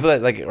mean? Like Yeah. people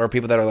that or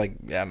people that are like,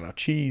 I don't know,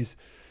 cheese,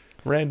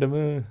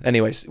 random.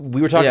 Anyways,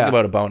 we were talking Yeah.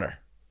 about a boner.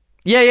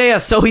 Yeah.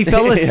 So he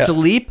fell Yeah.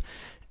 asleep.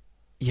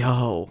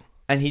 Yo,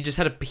 and he just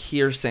had a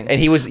piercing, And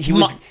he was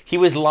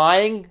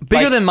lying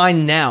bigger like- than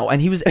mine now,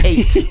 and he was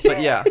 8.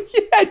 But yeah,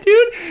 Yeah,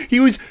 dude.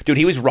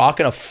 He was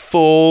rocking a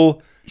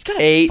full He's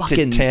got a 8 to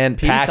fucking 10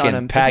 piece on packing.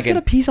 him. He's got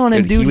a piece on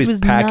him, dude. He He was was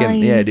packing.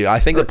 9 Yeah, dude. I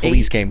think the or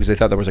police 8. came because they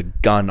thought there was a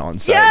gun on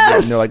site.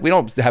 Yes! And they're like, we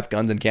don't have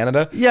guns in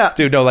Canada. Yeah.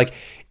 Dude, no, like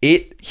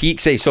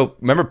so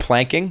remember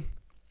planking?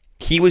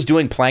 He was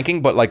doing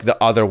planking, but like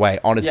the other way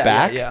on his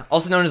back. Yeah.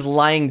 Also known as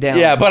lying down.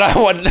 Yeah, but I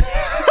want.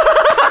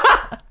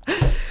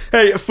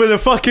 Hey, for the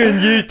fucking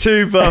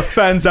YouTube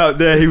fans out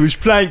there, he was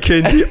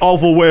planking the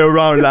other way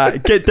around.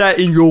 Like, get that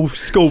in your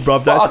skull,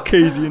 bruv. That's Fuck.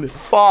 crazy, isn't it?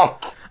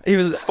 Fuck. He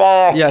was.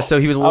 Fuck. Yeah, so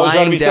he was I was trying to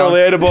lying be down. so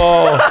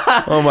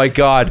relatable. Oh my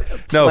god.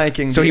 No.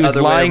 Planking So the he was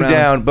other way lying around.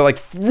 down, but like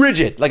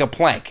rigid, like a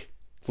plank,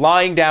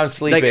 lying down,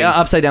 sleeping, Like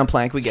upside down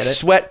plank. We get it.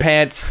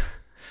 sweatpants,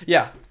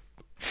 Yeah.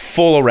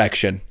 full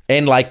erection,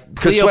 and like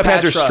because sweatpants are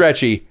Cleopatra.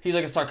 stretchy. He's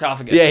like a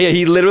sarcophagus. Yeah,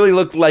 he literally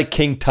looked like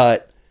King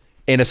Tut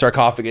in a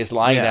sarcophagus,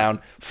 lying Yeah.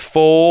 down,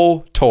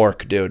 full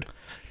torque, dude.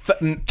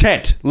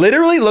 Tent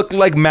literally looked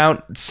like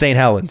Mount St.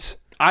 Helens,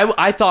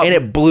 I thought. and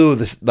it blew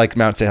this like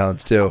Mount St.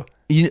 Helens too.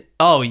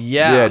 Oh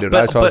yeah. Yeah, dude,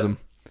 I saw some.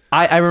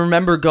 I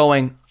remember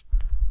going.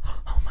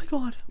 Oh my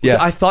god. Yeah.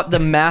 I thought the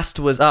mast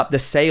was up, the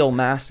sail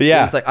mast. Yeah.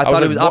 It was like, I I was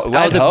thought it like, was up. what,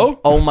 I was land like,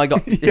 ho? oh my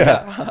god.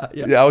 Yeah.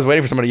 Yeah, I was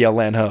waiting for someone to yell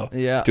land ho.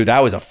 Yeah. Dude, that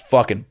was a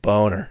fucking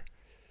boner.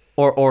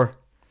 Or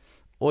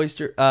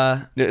oyster.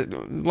 Land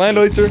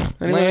oyster.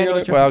 Anyone Land got it?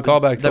 oyster. Wow,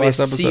 callback to That'd be a last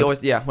sea episode.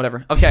 oyster. Yeah,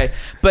 whatever. Okay,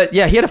 but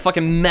yeah, he had a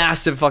fucking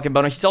massive fucking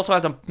boner. He also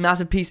has a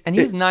massive piece, and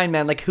he was 9,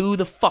 man. Like, who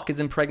the fuck is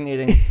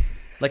impregnating?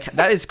 Like,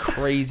 that is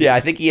crazy. Yeah, I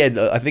think he had.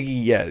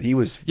 He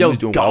was Yo,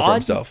 doing well for God?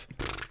 himself.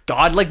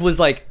 God, like, was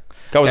like.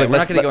 God was Okay, like, we're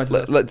not gonna go into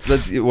that.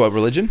 let's what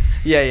religion?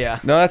 Yeah, yeah.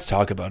 No, let's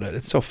talk about it.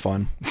 It's so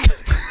fun.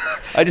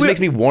 It just makes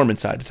me warm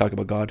inside to talk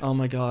about God. Oh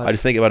my god. I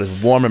just think about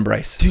his warm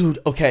embrace. Dude,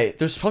 okay.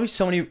 There's probably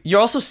so many. You're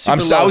also super. I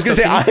was gonna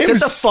say, can you I am sit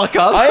the fuck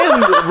up. I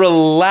am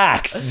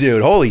relaxed,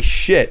 dude. Holy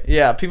shit.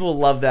 Yeah, people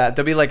love that.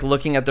 They'll be like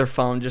looking at their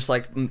phone, just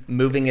like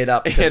moving it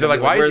up. Yeah, they're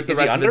like, why where's is the he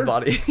rest of his under?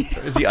 body?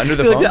 Is he under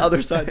the Like phone? the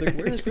other side. Like,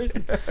 where is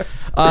Grayson?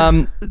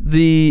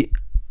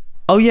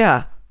 Oh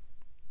yeah.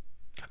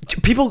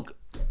 People.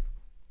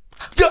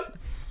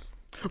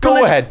 Go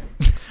Relig- ahead.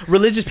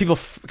 Religious people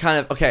kind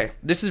of okay.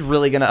 This is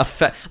really gonna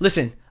affect.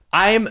 Listen,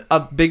 I am a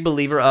big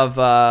believer of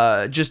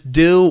just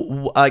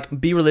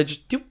be religious.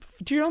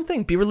 Do your own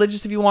thing. Be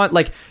religious if you want.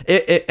 Like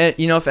it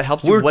you know, if it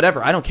helps you,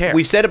 whatever. I don't care.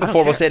 We've said it I don't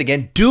before. We'll care. say it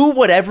again. Do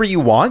whatever you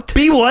want.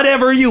 Be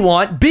whatever you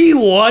want. Be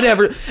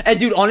whatever. And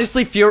dude,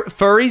 honestly,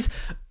 furries.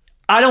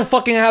 I don't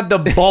fucking have the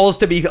balls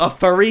to be a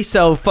furry,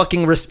 so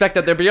fucking respect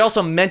out there. But you're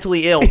also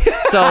mentally ill,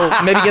 so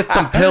maybe get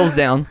some pills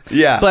down.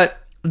 Yeah. But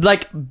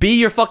like, be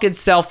your fucking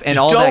self and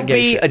all Don't that gay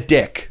be shit. a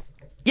dick.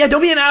 Yeah,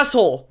 don't be an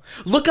asshole.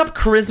 Look up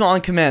Charisma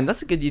on Command.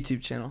 That's a good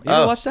YouTube channel. You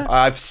ever watch that?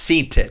 I've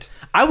seen it.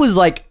 I was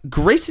like,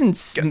 Grayson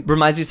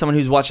reminds me of someone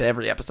who's watched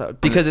every episode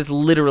because it's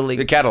literally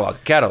The catalog.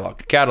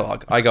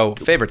 I go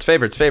favorites.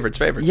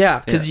 yeah,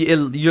 because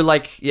you're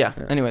like yeah.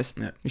 Anyways,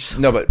 Yeah. you're so,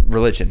 No, but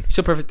religion.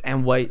 so perfect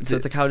and white. So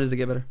it's like, how does it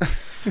get better?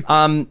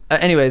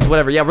 Anyways,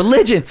 whatever. Yeah,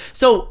 religion.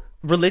 So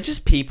religious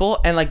people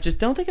and like just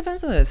don't take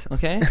offense to this,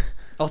 okay?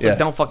 Also, Yeah.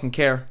 don't fucking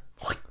care.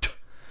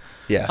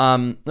 Yeah.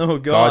 Oh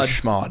god, God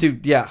schmod.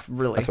 dude. Yeah,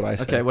 really. That's what I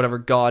say. Okay, whatever.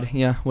 God,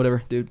 yeah,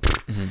 whatever, dude.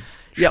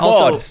 Yeah. Schmod.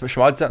 Also,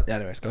 Schmod's yeah,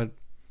 anyways, go ahead.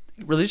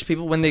 religious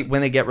people when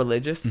they get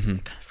religious, it kind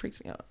of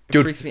freaks me out. It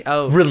Dude, freaks me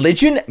out.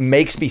 Religion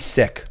makes me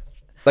sick.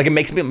 Like it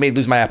makes me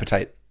lose my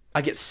appetite.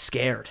 I get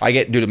scared.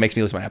 It makes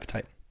me lose my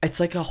appetite.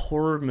 It's like a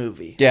horror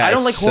movie. Yeah, I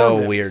don't like it's horror so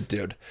movies. weird,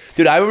 dude.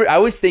 Dude, I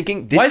was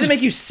thinking. Why does it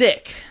make you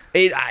sick?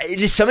 It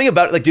just something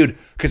about it, like, dude,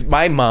 because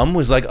my mom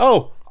was like,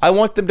 "Oh, I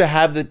want them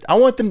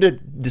to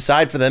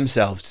decide for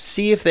themselves,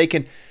 see if they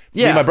can." Me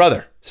Yeah. and my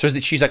brother. So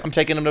she's like, "I'm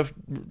taking them to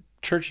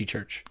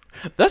church."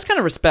 That's kind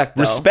of respect,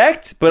 though.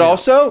 Respect, but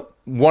also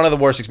one of the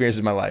worst experiences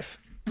of my life.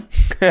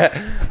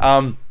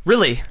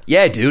 Really?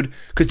 Yeah, dude.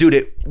 Because,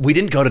 dude, we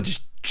didn't go to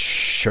just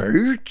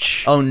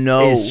church. Oh,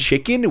 no. Is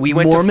chicken. We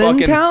went Mormon to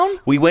fucking town?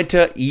 We went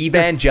to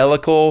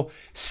evangelical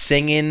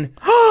singing,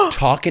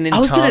 talking in I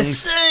was gonna tongues,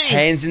 say.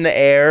 hands in the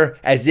air,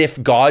 as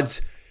if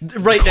God's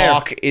Right there.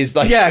 cock is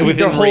like Yeah, within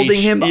they're holding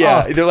reach. him Yeah,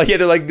 up. they're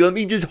like, let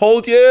me just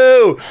hold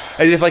you,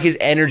 as if like his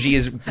energy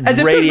is As if there's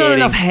not radiating.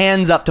 enough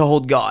hands up to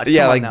hold God.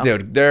 Yeah, Come on like now.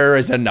 dude, there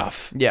is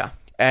enough. Yeah.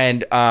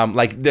 And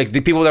like the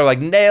people that are like,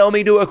 nail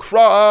me to a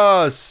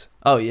cross.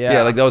 Oh yeah.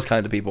 Yeah, like those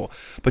kind of people.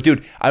 But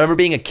dude, I remember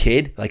being a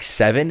kid, like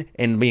 7,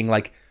 and being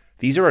like,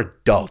 these are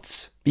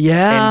adults.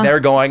 Yeah. And they're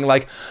going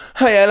like,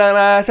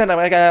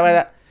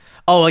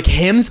 Oh, like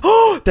hymns?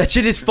 Oh, that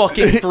shit is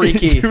fucking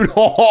freaky. dude,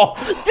 oh,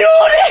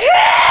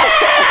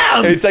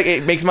 Hymns! it's like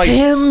it makes my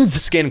Hymns.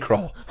 skin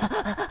crawl.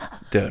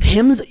 Dude.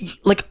 Hymns,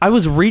 like I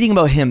was reading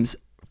about hymns.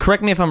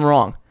 Correct me if I'm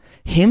wrong.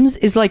 Hymns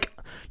is like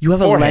you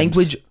have a For hymns.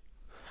 language.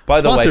 By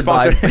the way,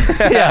 Sponsored sponsored.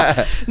 by.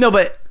 Yeah. No,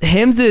 but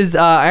hymns is.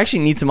 I actually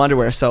need some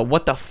underwear. So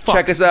what the fuck?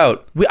 Check us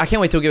out. I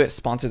can't wait till we get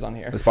sponsors on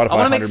here. Spotify I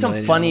want to make 100 some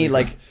million, funny, yeah.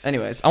 like.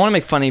 Anyways, I want to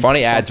make funny.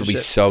 Funny ads would be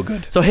sponsorship. so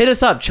good. So hit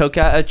us up,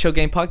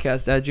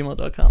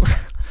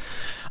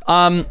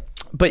 chokegamepodcast@gmail.com.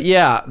 But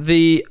yeah,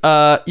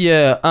 what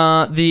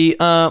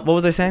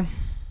was I saying?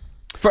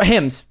 For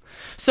hymns.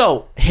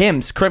 So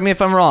hymns, correct me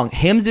if I'm wrong.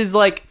 Hymns is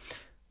like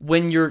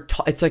when you're,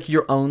 it's like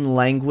your own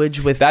language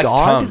with That's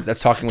God. tongues. That's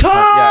talking with tongues.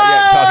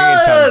 Yeah, talking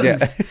in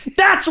tongues. Yeah.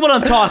 That's what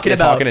I'm talking Yeah,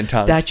 about. talking in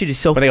tongues. That shit is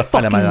so When they go,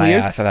 fucking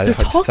weird. They're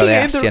talking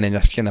in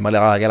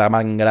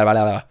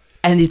their,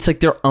 and it's like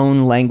their own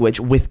language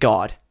with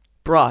God.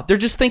 Bruh, they're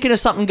just thinking of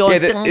something going.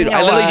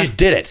 I literally just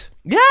did it.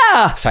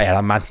 Yeah.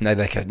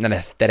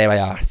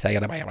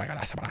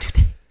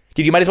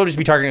 Dude, you might as well just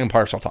be talking in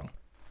partial tongue.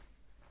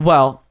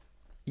 Well,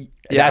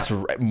 That's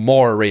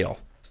more real.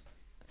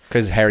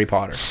 Because Harry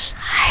Potter.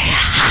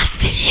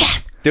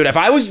 Dude, if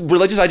I was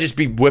religious, I'd just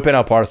be whipping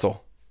out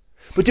Parcel.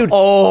 But dude,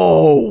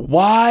 Oh,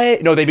 why?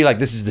 No, they'd be like,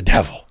 this is the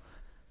devil.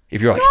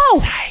 If you're like,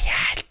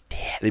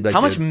 they'd be like,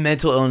 how much dude.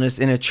 mental illness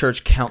in a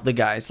church count the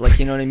guys? Like,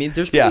 you know what I mean?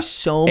 There's probably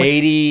so much.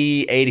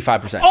 80,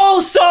 85%.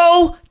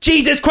 Also,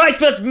 Jesus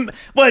Christ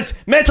was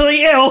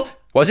mentally ill.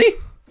 Was he?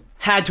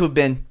 Had to have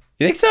been.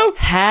 You think so?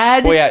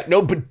 Had. Well, yeah.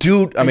 No, but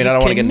dude, I mean, you I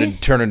don't want to kidding get me?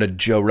 into turn into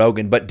Joe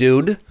Rogan, but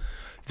dude,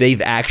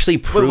 they've actually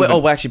proven. Wait,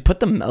 oh, actually, put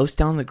the mouse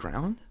down on the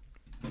ground.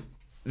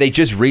 They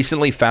just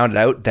recently found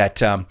out that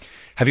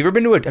have you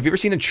ever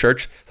seen in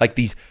church like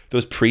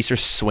those priests are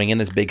swinging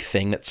this big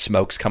thing that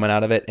smoke's coming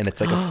out of it and it's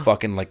like a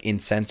fucking like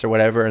incense or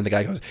whatever, and the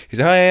guy goes,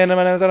 he's like,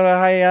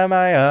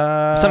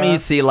 Something you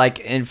see like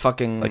in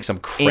fucking Like some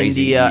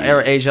crazy- India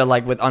or Asia,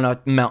 like on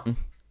a mountain.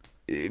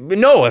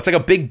 no, it's like a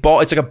big ball,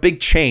 it's like a big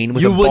chain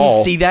with You a wouldn't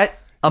ball. see that.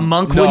 A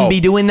monk No. wouldn't be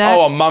doing that.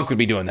 Oh, a monk would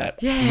be doing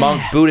that. Yeah.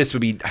 Monk Buddhist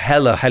would be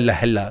hella.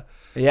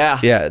 yeah.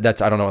 Yeah,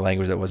 that's I don't know what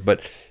language that was,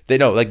 but they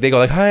know like they go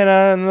like, "Hi,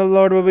 and the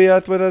Lord will be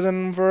with us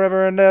and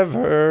forever and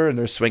ever," and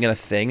they're swinging a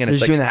thing, and They're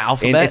it's like doing the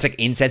alphabet? It's like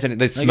incense, and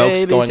the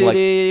smoke's A, B, going C, like,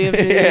 D, F,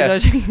 G, yeah,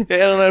 H, I,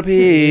 J. L, N,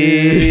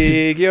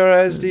 P, Q, R,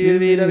 S, T, U,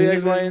 V, W,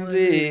 X, Y, and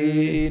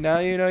Z. Now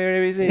you know your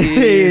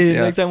ABCs.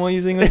 Yeah. Next time, won't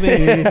you sing with me?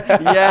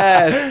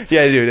 Yes.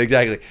 Yeah, dude,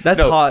 exactly. That's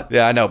No, hot.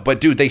 Yeah, I know,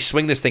 but dude, they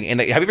swing this thing, and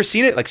like, have you ever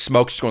seen it? Like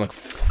smoke's just going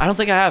like. I don't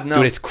think I have. No.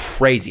 Dude, it's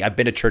crazy. I've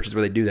been to churches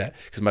where they do that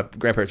because my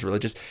grandparents are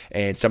religious,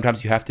 and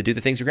sometimes you have to do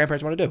the things your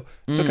grandparents want to do.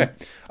 It's okay.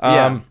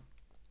 Yeah.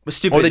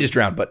 Stupid. Or they just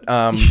drown. But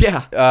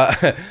Yeah.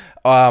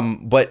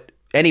 but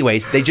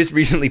anyways, they just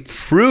recently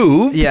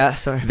proved Yeah.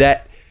 Sorry.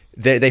 that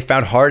they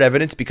found hard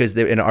evidence because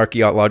they're in an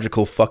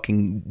archaeological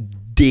fucking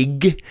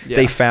dig. Yeah.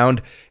 They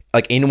found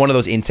like in one of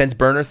those incense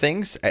burner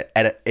things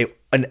I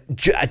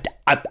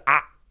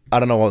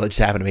don't know what just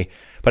happened to me,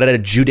 but at a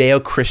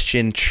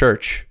Judeo-Christian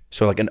church,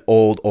 so like an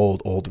old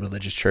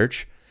religious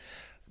church,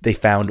 they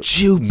found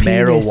Jew penis.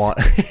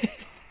 marijuana.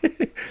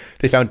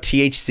 They found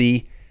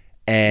THC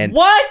and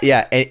What?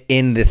 Yeah,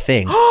 in the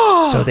thing.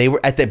 So they were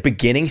at the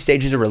beginning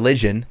stages of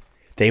religion.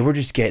 They were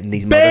just getting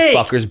these Baked.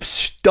 motherfuckers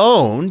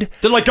stoned.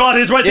 They're like, God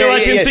is right there.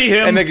 I can see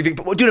him. And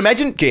dude,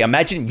 imagine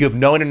you have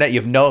no internet, you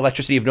have no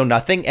electricity, you have no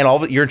nothing,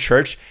 and you're in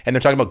church, and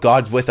they're talking about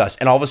God's with us,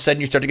 and all of a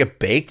sudden you start to get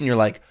baked, and you're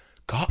like,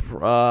 God,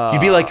 you'd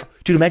be like,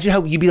 dude, imagine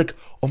how you'd be like,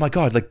 oh my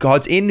God, like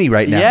God's in me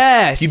right now.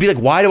 Yes. You'd be like,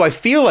 why do I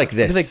feel like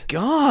this? He's like,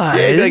 God.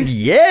 Yeah,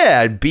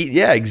 you'd be like,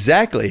 yeah,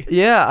 exactly.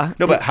 Yeah.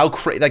 No, but how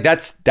crazy? Like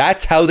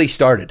that's how they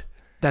started.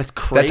 That's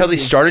crazy. That's how they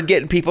started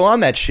getting people on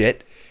that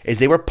shit. Is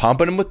they were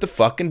pumping them with the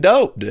fucking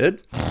dope,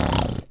 dude.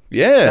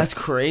 Yeah. That's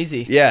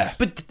crazy. Yeah.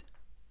 But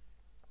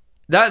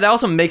that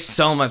also makes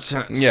so much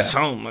sense. Yeah.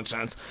 So much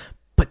sense.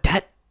 But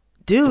that,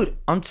 dude,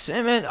 I'm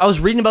saying, man, I was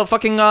reading about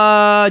fucking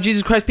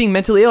Jesus Christ being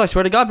mentally ill. I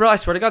swear to God, bro. I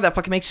swear to God, that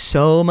fucking makes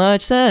so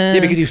much sense.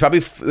 Yeah, because he's probably,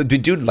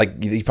 dude,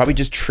 like, he's probably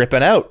just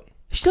tripping out.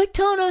 He's like,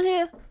 telling on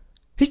here.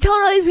 He's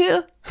telling on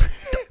here.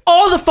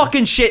 All the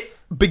fucking shit,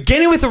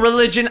 beginning with the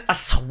religion, I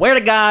swear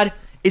to God,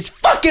 is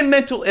fucking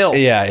mental ill.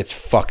 Yeah, it's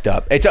fucked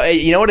up. It's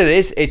you know what it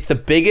is? It's the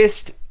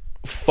biggest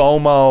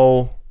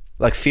FOMO,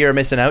 like fear of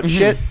missing out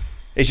shit.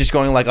 It's just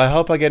going like, I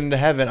hope I get into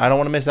heaven. I don't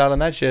want to miss out on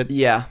that shit.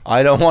 Yeah.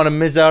 I don't want to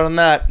miss out on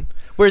that.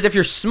 Whereas if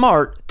you're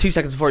smart, 2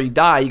 seconds before you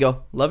die, you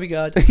go, love you,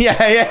 God.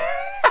 Yeah.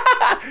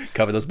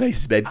 Cover those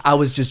bases, babe. I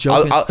was just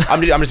joking.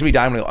 I'm just gonna be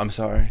dying. I'm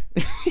sorry.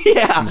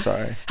 Yeah. I'm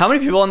sorry. How many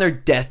people on their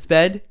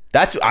deathbed?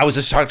 I was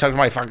just talking to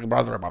my fucking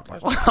brother about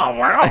this. Oh,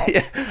 wow.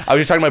 I was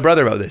just talking to my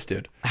brother about this,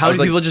 dude. How I was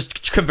many like, people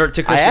just convert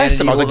to I Christianity? asked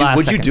him. I was like, dude, last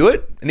would you second? do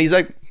it? And he's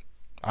like,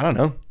 I don't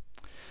know.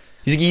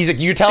 He's like,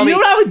 you're telling You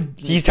me. know what I would-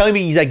 He's telling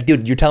me. He's like,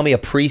 dude, you're telling me a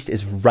priest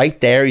is right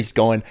there. He's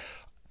going.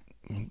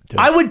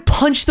 I would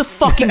punch the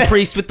fucking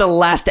priest with the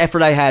last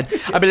effort I had.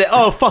 I'd be like,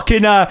 oh,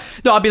 fucking, no,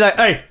 I'd be like,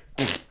 hey,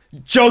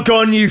 jog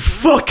on, you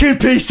fucking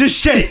piece of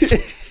shit.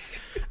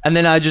 and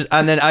then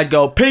I'd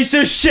go, piece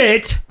of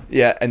shit.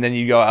 Yeah, and then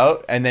you go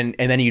out, and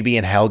then you'd be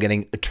in hell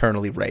getting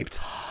eternally raped.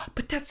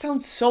 But that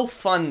sounds so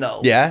fun,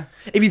 though. Yeah,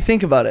 If you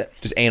think about it.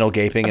 just anal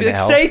gaping in Be like,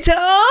 hell.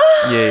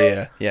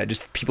 Satan! Yeah.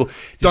 Just people.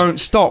 Don't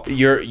stop.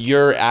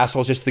 Your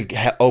asshole's just the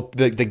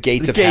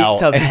gates of gates hell,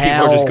 of and people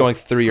hell. are just going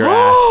through your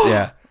ass.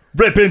 Yeah.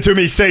 Rip into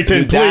me,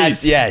 Satan, Dude,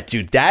 please.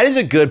 dude, that is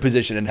a good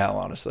position in hell,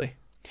 honestly.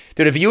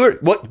 Dude, if you were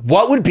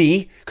what would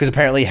be, because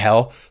apparently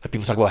hell, like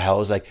people talk about hell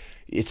is like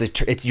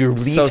it's your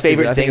least stupid. I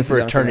favorite think thing it's for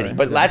the eternity. thing,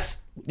 But yeah. let's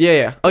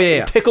Yeah. Oh,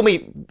 yeah. tickle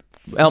me,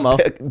 Elmo.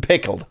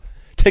 pickled,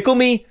 tickle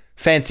me,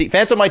 fancy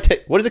my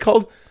what is it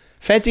called?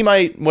 Fancy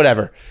my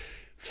whatever.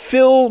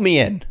 Fill me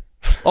in.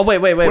 Oh, wait.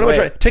 What am I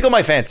trying? Tickle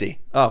my fancy.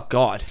 Oh,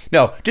 God.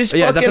 No, just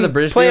Yeah, is that fucking for the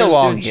British play viewers,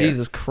 along dude? here.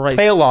 Jesus Christ.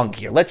 Play along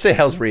here. Let's say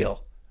hell's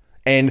real,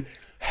 and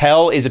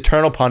hell is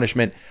eternal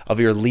punishment of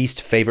your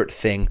least favorite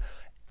thing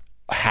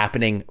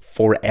happening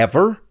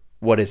forever.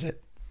 What is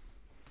it?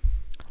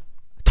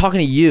 Talking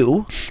to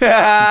you.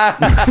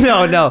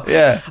 No.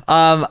 Yeah.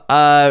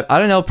 I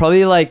don't know.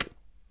 Probably like,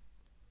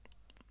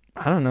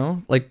 I don't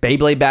know, like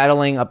Beyblade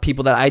battling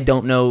people that I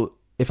don't know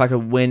if I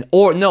could win.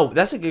 Or no,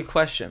 that's a good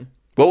question.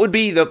 What would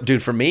be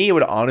dude? For me, it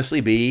would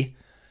honestly be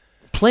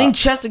Playing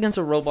chess against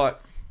a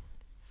robot.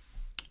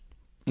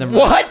 Never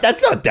mind. What?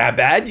 That's not that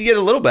bad. You get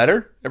a little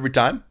better every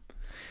time.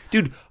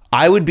 Dude,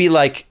 I would be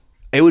like,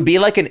 it would be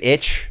like an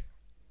itch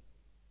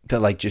that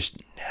like just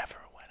never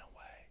went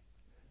away.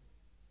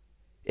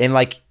 And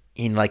like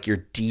in like your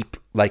deep,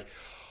 like,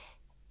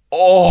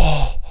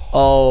 Oh.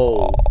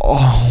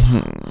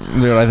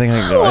 dude, I think I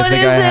have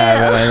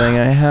it. I think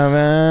I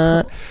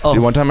have it. Oh,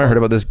 Dude, one time I heard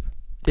about this.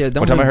 Yeah,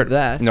 don't One time I believe heard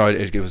that. No,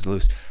 it was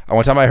loose.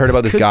 One time I heard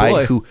about this Good guy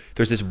boy. who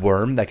there's this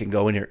worm that can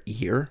go in your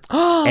ear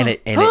and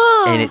it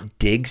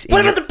digs. What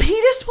in about your- the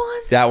penis one?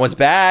 That one's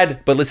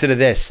bad. But listen to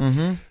this: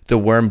 Mm-hmm. the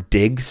worm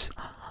digs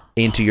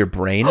into your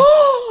brain,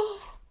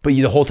 but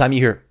the whole time you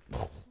hear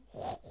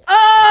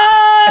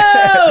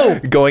Oh!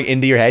 going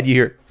into your head, you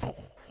hear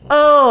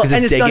Oh, 'Cause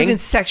and it's it's not digging? even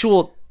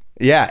sexual.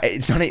 yeah.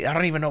 It's not. I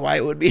don't even know why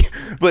it would be,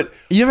 but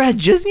You ever had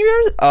jizz in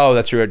your ears? oh,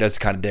 that's true. It does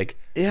kind of dig.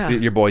 Yeah.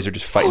 Your boys are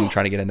just fighting,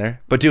 trying to get in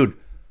there. But dude,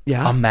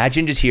 Yeah.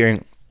 imagine just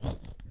hearing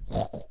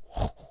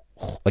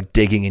like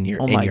digging in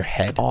your Oh my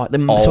head God.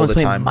 all Someone's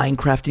the playing time.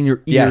 Minecraft in your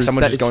ears. Yeah,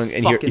 someone's That just is going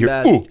in here, fucking here,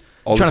 bad. ooh,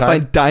 all the Trying to time.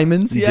 find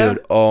diamonds. Yeah.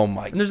 Dude, oh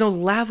my And there's no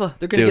lava.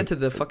 They're gonna dude, get to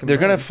the fucking. They're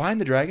gonna dragon.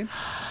 find the dragon.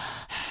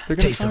 They're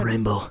gonna Taste the find it.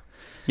 rainbow.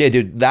 Yeah,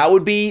 dude, that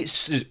would be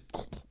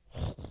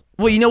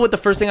Well, you know what? The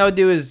first thing I would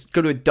do is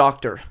go to a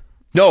doctor.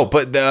 no,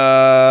 but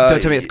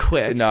Don't tell me it's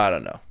quick. No, I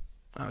don't know.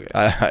 Okay.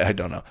 I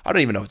don't know. I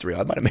don't even know if it's real.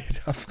 I might have made it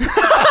up.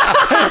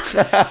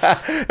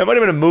 It might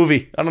have been a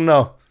movie. I don't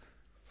know.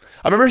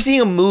 I remember seeing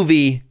a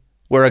movie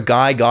where a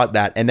guy got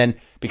that, and then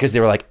because they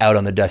were like out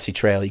on the dusty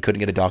trail, he couldn't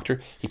get a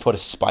doctor. He put a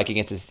spike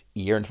against his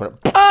ear and went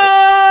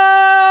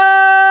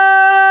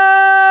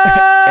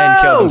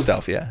and killed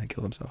himself. Yeah, he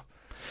killed himself.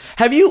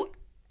 Have you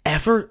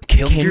ever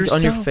Killed camed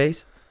on your yourself?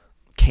 face?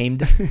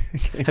 Camed?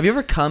 Have you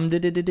ever cummed?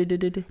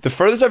 The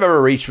furthest I've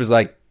ever reached was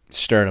like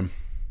sternum.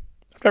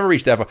 I've never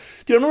reached that far.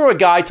 Dude, I remember a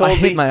guy told I me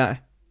hit my eye.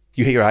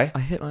 you hit your eye. I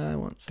hit my eye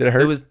once. Did it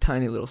hurt? It was a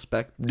tiny little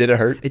speck. Did it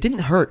hurt? It didn't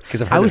hurt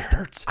 'Cause I've heard it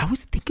hurts. I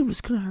was thinking it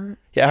was gonna hurt.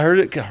 Yeah, I heard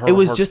it. It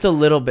was just a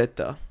little bit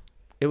though.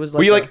 It was like.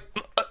 Were you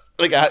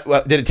a-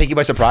 well, did it take you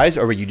by surprise,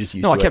 or were you just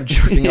used No, to I it? kept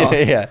jerking off.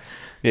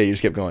 Yeah, you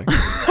just kept going.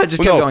 I just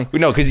Well, kept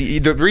going. No, because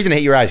the reason it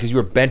hit your eyes because you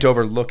were bent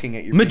over looking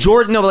at your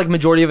Majority, no, but like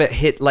majority of it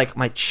hit like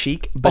my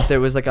cheek, but there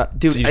was like a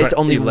dude. So you just It's went-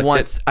 only you licked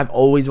once. I've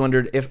always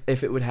wondered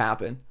if it would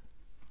happen.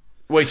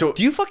 Wait, so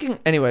Do you fucking?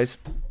 Anyways,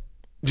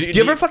 do do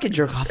you ever fucking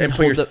jerk off and and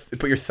put hold your the?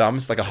 put your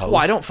thumbs like a hose?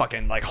 Well, I don't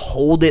fucking like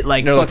hold it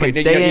like No, like, fucking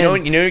you stay know,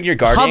 in. you know you're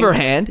guarding. Hover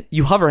hand.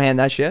 You hover hand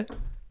that shit,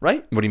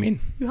 right? What do you mean?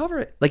 You hover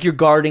it like you're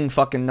guarding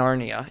fucking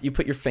Narnia. You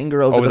put your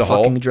finger over, Over the,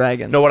 hole? fucking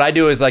dragon. No, what I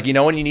do is like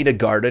when you need a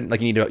garden, like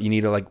you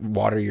need to like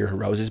water your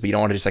roses, but you don't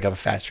want to just like have a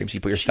fast stream, so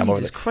you put your thumb over.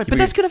 Jesus the, Christ! you But put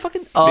that's your, gonna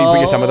fucking. you put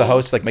your thumb over the Oh.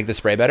 hose to, like make the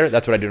spray better.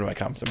 That's what I do when I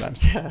come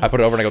sometimes. I put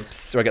it over and I go,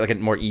 so I get like a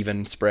more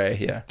even spray.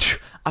 Yeah.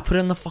 I put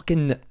it on the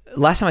fucking.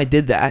 Last time I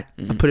did that,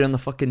 I put it on the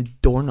fucking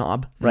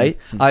doorknob. Right?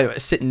 I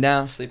was sitting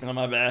down, sleeping on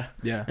my bed.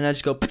 Yeah. And I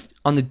just go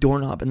on the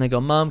doorknob, and they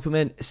go, "Mom, come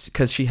in,"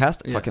 because she has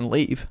to fucking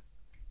leave.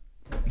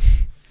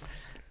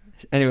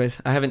 Anyways,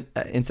 I have an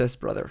incest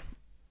brother.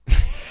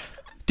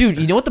 Dude,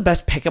 you know what the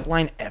best pickup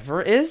line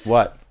ever is?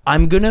 What?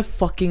 I'm gonna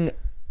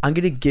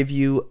give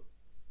you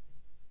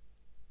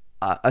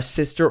a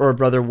sister or a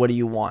brother. What do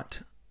you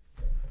want?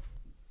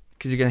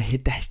 Because you're gonna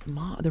hit their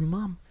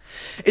mom.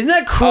 Isn't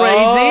that crazy?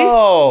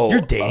 Oh.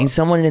 You're dating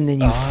someone and then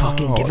you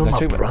fucking give them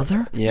that's a what-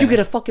 brother. Yeah. You get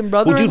a fucking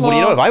brother. Well, dude, what do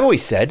you know? What I've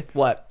always said,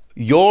 What?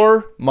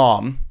 your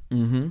mom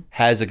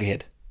has a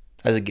kid.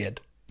 Has a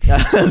kid.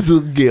 That's so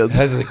good.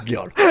 Has a kid.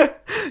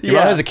 Your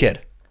mom has a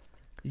kid.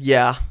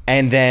 Yeah.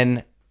 And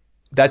then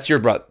that's your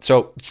brother.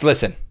 So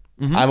listen,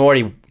 I'm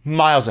already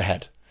miles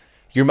ahead.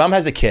 Your mom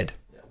has a kid.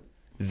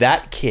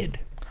 That kid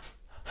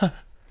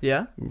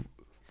Yeah.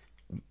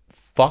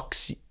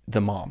 fucks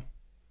the mom.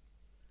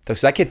 So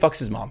that kid fucks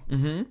his mom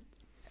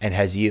and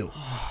has you.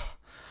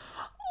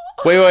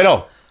 Wait,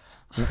 no.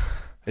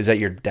 Is that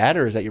your dad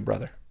or is that your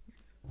brother?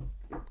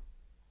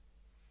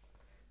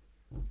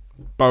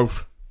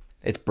 Both.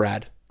 It's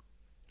Brad.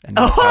 And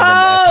that's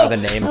how the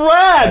name.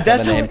 Brad,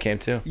 That's how the name came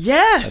too.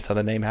 Yes. That's how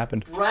the name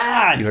happened.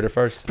 Brad. You heard it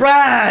first.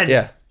 Brad.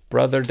 Yeah,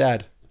 brother,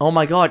 dad. Oh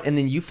my god! And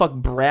then you fuck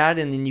Brad,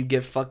 and then you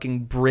get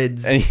fucking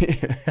Brids. And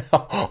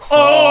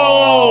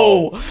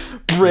Oh,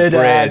 Bridad.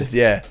 Brids,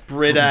 yeah.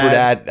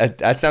 Bridad. Bridad.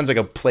 That sounds like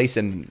a place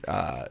in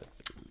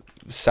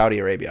Saudi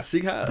Arabia.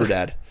 Sikha.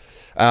 Bridad.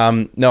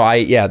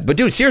 But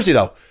dude, seriously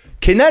though,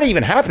 can that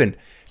even happen?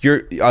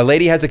 A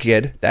lady has a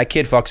kid. That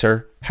kid fucks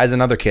her. Has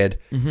another kid.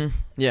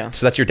 Yeah.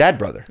 So that's your dad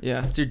brother.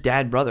 Yeah, it's your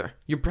dad brother.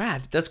 You're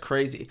Brad. That's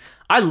crazy.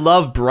 I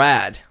love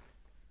Brad.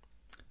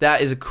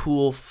 That is a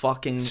cool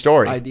fucking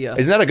Story. idea.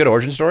 Isn't that a good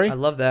origin story? I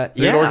love that. It's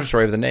a good origin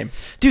story of the name.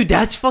 Dude,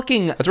 that's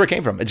fucking. That's where it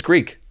came from. It's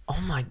Greek.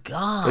 Oh my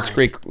god. It's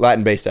Greek,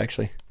 Latin based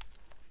actually.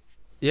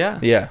 Yeah.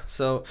 Yeah.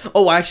 So,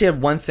 I actually had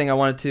one thing I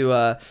wanted to.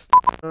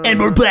 And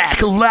we're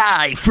back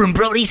live from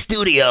Brody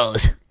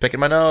Studios. Picking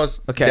my nose.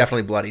 Okay.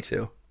 Definitely bloody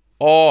too.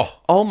 Oh,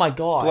 Oh my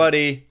god.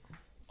 bloody.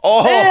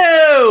 Oh.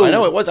 Ew! I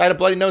know it was. I had a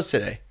bloody nose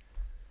today.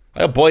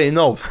 I had a bloody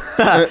nose.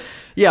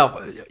 Yeah.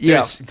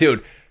 Yeah.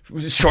 Dude,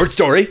 short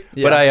story.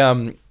 Yeah.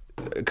 But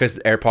because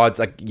AirPods,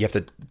 like you have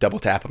to double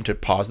tap them to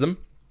pause them.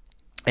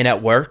 And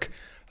at work,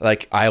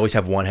 like I always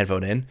have one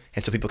headphone in,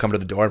 and so people come to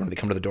the door. And when they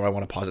come to the door, I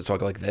want to pause it, so I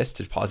go like this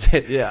to pause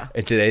it. Yeah.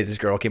 And today, this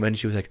girl came in, and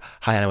she was like,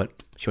 "Hi," and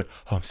she went,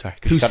 "Oh, I'm sorry."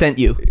 Who sent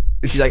you?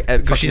 She's like,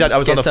 She thought I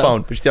was on the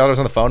phone. But she thought I was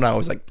on the phone, and I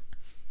was like,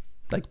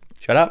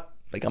 shut up.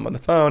 Like, I'm on the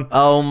phone.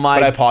 Oh my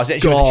god. But I paused it,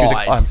 and she was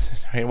like, "Oh, I'm so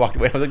sorry," and walked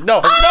away. I was like,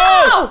 "No."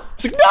 I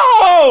was like,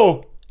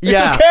 "No! It's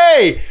Yeah.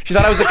 okay." She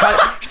thought I was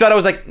she thought I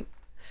was like,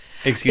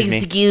 "Excuse me.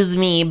 Excuse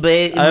me,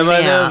 but I'm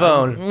on the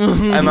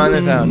phone. I'm on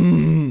the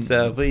phone.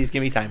 So please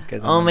give me time."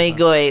 Oh my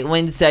god,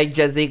 one sec,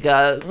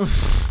 Jessica.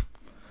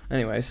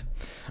 Anyways.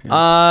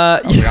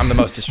 I'm the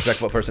most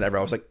disrespectful person ever.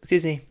 I was like,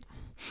 "Excuse me."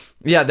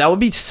 Yeah, that would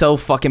be so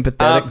fucking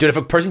pathetic. Dude, if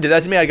a person did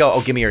that to me, I'd go,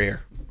 "Oh, give me your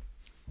ear."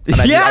 And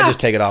I just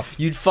take it off.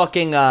 You'd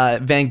fucking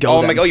Van Gogh.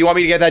 Oh them. my god, you want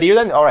me to get that ear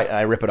then? All right, and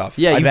I rip it off.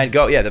 Yeah, you- Van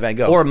Gogh. Yeah, the Van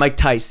Gogh. Or Mike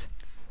Tice.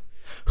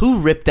 Who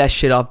ripped that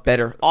shit off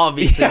better?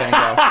 Obviously Van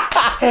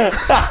Gogh.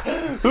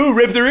 who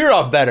ripped their ear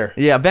off better?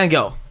 Yeah, Van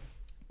Gogh.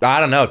 I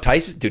don't know.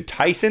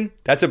 Tyson.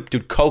 That's a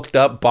dude coked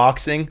up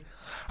boxing.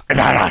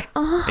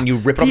 And you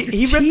rip it off.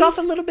 He ripped off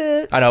a little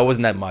bit. I know it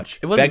wasn't that much.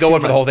 It wasn't Van Gogh too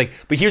went for the much. whole thing.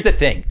 But here's the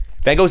thing: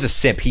 Van Gogh's a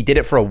simp. He did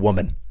it for a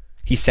woman.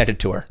 He sent it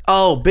to her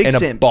Oh, big in a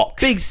simp.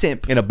 box. Big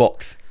simp. in a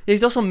box. Yeah,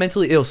 he's also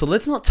mentally ill, so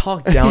let's not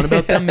talk down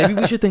about them. Maybe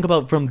we should think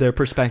about from their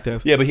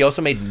perspective. Yeah, but he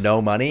also made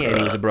no money, and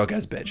he was a broke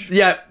ass bitch.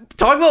 Yeah,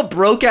 talk about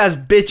broke ass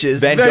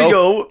bitches. Van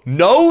Gogh,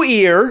 no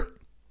ear,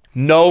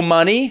 no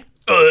money,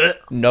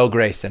 no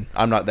Grayson.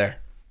 I'm not there.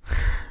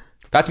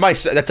 That's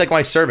like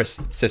my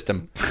service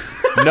system.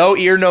 No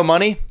ear, no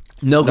money,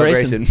 No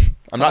Grayson.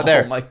 I'm not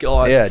there. Oh my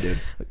god. Yeah, dude.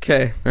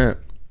 Okay. That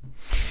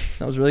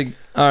was really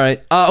all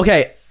right.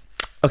 Okay.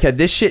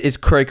 This shit is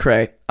cray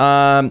cray.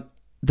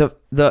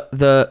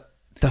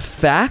 The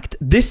fact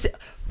this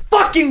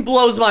fucking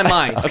blows my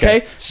mind.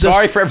 Okay.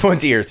 Sorry for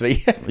everyone's ears,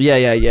 but yeah.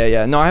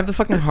 Yeah. No, I have the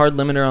fucking hard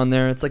limiter on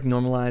there. It's like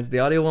normalized. The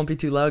audio won't be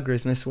too loud,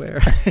 Grayson, I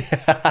swear.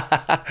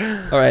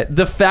 All right.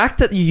 The fact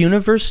that the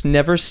universe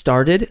never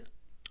started.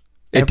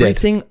 It did.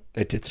 Everything.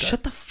 It did start.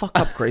 Shut the fuck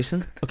up,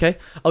 Grayson. Okay.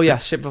 Oh yeah.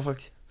 Shit.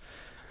 Fuck.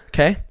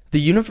 Okay. The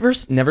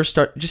universe never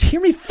started. Just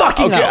hear me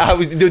fucking Okay, out.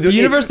 the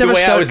universe the never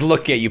way I started. was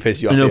looking at you pissed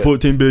you off. You know, yeah.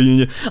 14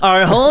 billion.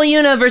 Our whole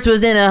universe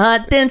was in a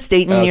hot, dense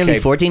state, and nearly Okay.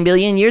 14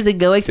 billion years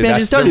ago, Dude, expansion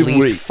that's started. the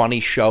least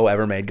funny show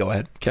ever made. Go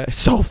ahead. Okay,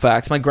 so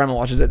facts. My grandma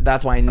watches it.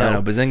 That's why I know. I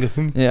know,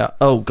 Bazinga. Yeah.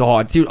 Oh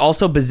god, dude.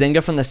 Also,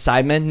 Bazinga from the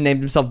Sidemen named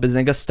himself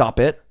Bazinga. Stop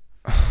it.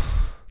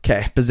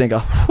 Okay,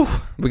 Bazinga. Whew.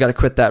 We gotta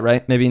quit that,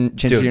 right? Maybe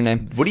change Dude, your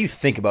name. what do you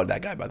think about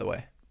that guy, by the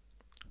way?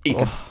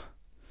 Ethan.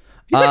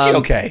 He's actually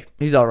okay.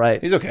 He's all right.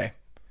 He's okay.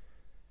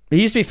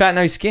 He used to be fat.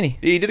 Now he's skinny.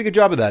 He did a good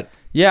job of that.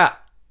 Yeah,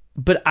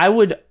 but I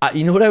would.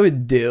 You know what I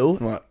would do?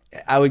 What?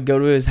 I would go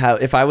to his house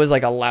if I was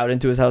like allowed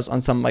into his house on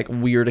some like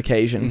weird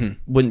occasion.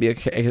 Wouldn't be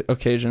a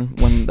occasion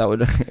when that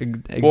would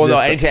exist. Well, no,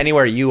 but-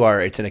 anywhere you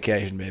are, it's an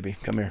occasion, baby.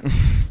 Come here.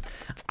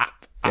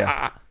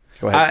 Yeah.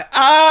 Go ahead.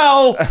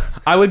 Ow!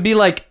 I would be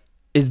like,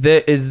 is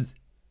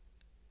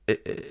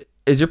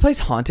your place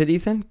haunted,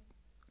 Ethan?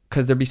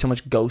 Because there'd be so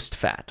much ghost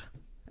fat.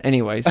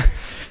 Anyways,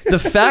 the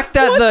fact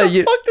that what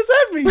the fuck does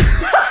that mean?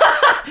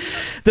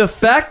 the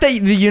fact that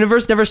the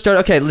universe never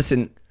started. Okay,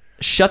 listen.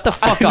 Shut the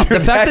fuck up. The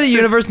fact that the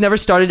universe never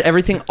started,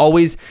 everything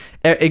always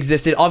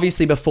existed.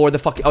 Obviously, before the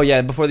fucking. Oh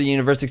yeah, before the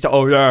universe.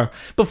 Oh yeah,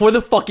 before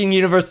the fucking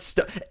universe.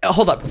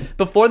 Hold up.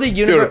 Before the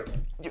universe.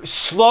 Dude,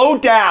 slow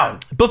down.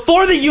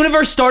 Before the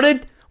universe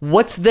started,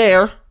 what's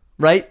there?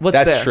 Right? What's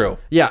That's there? true.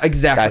 Yeah,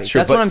 exactly. That's true,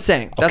 That's what but- I'm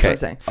saying. That's okay, what I'm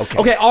saying.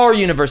 okay. Our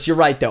universe. You're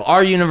right, though.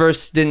 Our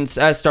universe didn't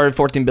started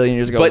 14 billion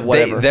years ago. But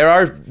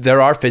whatever. there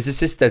are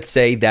physicists that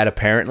say that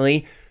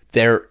apparently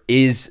there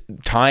is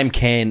time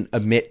can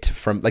emit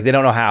from, like, they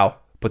don't know how,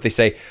 but they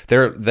say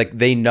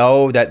they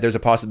know that there's a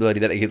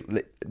possibility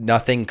that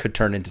nothing could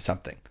turn into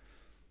something.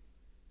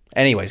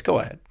 Anyways, go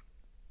ahead.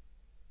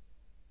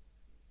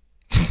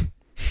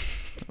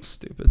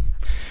 Stupid.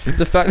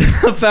 The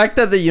fact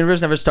that the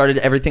universe never started,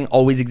 everything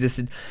always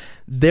existed.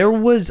 There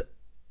was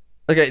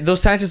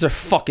those scientists are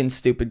fucking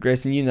stupid,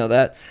 Grayson. You know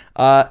that.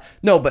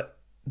 No, but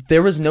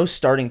there was no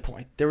starting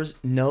point. There was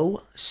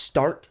no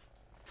start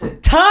to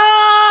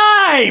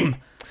time.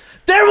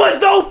 There was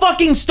no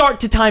fucking start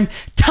to time.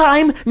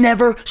 Time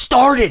never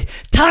started.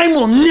 Time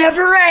will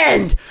never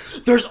end.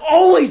 There's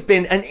always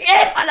been an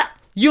infinite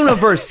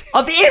universe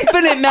of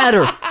infinite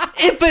matter.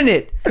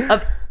 Infinite.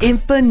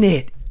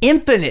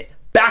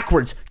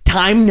 Backwards.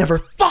 Time never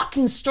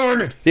fucking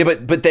started. Yeah,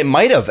 but they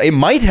might have. It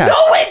might have. No,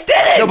 it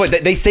didn't. No,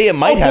 but they say it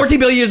might have. 14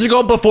 billion years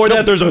ago. Before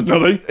that, there's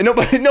nothing. No,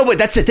 but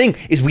that's the thing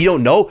is we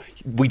don't know.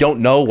 We don't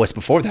know what's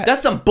before that.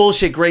 That's some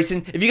bullshit,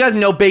 Grayson. If you guys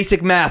know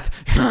basic math,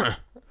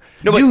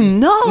 no, but, you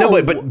know. No,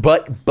 but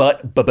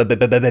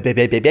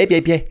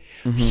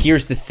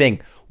here's the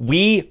thing.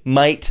 We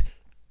might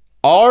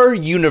our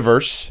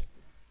universe.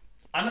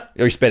 Are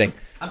you spitting?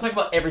 I'm talking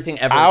about everything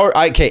ever.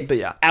 But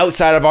yeah.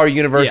 Outside of our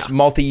universe, Yeah.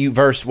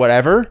 multiverse,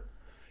 whatever,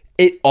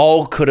 it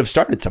all could have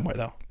started somewhere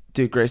though.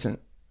 Dude, Grayson,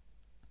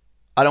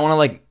 I don't want to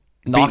like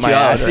knock Beat my you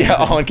out. ass, or yeah,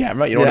 anything. on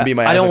camera. You don't want to beat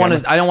my ass. I don't on want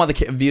camera. to. I don't want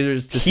the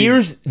viewers to see.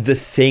 Here's the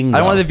thing. I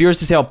don't want though. the viewers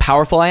to say how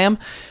powerful I am.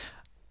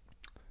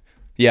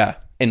 Yeah,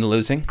 In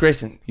losing?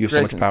 Grayson. You have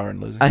so much power in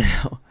losing. I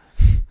know.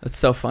 That's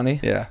so funny.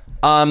 Yeah.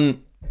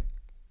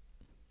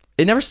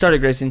 It never started,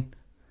 Grayson.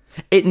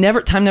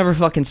 Time never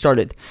fucking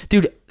started.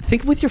 Dude,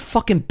 think with your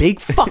fucking big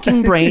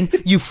fucking brain,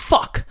 you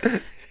fuck.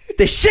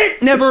 The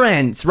shit never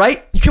ends,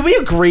 right? Can we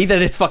agree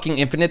that it's fucking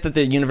infinite, that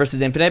the universe is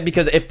infinite?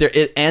 Because if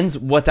it ends,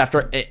 what's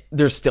after it,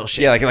 there's still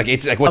shit. Yeah, like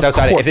it's like what's Of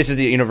outside. course. If this is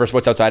the universe,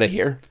 what's outside of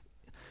here?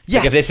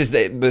 Yes. Like if this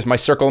is my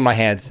circle in my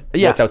hands,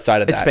 what's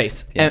outside of that? It's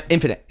space. Yeah. And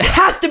infinite. It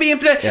has to be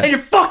infinite, and you're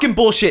fucking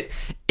bullshit.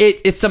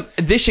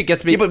 This shit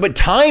gets me. Yeah, but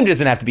time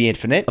doesn't have to be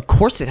infinite. Of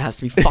course it has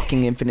to be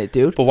fucking infinite,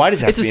 dude. But why does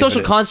it have It's to a be social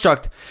infinite?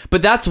 construct.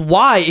 But that's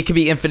why it can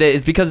be infinite,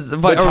 is because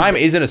But time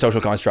isn't a social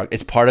construct.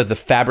 It's part of the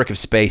fabric of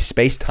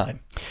space-time.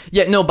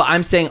 Yeah, no, but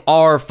I'm saying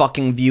our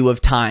fucking view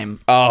of time.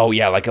 Oh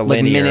yeah, like a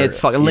Like linear.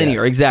 minutes,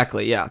 linear,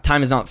 exactly. Yeah,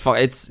 time is not.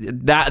 It's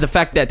that the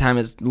fact that time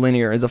is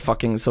linear is a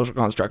fucking social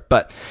construct,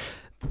 but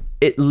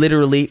it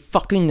literally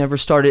fucking never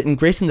started. And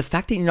Grayson, the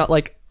fact that you're not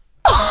like,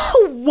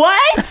 oh,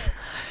 what?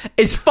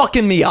 Is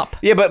fucking me up.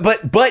 Yeah, but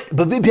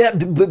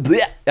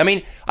I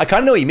mean, I kind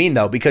of know what you mean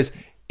though, because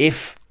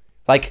if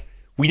like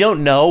we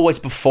don't know what's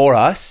before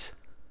us,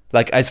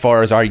 like as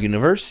far as our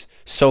universe,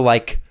 so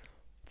like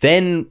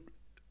then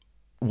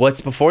what's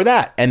before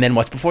that, and then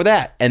what's before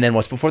that, and then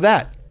what's before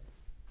that?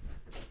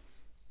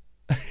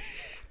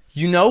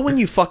 You know when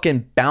you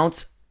fucking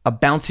bounce a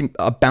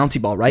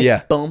bouncy ball, right?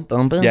 Yeah. Boom,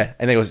 boom, boom. Yeah,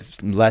 and then it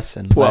goes less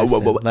and less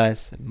and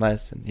less and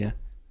less and yeah.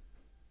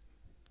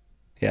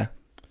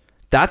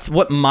 That's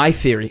what my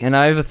theory, and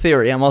I have a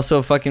theory. I'm also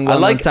a fucking I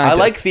well-known scientist.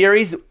 like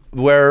theories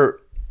where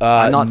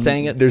I'm not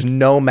saying it. There's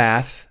no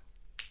math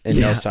and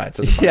no science.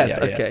 So it's fine. Yes.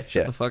 Yeah, okay. yeah, Shut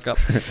yeah. the fuck up.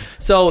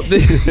 So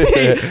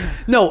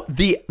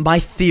my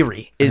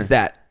theory is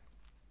that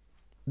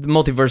the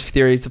multiverse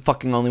theory is the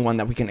fucking only one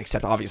that we can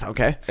accept. Obviously,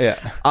 okay.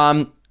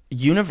 Yeah.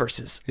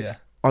 Universes. Yeah.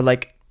 Are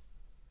like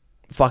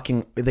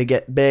fucking. They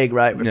get big,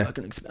 right? We're Yeah.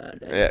 fucking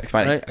expanding. Yeah,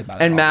 expanding. Right?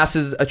 Expanding. And mass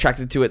is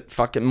attracted to it.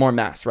 Fucking more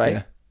mass, right?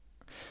 Yeah.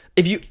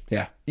 If you.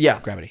 Yeah. Yeah.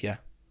 Gravity. Yeah.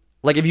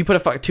 Like if you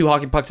put two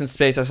hockey pucks in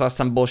space, I saw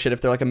some bullshit. If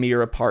they're like a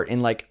meter apart,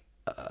 in like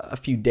a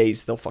few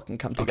days, they'll fucking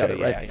come together,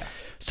 Okay, right? yeah.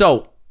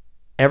 So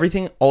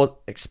everything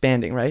all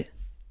expanding, right?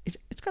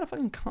 It's got to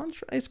fucking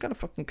contract. It's got to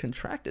fucking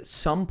contract at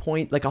some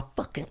point, like a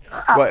fucking.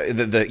 What,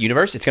 the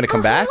universe? It's gonna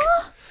come back.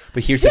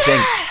 But here's the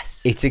thing: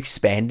 it's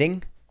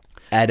expanding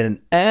at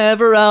an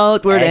Ever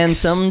outward and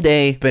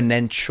someday.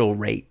 exponential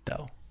rate,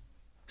 though.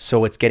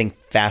 So it's getting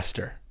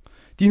faster.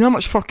 Do you know how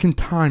much fucking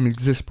time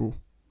exists, bro?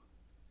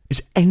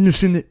 It's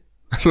endless, in it.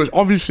 So it's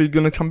obviously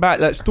gonna come back.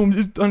 That storm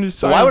just done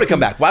his Why would it come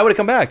back? Why would it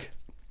come back?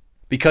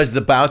 Because the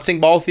bouncing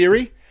ball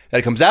theory that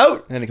it comes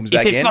out and then it comes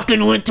back If it in.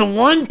 fucking went to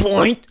one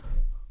point,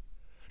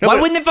 No, Why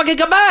but- wouldn't it fucking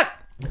come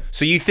back?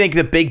 So you think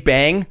the Big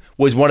Bang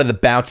was one of the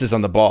bounces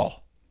on the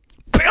ball?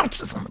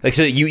 bounces on the Like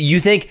so you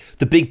think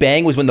the Big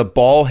Bang was when the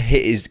ball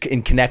is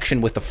in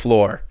connection with the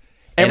floor?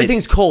 And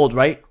Everything's cold,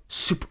 right?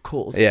 Super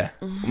cold. yeah.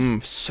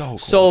 So cold.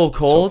 So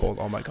cold.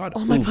 Oh my god.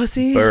 Oh my Ooh,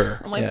 pussy. burr.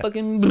 Oh my Yeah.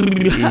 fucking.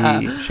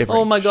 Shivering,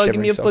 Oh my god,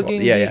 give me a shivering so cold.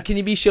 fucking. Yeah, yeah. Can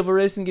you be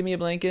chivalrous and give me a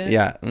blanket?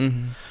 Yeah.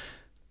 Mm-hmm.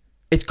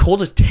 It's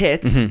cold as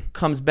tits.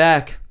 Comes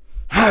back.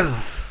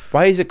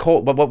 Why is it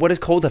cold? But what does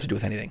cold have to do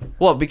with anything?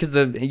 Well, because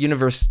the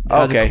universe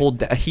has Okay.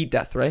 a heat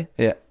death, right?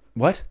 Yeah.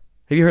 What?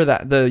 Have you heard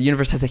that? The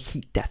universe has a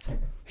heat death.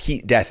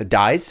 Heat death. It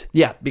dies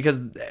Yeah, because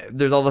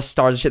there's all the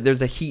stars and shit.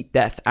 There's a heat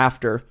death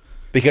after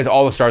because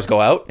all the stars go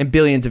out. in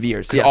billions of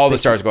years. Yes, all they- the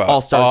stars go out. All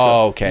stars go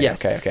Oh, out. okay.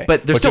 Yes. Okay.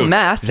 But there's still dude,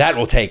 mass. That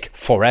will take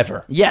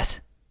forever. Yes.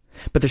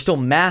 But there's still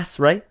mass,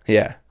 right?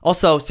 Yeah.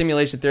 Also,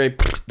 simulation theory.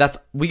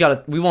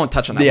 We won't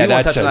touch on that. Yeah, we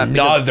won't that's touch on that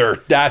because-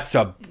 another. That's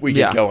a. We can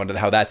Yeah. go into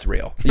how that's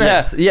real.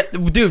 Yes. Yeah,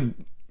 dude.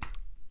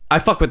 I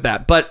fuck with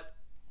that, but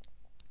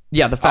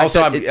yeah, the fact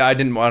Also, that I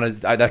didn't want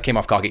to. That came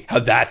off cocky. How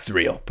that's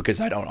real because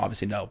I don't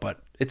obviously know, but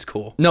it's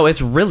cool. no,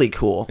 it's really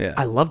cool. Yeah.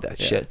 I love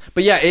that shit.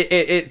 But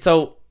yeah,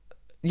 so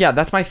yeah,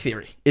 that's my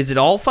theory. Is it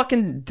all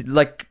fucking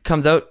like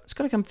comes out? It's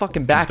gonna come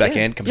fucking back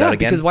in. comes out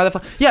again? Because why the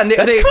fuck? Yeah, and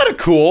That's kind of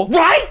cool.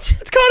 right.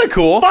 It's kind of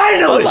cool.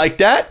 Finally! I like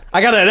that.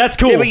 I got it. That's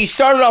cool. Yeah, but you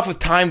started off with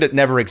time that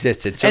never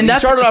existed. So And you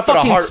that's started off with a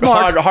fucking hard,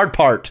 smart. hard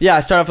part. Yeah, I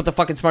started off with the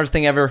fucking smartest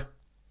thing ever.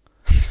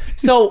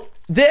 So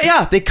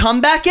they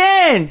come back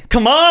in.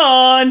 Come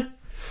on.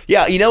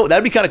 Yeah, you know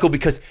that'd be kind of cool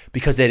because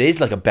it is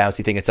like a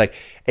bouncy thing. It's like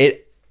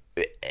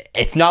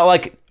it's not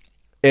like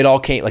it all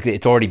came like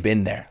it's already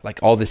been there. Like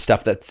all this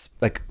stuff that's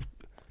like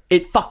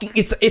It fucking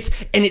it's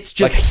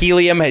just like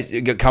helium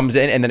comes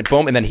in and then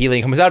boom and then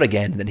helium comes out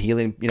again and then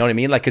helium. You know what I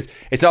mean? Like because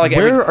it's not like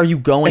where are you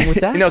going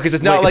with that? You know, because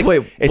it's not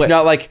Wait, it's wait.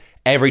 not like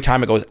every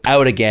time it goes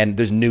out again,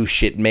 there's new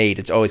shit made.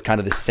 It's always kind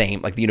of the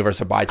same. Like the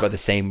universe abides by the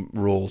same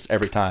rules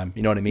every time.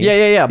 You know what I mean?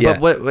 Yeah. But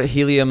what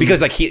helium?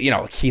 Because like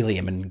like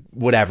helium and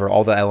whatever,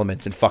 all the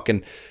elements and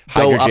fucking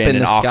Go up hydrogen in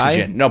and the sky?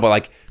 oxygen. No, but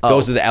like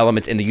those are the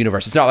elements in the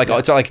universe. It's not like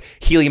it's not like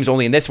helium's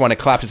only in this one. It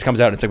collapses, comes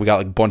out. And it's like we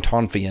got like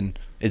Bontonfian.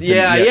 Is the,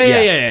 Yeah.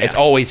 It's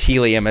always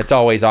helium. It's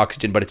always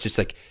oxygen, but it's just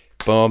like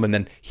boom, and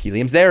then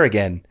helium's there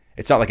again.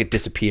 It's not like it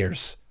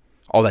disappears.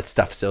 All that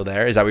stuff's still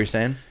there. Is that what you're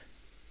saying?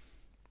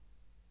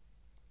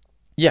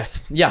 Yes.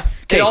 Yeah.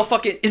 Okay. It all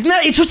fucking isn't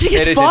that interesting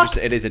as It is fuck?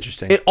 interesting. It is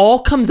interesting. It all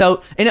comes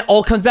out and it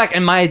all comes back.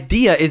 And my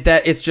idea is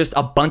that it's just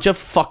a bunch of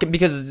fucking,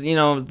 because you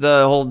know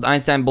the whole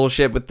Einstein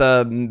bullshit with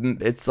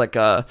it's like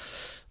a,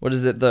 what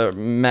is it, the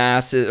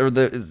mass or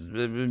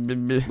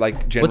the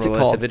like general what's it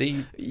called?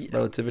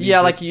 Relativity. Yeah,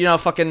 like you know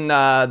fucking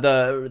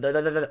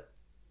the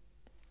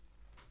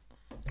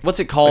what's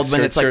it called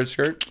when it's like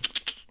skirt.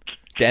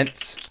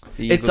 Dense.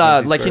 it's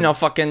like you know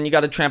fucking you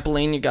got a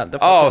trampoline, you got the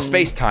fucking,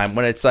 space time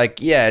when it's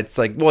like it's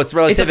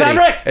relativity. It's a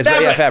fabric.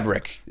 Yeah,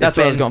 fabric. That's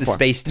It what I was bends going the for.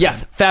 Space time.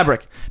 Yes,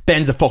 fabric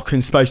bends a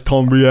fucking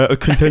space-time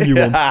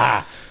continuum.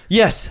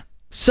 Yes.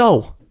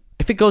 So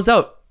if it goes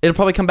out, it'll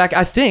probably come back.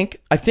 I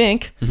think.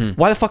 Mm-hmm.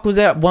 Why the fuck was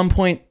it at 1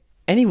 point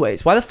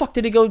anyways? Why the fuck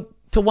did it go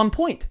to 1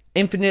 point?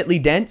 Infinitely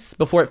dense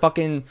before it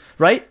fucking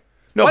right?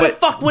 No, why but the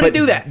fuck would it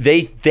do that?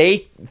 They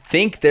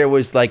think there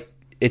was like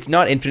it's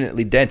not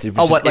infinitely dense. It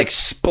was what, just like-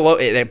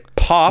 explode? It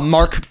popped.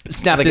 Mark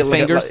snapped Like his like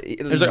fingers.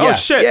 It's like, yeah, oh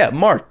shit. Yeah,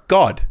 Mark.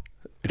 God.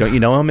 Don't you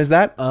know him as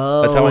that?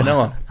 Oh. That's how I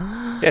know him.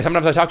 Yeah,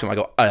 sometimes I talk to him. I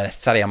go,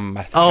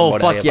 Oh,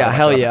 fuck yeah,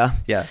 hell yeah.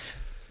 Yeah.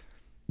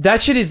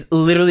 That shit is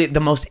literally the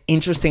most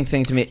interesting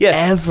thing to me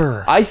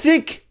ever. I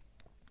think,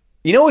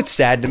 you know what's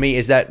sad to me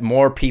is that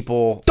more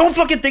people, Don't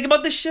fucking think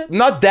about this shit.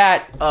 not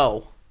that,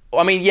 Oh.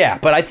 I mean, yeah,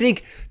 but I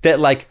think that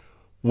like,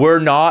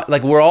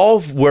 we're all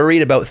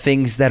worried about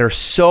things that are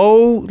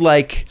so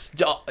like,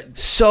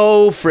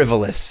 so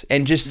frivolous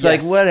and just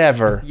like Yes.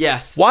 whatever.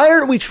 Yes. Why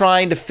aren't we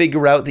trying to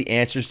figure out the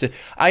answers to,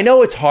 I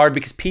know it's hard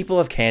because people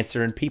have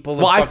cancer and people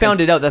have Well, I fucking- found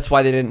it out. That's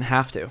why they didn't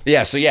have to.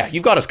 Yeah, so yeah,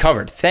 you've got us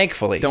covered,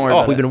 thankfully. Don't worry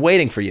about we've it. been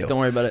waiting for you. Don't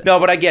worry about it. No,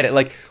 but I get it.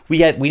 Like we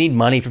need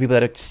money for people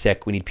that are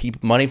sick. We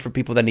need money for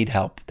people that need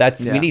help.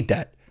 We need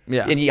that.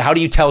 Yeah. And how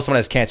do you tell someone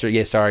has cancer?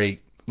 Yeah, sorry,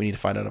 we need to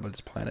find out about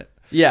this planet.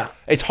 Yeah.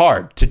 It's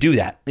hard to do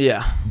that.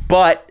 Yeah.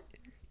 But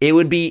it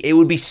would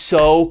be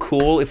so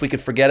cool if we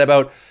could forget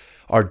about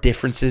our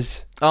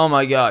differences. Oh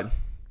my god.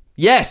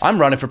 Yes. I'm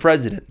running for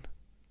president.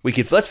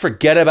 Let's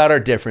forget about our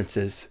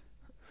differences.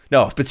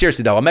 No, but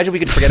seriously though, imagine we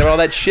could forget about all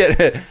that shit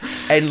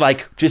and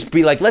like just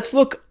be like, let's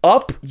look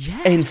up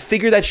and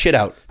figure that shit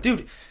out,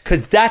 Dude.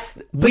 Because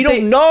we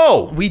they- don't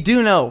know. We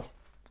do know.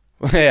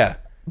 Yeah.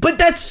 But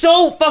that's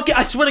so fucking,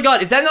 I swear to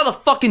God, is that not the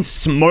fucking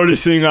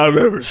smartest thing I've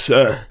ever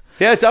said?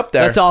 Yeah, it's up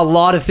there. That's a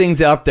lot of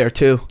things up there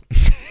too.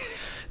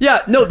 Yeah,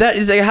 no, that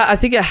is, I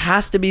think it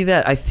has to be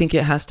that. What do you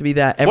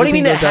Everything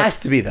mean it goes up-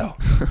 has to be though?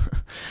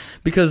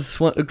 Because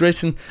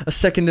Grayson, a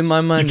second in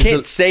my mind. You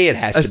can't say it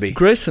has to be.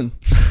 Grayson,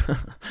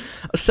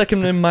 a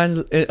second in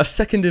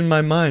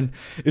my mind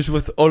is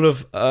with all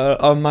of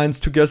our minds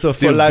together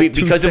for Dude, like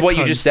 2 because of what you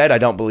seconds. just said, I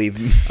don't believe.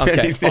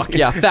 Okay, fuck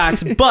yeah,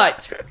 facts.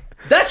 But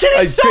that shit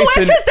is so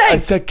Grayson, interesting. A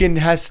second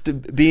has to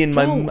be in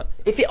my. No,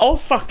 if it all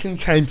fucking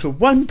came to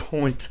 1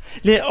 point,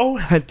 then it all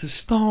had to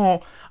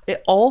start.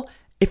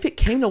 If it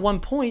came to 1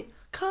 point,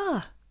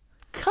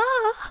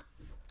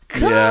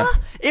 Yeah.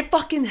 it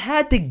fucking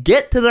had to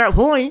get to that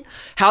point.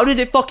 How did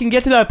it fucking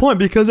get to that point?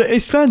 Because it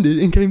expanded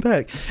and came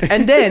back.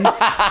 And then,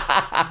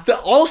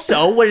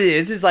 also, what it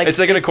is like, It's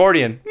like an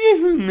accordion.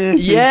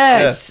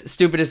 yes,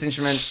 stupidest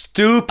instrument.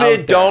 Stupid. Out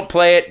there. Don't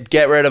play it.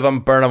 Get rid of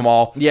them. Burn them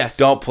all. Yes.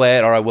 Don't play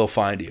it, or I will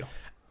find you.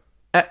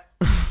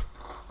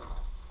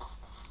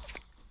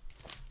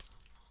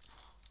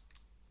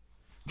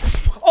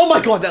 Oh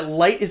my god, that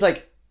light is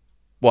like,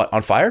 What,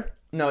 on fire?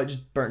 no, it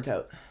just burnt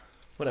out.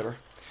 Whatever.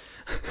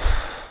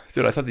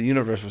 Dude, I thought the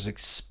universe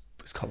was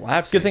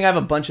collapsing. Good thing I have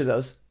a bunch of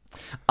those.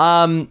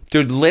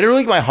 Dude,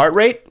 literally my heart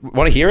rate.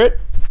 Want to hear it?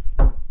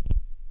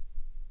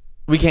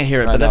 We can't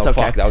hear it, I but that's know,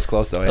 okay. Fuck, that was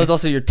close though. That was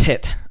also your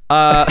tit.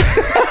 No,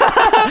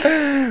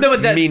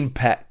 but that. mean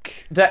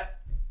peck. That.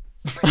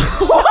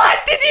 What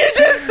did you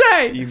just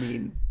say? You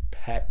mean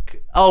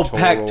peck? Oh,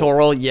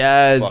 pectoral,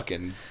 yes.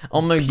 Fucking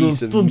Oh my god,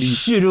 piece of fuck meat.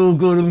 shit, oh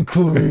god, I'm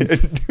coming.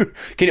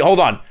 Can you hold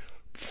on?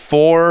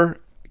 For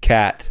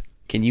cat,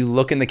 can you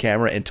look in the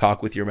camera and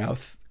talk with your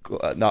mouth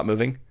not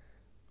moving?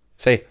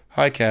 Say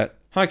hi, cat.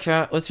 Hi,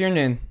 cat. What's your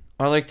name?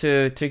 I'd like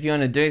to take you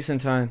on a date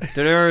sometime.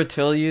 Did I ever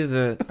tell you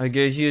that I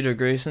gave you to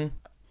Grayson?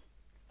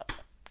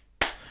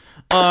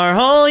 Our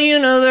whole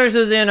universe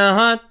is in a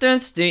hot,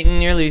 dense state.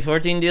 Nearly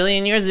 14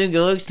 billion years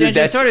ago, extension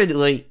that's- started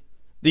late.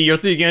 The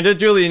Earth began to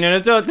trillion and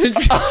it's out to...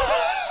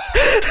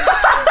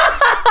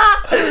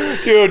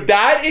 Dude,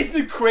 that is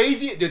the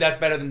crazy. Dude, that's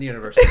better than the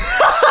universe.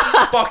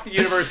 Fuck the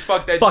universe.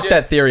 Fuck that. Fuck shit.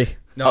 that theory.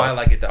 No, I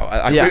like it though.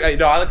 I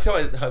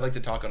like to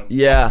talk on them.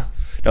 Yeah.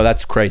 No,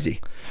 that's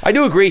crazy. I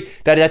do agree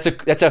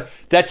that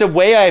that's a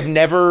way I've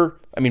never.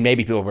 I mean,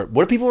 maybe people were.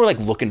 What if people were like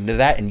looking into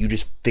that and you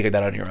just figured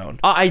that out on your own?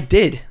 I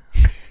did.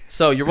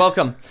 So you're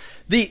welcome.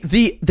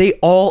 They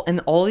all in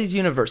all these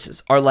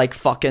universes are like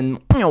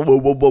fucking.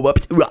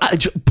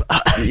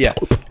 Yeah.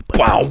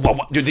 Wow.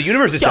 Dude, the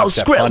universe is Yo,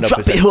 step Skrill,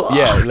 drop 100%. it.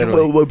 Yeah,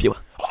 literally. Whoa.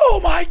 Oh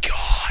my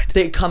god.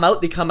 They come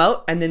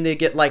out, and then they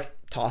get like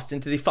tossed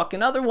into the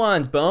fucking other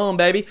ones. Boom,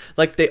 baby.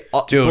 Like they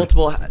Dude,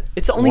 multiple.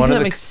 It's the only thing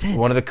that makes sense.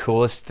 One of the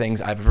coolest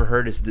things I've ever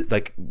heard is that,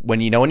 like when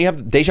you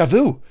have deja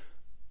vu.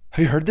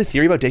 Have you heard the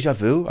theory about deja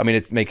vu? I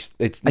mean, there's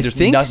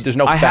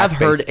no I fact have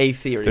heard base- a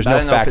theory. There's but I no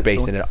don't know if fact it's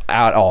base the in one- it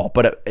at all.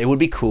 But it would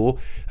be cool.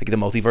 Like the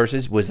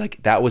multiverses was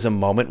like that was a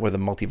moment where the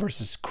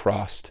multiverses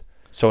crossed.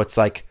 So it's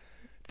like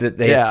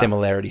they Yeah. had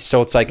similarities.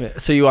 So it's like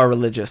So you are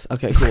religious.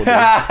 Okay, cool. Dude.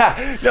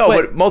 no,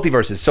 Wait. but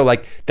multiverses. So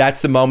like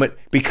that's the moment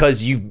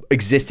because you've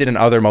existed in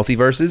other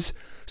multiverses.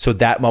 So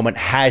that moment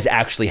has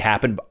actually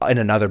happened in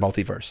another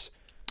multiverse.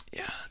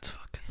 Yeah, it's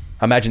fucking.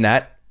 Imagine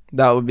that.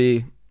 That would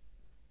be.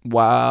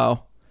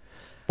 Wow.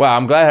 Wow,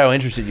 I'm glad how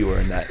interested you were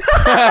in that.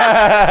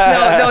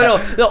 No.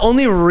 The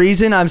only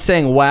reason I'm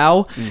saying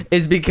wow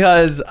is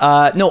because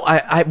what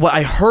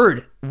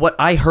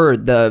I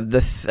heard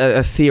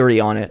the theory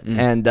on it,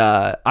 and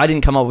I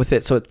didn't come up with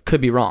it, so it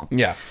could be wrong.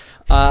 Yeah.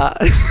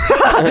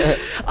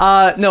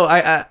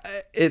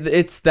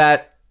 It's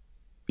that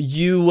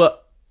you.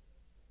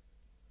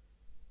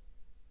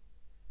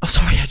 Oh,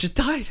 sorry, I just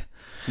died.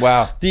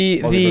 Wow.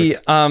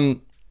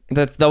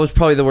 That was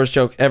probably the worst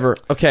joke ever.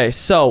 Okay,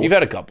 so You've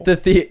had a couple.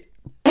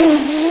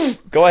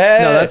 Go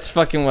ahead. No, that's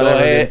fucking whatever.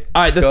 ahead. Dude.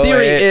 All right, the Go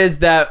theory ahead. is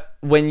that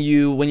when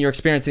you're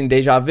experiencing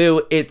deja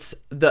vu, it's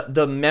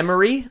the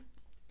memory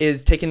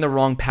is taking the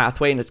wrong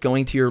pathway and it's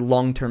going to your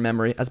long-term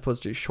memory as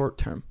opposed to your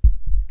short-term.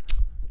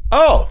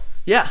 Oh.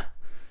 Yeah.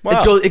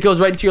 Wow. It goes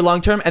right into your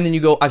long-term and then you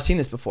go, I've seen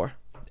this before.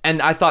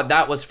 And I thought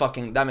that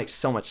makes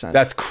so much sense.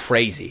 That's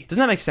crazy. Doesn't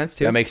that make sense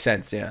too? That makes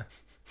sense, yeah.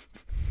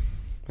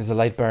 Is the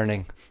light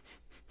burning?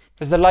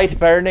 Is the light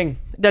burning?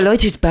 The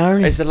light is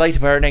burning. Is the light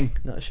burning?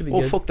 No, it should be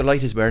Oh, good. fuck, the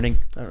light is burning.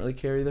 I don't really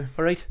care either.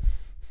 All right.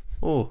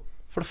 Oh,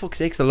 for the fuck's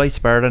sakes, the light's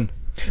burning.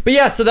 But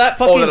yeah, so that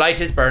fucking... Oh, the light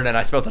is burning.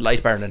 I smelled the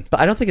light burning. But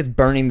I don't think it's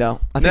burning though.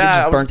 I think it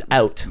Nah, just burnt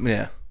out.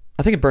 Yeah,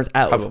 I think it burnt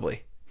out.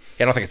 probably.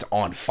 Yeah, I don't think it's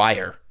on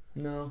fire.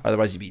 No.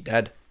 Otherwise, you'd be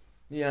dead.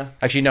 Yeah.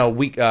 Actually, no.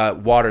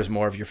 Water's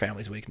more of your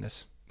family's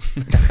weakness.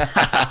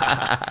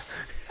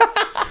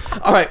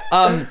 All right.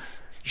 You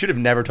should have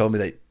never told me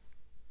that.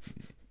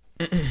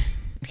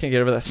 I can't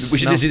get over that. We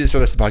should just do this for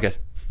the rest of the podcast.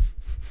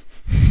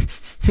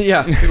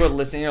 Yeah, people are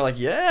listening. You're like,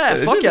 yeah,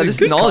 This fuck is yeah, this is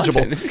good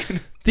knowledgeable. content.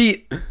 This is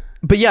good.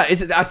 But yeah,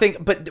 I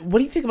think. But what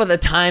do you think about the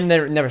time that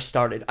it never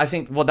started? I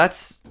think. Well,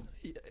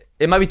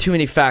 it might be too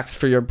many facts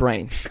for your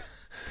brain.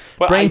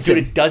 But Brainson. dude,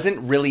 it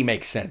doesn't really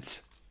make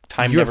sense.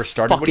 Time You're never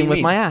started. What do fucking you with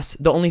mean? my ass.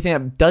 The only thing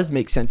that does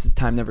make sense is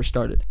time never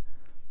started.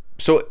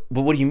 So,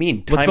 but what do you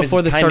mean? What's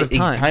before the start of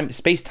time?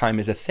 Space time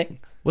is a thing.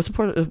 What's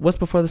before the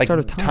Like start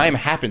of time? time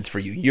happens for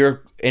you.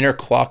 Your inner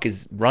clock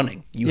is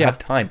running. You Yeah. have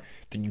time.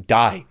 Then you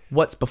die.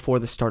 What's before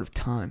the start of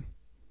time?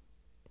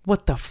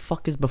 What the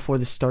fuck is before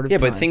the start of Yeah,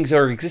 time? but things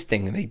are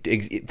existing.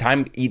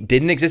 Time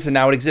didn't exist and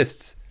now it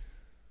exists.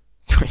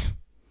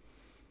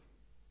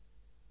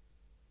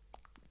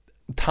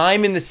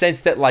 Time in the sense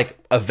that like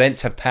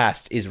events have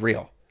passed is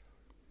real.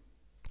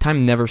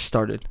 Time never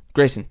started.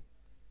 Grayson,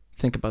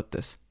 think about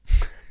this.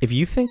 If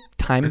you think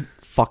time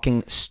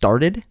fucking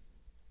started,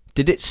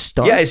 did it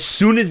start? Yeah, as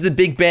soon as the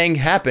Big Bang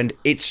happened,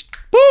 it's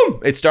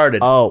boom, it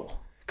started. Oh.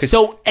 'Cause-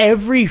 So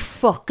every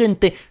fucking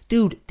thing.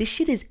 Dude, this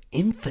shit is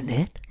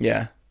infinite.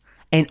 Yeah.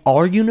 And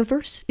our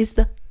universe is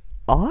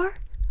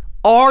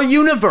our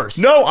universe.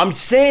 No, I'm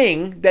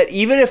saying that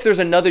even if there's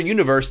another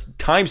universe,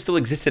 time still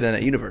existed in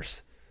that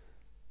universe.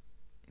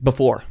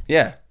 Before.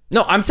 Yeah.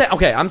 No, I'm saying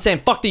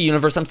fuck the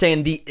universe. I'm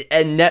saying the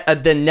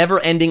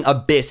never-ending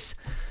abyss.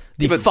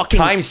 The But fucking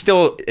time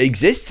still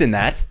exists in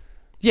that.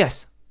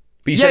 Yes.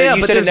 But you said,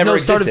 you but said it there's never no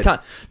existed. start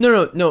of time.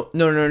 No.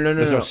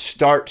 There's no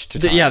start to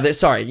time.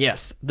 Sorry.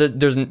 Yes.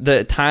 There's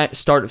the time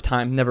start of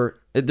time.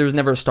 There's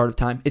never a start of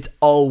time. It's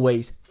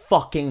always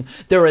fucking.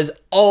 There has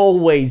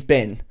always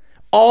been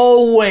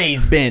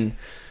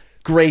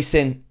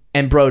Grayson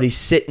and Brody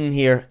sitting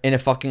here in a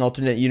fucking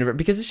alternate universe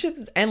because this shit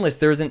is endless.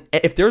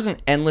 If there's an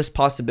endless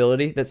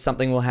possibility that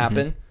something will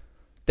happen,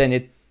 then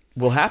it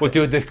will happen. Well,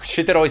 dude, the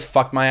shit that always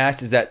fucked my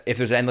ass is that if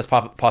there's endless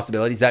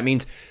possibilities, that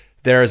means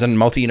there is a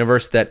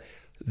multi-universe that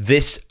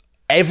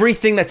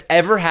everything that's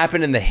ever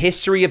happened in the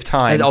history of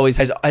time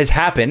has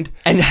happened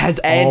And has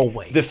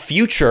always. the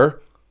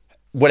future,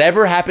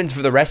 whatever happens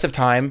for the rest of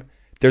time,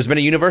 there's been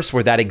a universe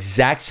where that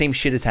exact same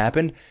shit has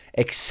happened,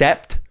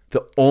 except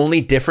the only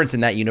difference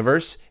in that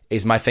universe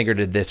is my finger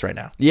did this right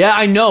now. Yeah,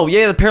 I know.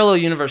 Yeah, the parallel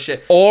universe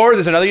shit. Or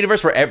there's another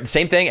universe where the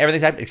same thing,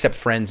 everything's happened, except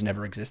Friends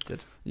never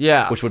existed.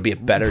 Yeah. Which would be a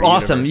better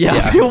Awesome.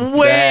 universe. Yeah.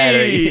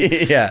 Way.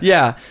 Better. Yeah.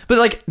 Yeah. But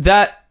like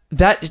that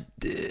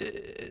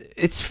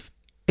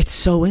it's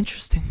so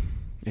interesting.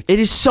 It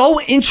is so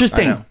I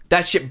interesting. know.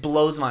 That shit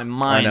blows my I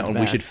mind. know, and we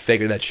man. should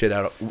figure that shit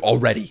out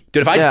already.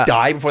 Dude, if I Yeah.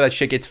 die before that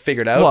shit gets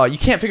figured out, Well, you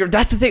can't figure.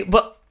 That's the thing.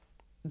 But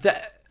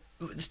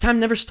this time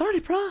never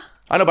started, bro.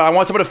 I know, but I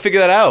want someone to figure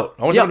that out.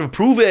 I want Yeah. someone to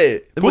prove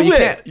it. Well, Prove you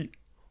it. can't-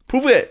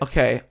 Prove it.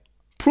 Okay.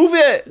 Prove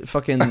it.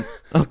 Fucking.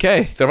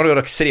 Okay. So I want to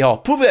go to City Hall.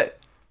 Prove it.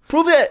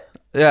 Prove it.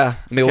 Yeah.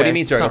 I mean, what do you okay.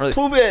 mean, sir? It's not really-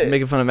 Prove it.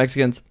 Making fun of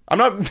Mexicans. I'm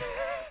not.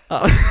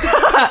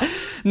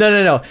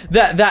 No.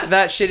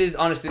 That shit is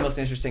honestly the most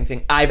interesting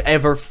thing I've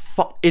ever.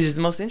 It is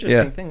the most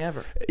interesting Yeah. thing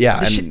ever. Yeah,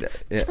 This and- shit,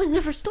 yeah. It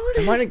never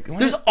started. Why-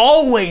 There's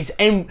always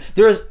and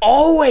there has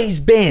always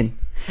been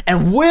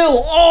and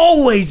will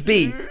always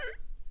be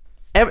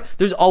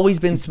There's always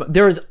been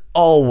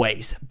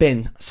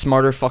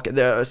smarter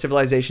fucking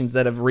civilizations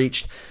that have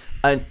reached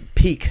a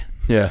peak.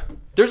 Yeah.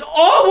 There's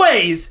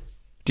always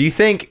Do you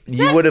think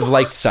you would have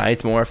liked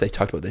science more if they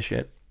talked about this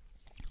shit?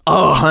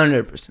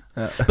 100%.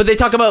 But they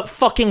talk about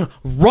fucking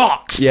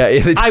rocks. Yeah,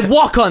 they do. I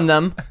walk on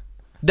them.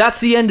 That's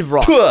the end of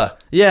rocks. Tuh.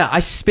 Yeah, I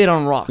spit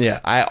on rocks. Yeah,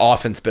 I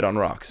often spit on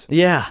rocks.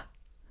 Yeah.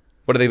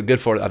 What are they good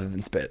for other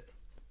than spit?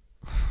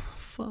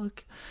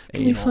 Fuck.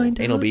 Can you find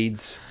anal out?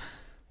 beads.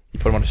 You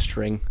put them on a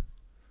string,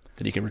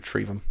 then you can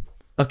retrieve them.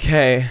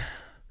 Okay.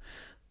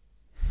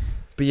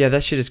 But yeah,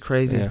 that shit is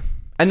crazy. Yeah.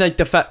 And like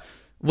the fact,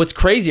 what's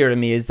crazier to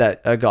me is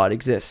that a God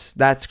exists.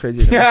 That's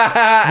crazy to me.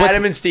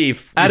 Adam and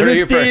Steve. Adam You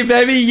and heard it here Steve,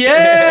 baby,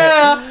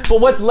 yeah. But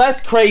what's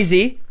less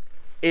crazy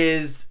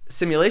is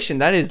simulation.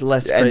 That is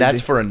less crazy. And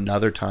that's for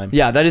another time.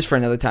 Yeah, that is for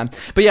another time.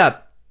 But yeah,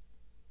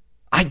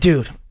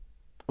 dude,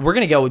 we're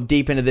gonna go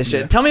deep into this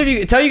shit.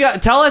 Yeah.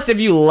 Tell us if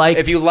you like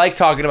If you like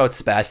talking about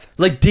spath.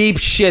 like deep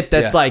shit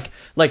that's Yeah.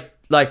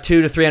 like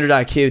 2 to 300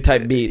 IQ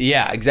type beat.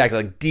 Yeah,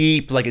 exactly.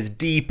 Like as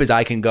deep as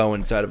I can go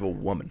inside of a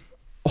woman.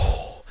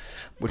 Oh,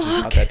 which is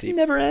not that deep.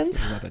 Never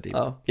ends. Not that deep.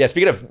 Oh. Yeah,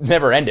 speaking of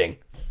never ending,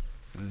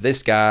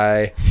 this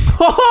guy,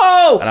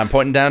 Oh, and I'm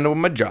pointing down to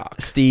my jaw.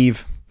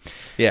 Steve.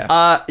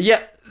 Yeah.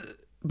 Yeah,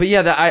 but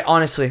yeah, that I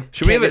honestly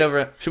Should we can't have get over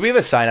it. Should we have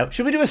a sign out?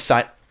 Should we do a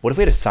sign? What if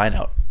we had a sign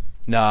out?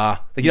 Nah.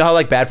 Like, you know how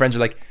like bad friends are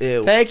like,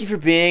 Ew. thank you for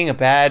being a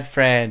bad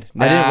friend.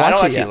 Nah, I didn't watch I don't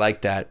it actually yet.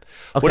 like that.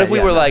 Okay, What if we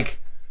yeah, were no. like,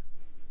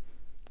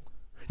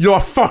 Yo, I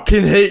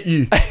fucking hate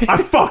you.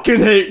 I fucking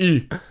hate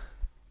you.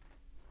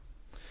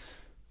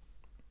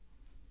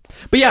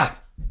 But yeah.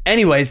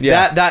 Anyways,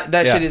 Yeah. that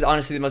Yeah. shit is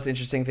honestly the most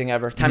interesting thing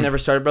ever. Time never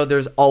started, bro.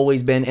 There's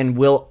always been and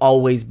will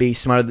always be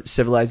smarter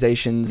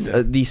civilizations,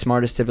 the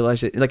smartest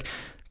civilization. Like,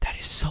 that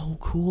is so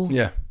cool.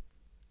 yeah,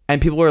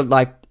 And people were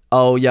like,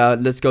 "Oh yeah,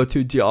 let's go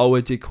to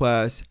geology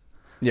class."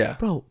 yeah.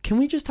 Bro, can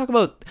we talk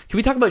about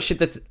shit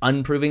that's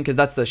unproven? Because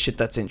that's the shit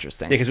that's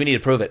interesting. Yeah, because we need to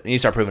prove it. We need to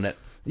start proving it.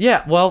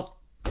 Yeah, well,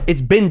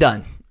 it's been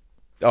done.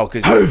 Oh,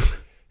 because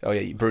oh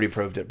yeah, Brody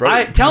proved it.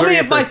 Brody, Tell me Brody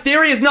if my first.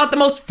 theory is not the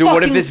most Dude,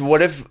 fucking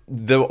what if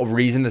the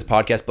reason this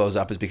podcast blows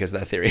up is because of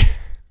that theory?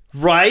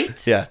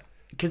 right? Yeah.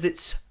 Because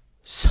it's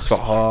so So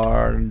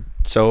hard and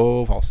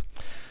so false.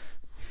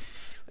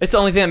 It's the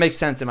only thing that makes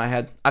sense in my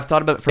head. I've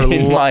thought about it for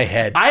In my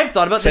head. I have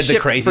thought about Said this the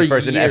shit craziest for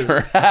person years.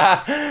 ever.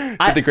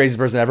 Said the craziest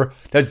person ever.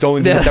 That's the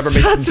only thing that's ever That's,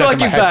 made that's sense in my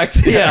fucking head.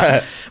 facts.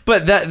 Yeah,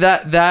 but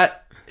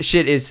that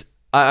shit is.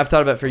 I've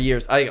thought about it for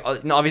years.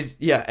 No, obviously,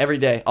 yeah, every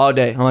day, all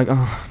day. I'm like,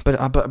 oh, but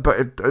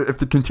if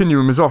the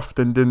continuum is off,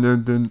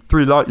 then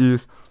 3 light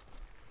years.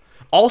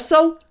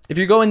 Also, if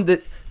you're going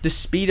the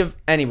speed of,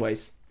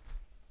 anyways,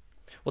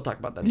 we'll talk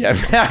about that.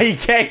 Yeah, you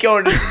can't go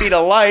into the speed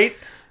of light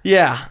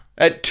Yeah.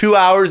 at 2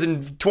 hours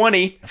and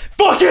 20.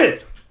 Fuck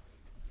it.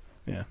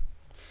 Yeah.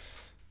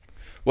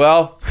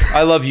 Well,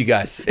 I love you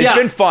guys. It's Yeah.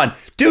 been fun.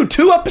 Dude,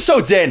 2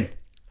 episodes in.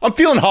 I'm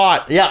feeling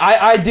hot. Yeah,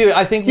 I do.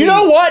 I think You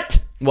know what?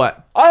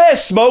 What? I had a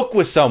smoke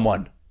with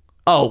someone.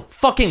 Oh,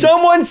 fucking.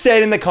 Someone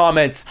said in the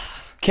comments,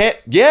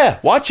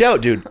 watch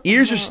out, dude.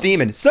 Ears are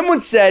steaming. Someone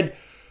said,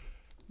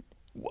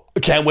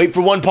 can't wait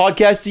for one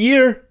podcast a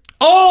year.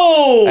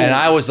 oh. And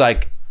I was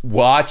like,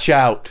 watch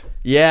out.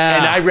 yeah.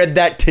 And I read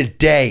that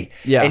today.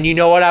 Yeah. And you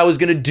know what I was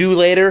going to do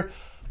later?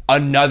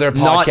 Another podcast.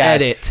 Not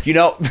edit. You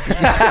know,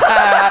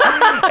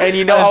 and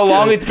you know how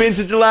long it's been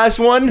since the last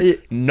one?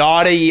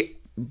 Not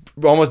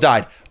almost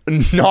died.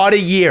 Not a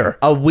year.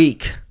 a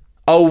week.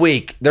 A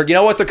week. You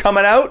know what? They're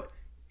coming out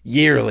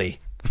yearly.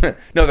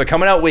 No, they're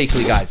coming out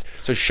weekly, guys.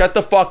 So shut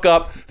the fuck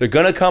up. They're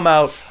gonna come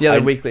out. Yeah,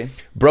 they're weekly.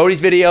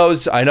 Brody's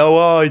videos. I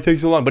know. He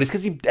takes so long, but it's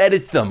because he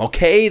edits them.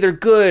 Okay, they're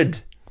good.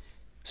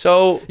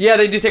 So Yeah,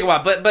 they do take a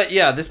while, but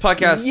yeah, this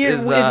podcast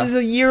is. this is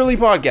a yearly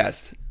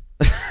podcast.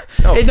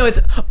 No, it's.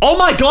 Oh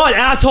my god,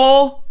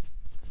 asshole!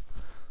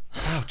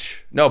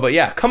 Ouch. No, but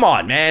yeah, come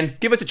on, man.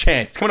 Give us a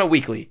chance. It's coming out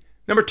weekly.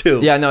 Number 2.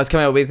 Yeah, no, it's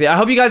coming out weekly. I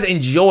hope you guys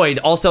enjoyed.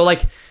 Also,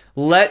 like,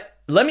 let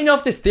me know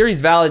if this theory is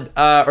valid,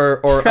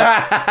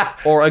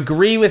 or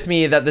agree with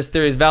me that this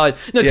theory is valid.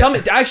 No, tell me.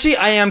 Actually,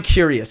 I am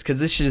curious because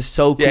this shit is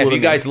so cool. Yeah, if to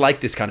you me. guys like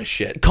this kind of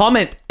shit,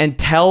 comment and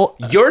tell.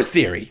 your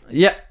theory.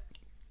 Yeah.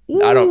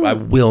 I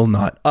will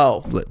not.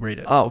 Oh. Read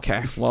it. Oh,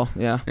 okay. Well,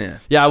 yeah. Yeah.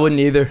 Yeah, I wouldn't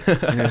either.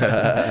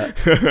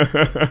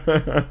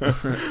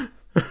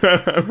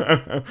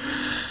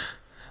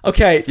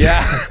 Okay.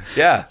 Yeah.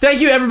 Yeah. Thank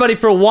you everybody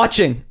for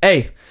watching.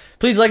 Hey,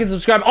 please like and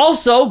subscribe.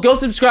 Also, go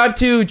subscribe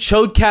to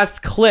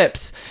Chodcast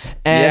Clips.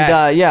 And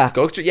Yes. yeah.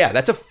 Yeah,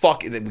 that's a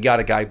fuck. We got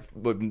a guy.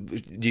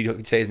 Do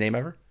you say his name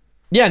ever?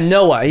 Yeah,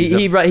 Noah.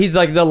 He's like he's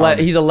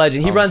a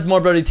legend. He runs More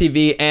Brody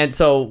TV, and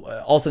so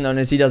also known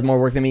as he does more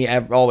work than me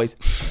always.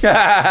 No,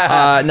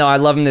 I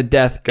love him to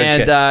death. Good and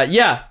kid.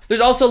 yeah,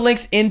 there's also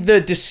links in the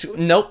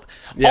nope.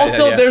 Yeah,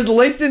 also, yeah. there's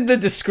links in the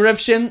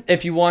description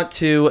if you want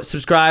to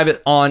subscribe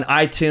on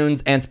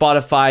iTunes and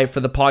Spotify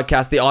for the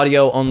podcast, the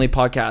audio only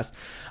podcast.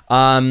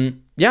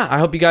 Yeah, I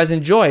hope you guys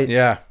enjoy.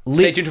 Yeah.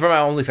 Stay tuned for my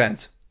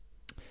OnlyFans.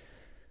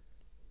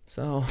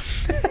 So,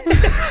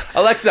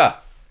 Alexa,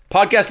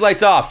 podcast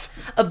lights off.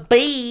 a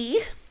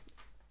bee.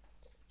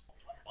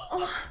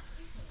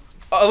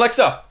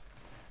 Alexa,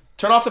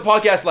 turn off the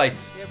podcast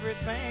lights.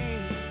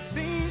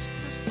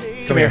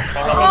 Come here.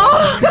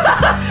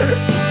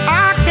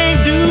 I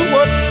can't do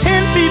what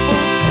 10 people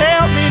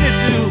tell me to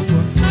do,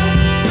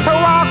 so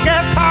I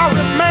guess I'll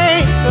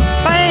remain the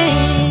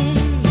same.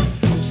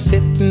 I'm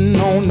sitting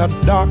on the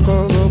dock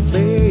of the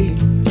bay,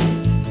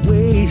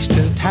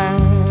 wasting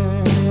time.